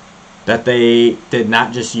reasons that they did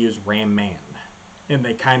not just use Ram Man. And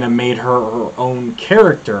they kind of made her own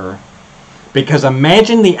character. Because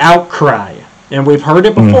imagine the outcry. And we've heard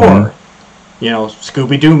it before. You know,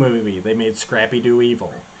 Scooby-Doo movie, they made Scrappy-Doo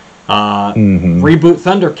evil. Reboot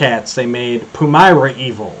Thundercats, they made Pumira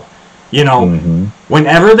evil. You know,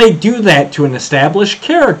 whenever they do that to an established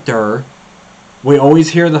character, we always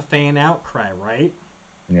hear the fan outcry, right?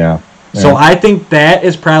 Yeah. So I think that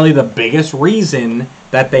is probably the biggest reason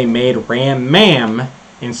that they made Ram Mam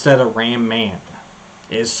instead of Ram Man.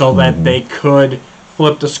 Is so that they could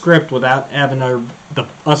flip the script without having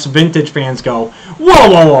us vintage fans go,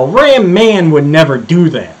 whoa, Ram Man would never do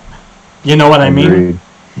that. You know what I mean?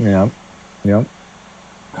 Yeah.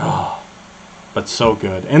 Oh, but so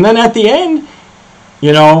good. And then at the end,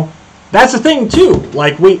 you know, that's the thing too.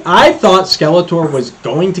 Like I thought Skeletor was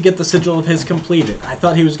going to get the sigil of his completed. I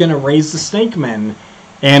thought he was going to raise the Snake Men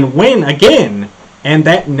and win again, and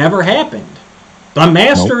that never happened. The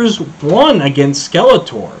Masters won against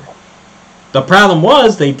Skeletor. The problem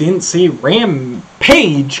was they didn't see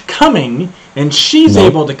Rampage coming, and she's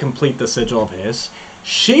able to complete the sigil of his.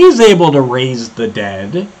 she's able to raise the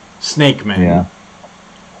dead, Snake Man. Yeah.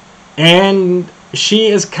 And she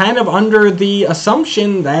is kind of under the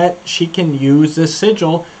assumption that she can use this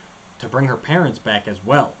sigil to bring her parents back as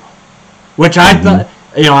well. Which I thought,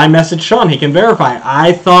 I messaged Shawn, he can verify.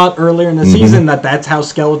 I thought earlier in the season that that's how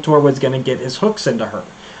Skeletor was going to get his hooks into her.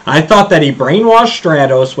 I thought that he brainwashed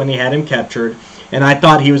Stratos when he had him captured, and I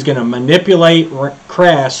thought he was going to manipulate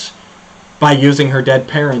Crass by using her dead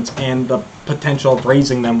parents and the potential of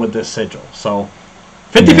raising them with this sigil. So,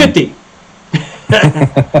 50-50.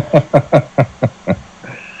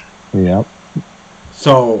 Yep.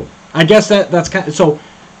 So, I guess that's kind of... So,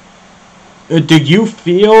 do you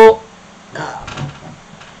feel...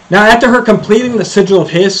 now, after her completing the Sigil of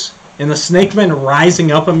Hiss and the Snake Men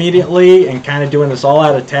rising up immediately and kind of doing this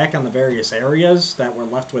all-out attack on the various areas that were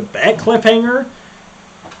left with that cliffhanger,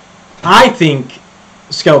 I think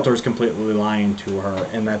Skeletor's completely lying to her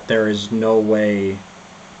and that there is no way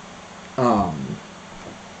that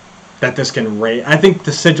this can raise... I think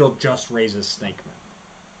the Sigil just raises Snake Men.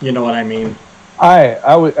 You know what I mean?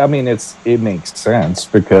 I mean, it makes sense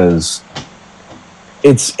because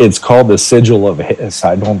it's called the Sigil of Hiss.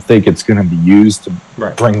 I don't think it's going to be used to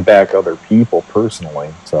bring back other people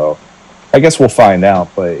personally. So I guess we'll find out,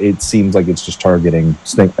 but it seems like it's just targeting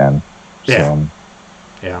Snake Man. Yeah.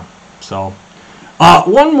 Yeah. So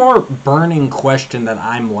one more burning question that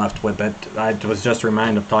I'm left with that I was just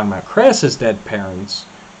reminded of talking about Crass's dead parents.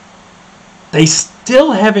 They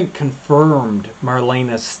still haven't confirmed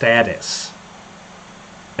Marlena's status,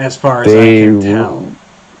 as far as I can tell.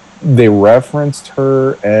 They referenced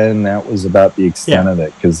her, and that was about the extent of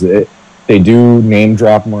it, because they do name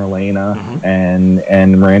drop Marlena, and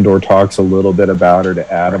Randor talks a little bit about her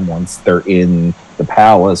to Adam once they're in the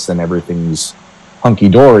palace and everything's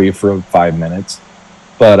hunky-dory for 5 minutes.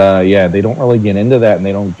 But they don't really get into that, and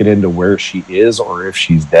they don't get into where she is or if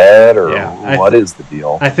she's dead or what is the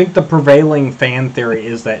deal. I think the prevailing fan theory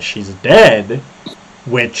is that she's dead,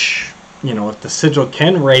 which, if the Sigil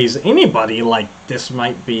can raise anybody, like, this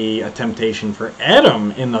might be a temptation for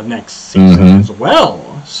Adam in the next season as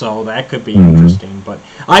well. So that could be interesting. But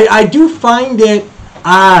I do find it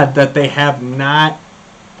odd that they have not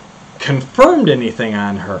confirmed anything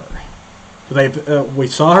on her. We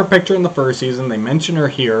saw her picture in the first season. They mention her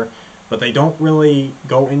here, but they don't really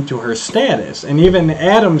go into her status. And even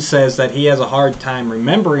Adam says that he has a hard time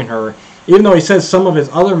remembering her, even though he says some of his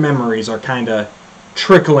other memories are kind of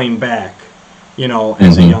trickling back,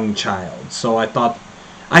 as a young child. So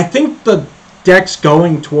I think the deck's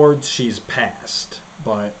going towards she's passed,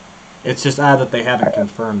 but it's just odd that they haven't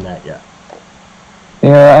confirmed that yet.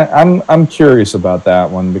 Yeah, I'm curious about that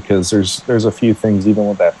one because there's a few things, even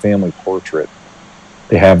with that family portrait.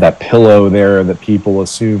 They have that pillow there that people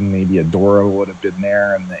assume maybe Adora would have been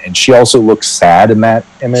there, and she also looks sad in that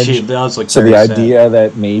image. She does look so very the sad. idea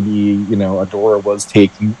that maybe Adora was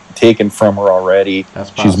taken from her already. That's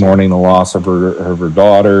possible. She's mourning the loss of her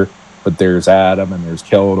daughter, but there's Adam and there's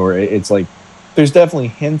Keldor. It's like there's definitely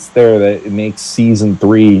hints there that it makes season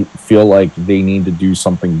 3 feel like they need to do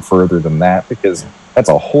something further than that because. That's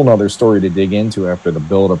a whole nother story to dig into after the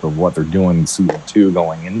buildup of what they're doing in season 2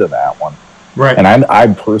 going into that one. Right. And I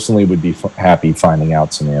personally would be happy finding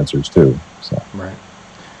out some answers too. So. Right.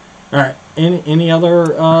 All right. Any other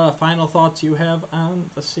final thoughts you have on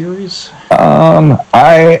the series?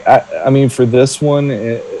 I mean, for this one,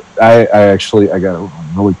 I got it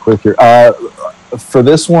really quick here. For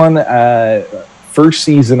this one, first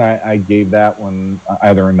season, I gave that one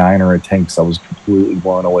either a 9 or a 10 because I was completely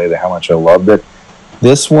blown away at how much I loved it.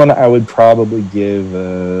 This one, I would probably give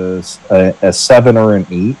a 7 or an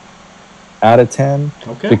 8 out of 10.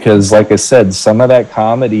 Okay. Because, like I said, some of that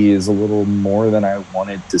comedy is a little more than I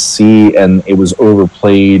wanted to see, and it was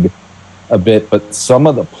overplayed a bit. But some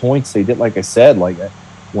of the points they did, like I said, like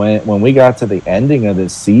when we got to the ending of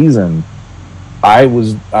this season, I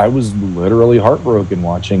was literally heartbroken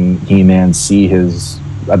watching He-Man see his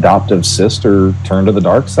adoptive sister turn to the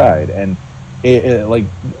dark side, and like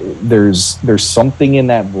there's something in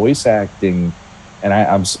that voice acting, and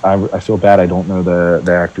I feel bad I don't know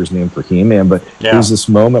the actor's name for He-Man, but there's this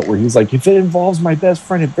moment where he's like, if it involves my best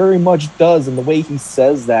friend, it very much does, and the way he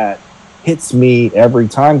says that hits me every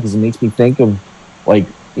time because it makes me think of like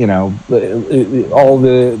all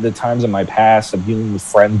the times in my past of dealing with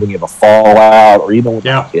friends when you have a fallout or even with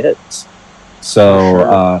my kids.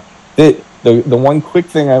 So The one quick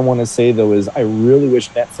thing I want to say, though, is I really wish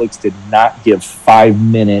Netflix did not give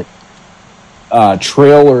 5-minute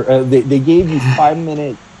trailer. They gave you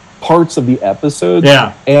 5-minute parts of the episodes.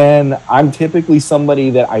 Yeah. And I'm typically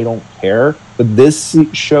somebody that I don't care, but this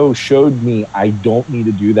show showed me I don't need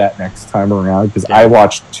to do that next time around, because I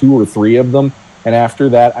watched 2 or 3 of them. And after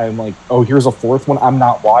that, I'm like, oh, here's a 4th one. I'm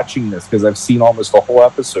not watching this because I've seen almost a whole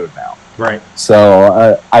episode now. Right.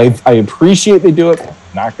 So I appreciate they do it. I'm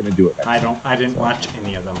not going to do it next time. I didn't watch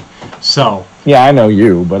any of them. So yeah, I know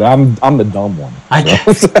you, but I'm the dumb one. I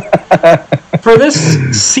guess. For this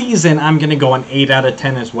season, I'm going to go an 8 out of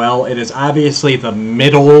 10 as well. It is obviously the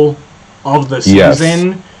middle of the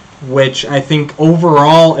season, which I think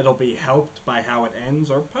overall it'll be helped by how it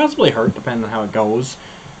ends, or possibly hurt, depending on how it goes.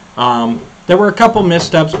 There were a couple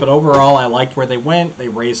missteps, but overall I liked where they went. They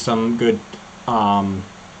raised some good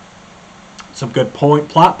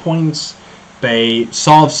plot points. They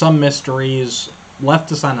solved some mysteries,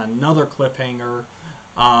 left us on another cliffhanger.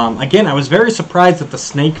 Again, I was very surprised that the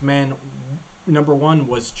Snake Man, number 1,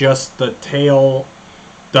 was just the tail,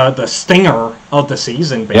 the stinger of the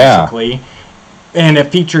season, basically. Yeah. And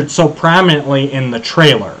it featured so prominently in the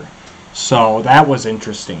trailer. So that was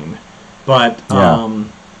interesting. But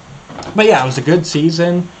yeah, it was a good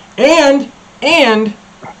season. And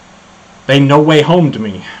they No Way Homed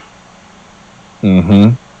me.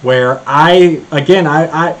 Mm-hmm. Where I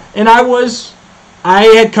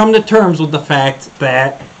had come to terms with the fact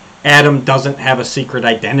that Adam doesn't have a secret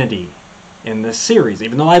identity in this series,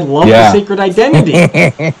 even though I love the secret identity.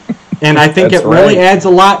 And I think it really adds a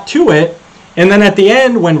lot to it. And then at the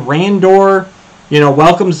end, when Randor,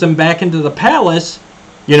 welcomes them back into the palace,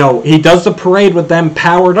 he does the parade with them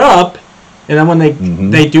powered up. And then when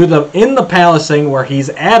they do in the palace thing where he's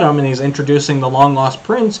Adam and he's introducing the long lost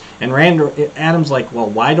prince, and Adam's like, well,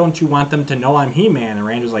 why don't you want them to know I'm He-Man? And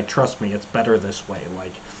Randor's like, trust me, it's better this way.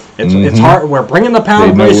 Like, it's hard. We're bringing the power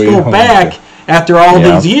of Grayskull back after all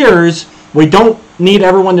these years. We don't need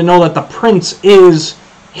everyone to know that the prince is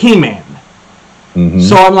He-Man.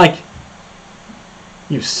 So I'm like,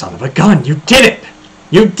 you son of a gun, you did it.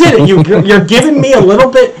 You did it. You're giving me a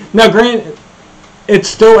little bit. Now, granted, it's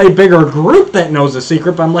still a bigger group that knows the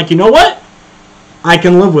secret, but I'm like, you know what? I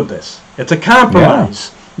can live with this. It's a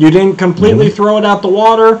compromise. Yeah. You didn't completely throw it out the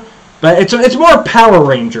water, but it's more Power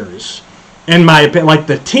Rangers, in my opinion. Like,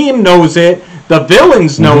 the team knows it. The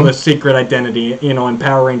villains know the secret identity, in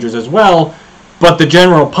Power Rangers as well, but the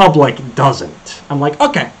general public doesn't. I'm like,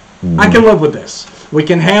 okay, I can live with this. We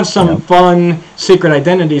can have some fun secret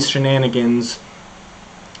identity shenanigans,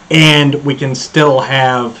 and we can still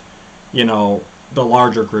have, the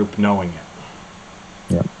larger group knowing it.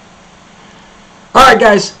 Yeah. All right,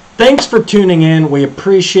 guys. Thanks for tuning in. We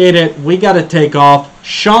appreciate it. We got to take off.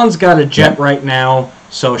 Sean's got a jet right now.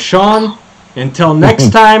 So, Sean, until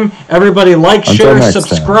next time, everybody like, share,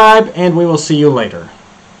 subscribe, and we will see you later.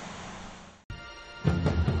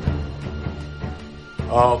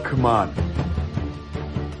 Oh, come on.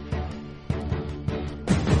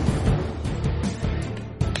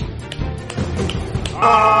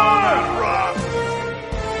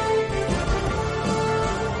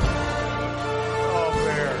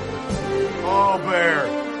 Oh, bear.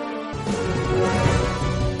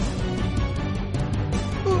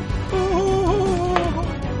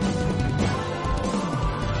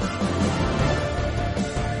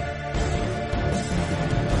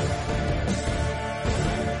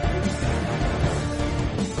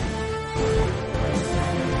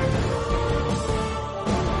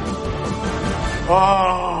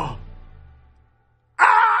 Oh.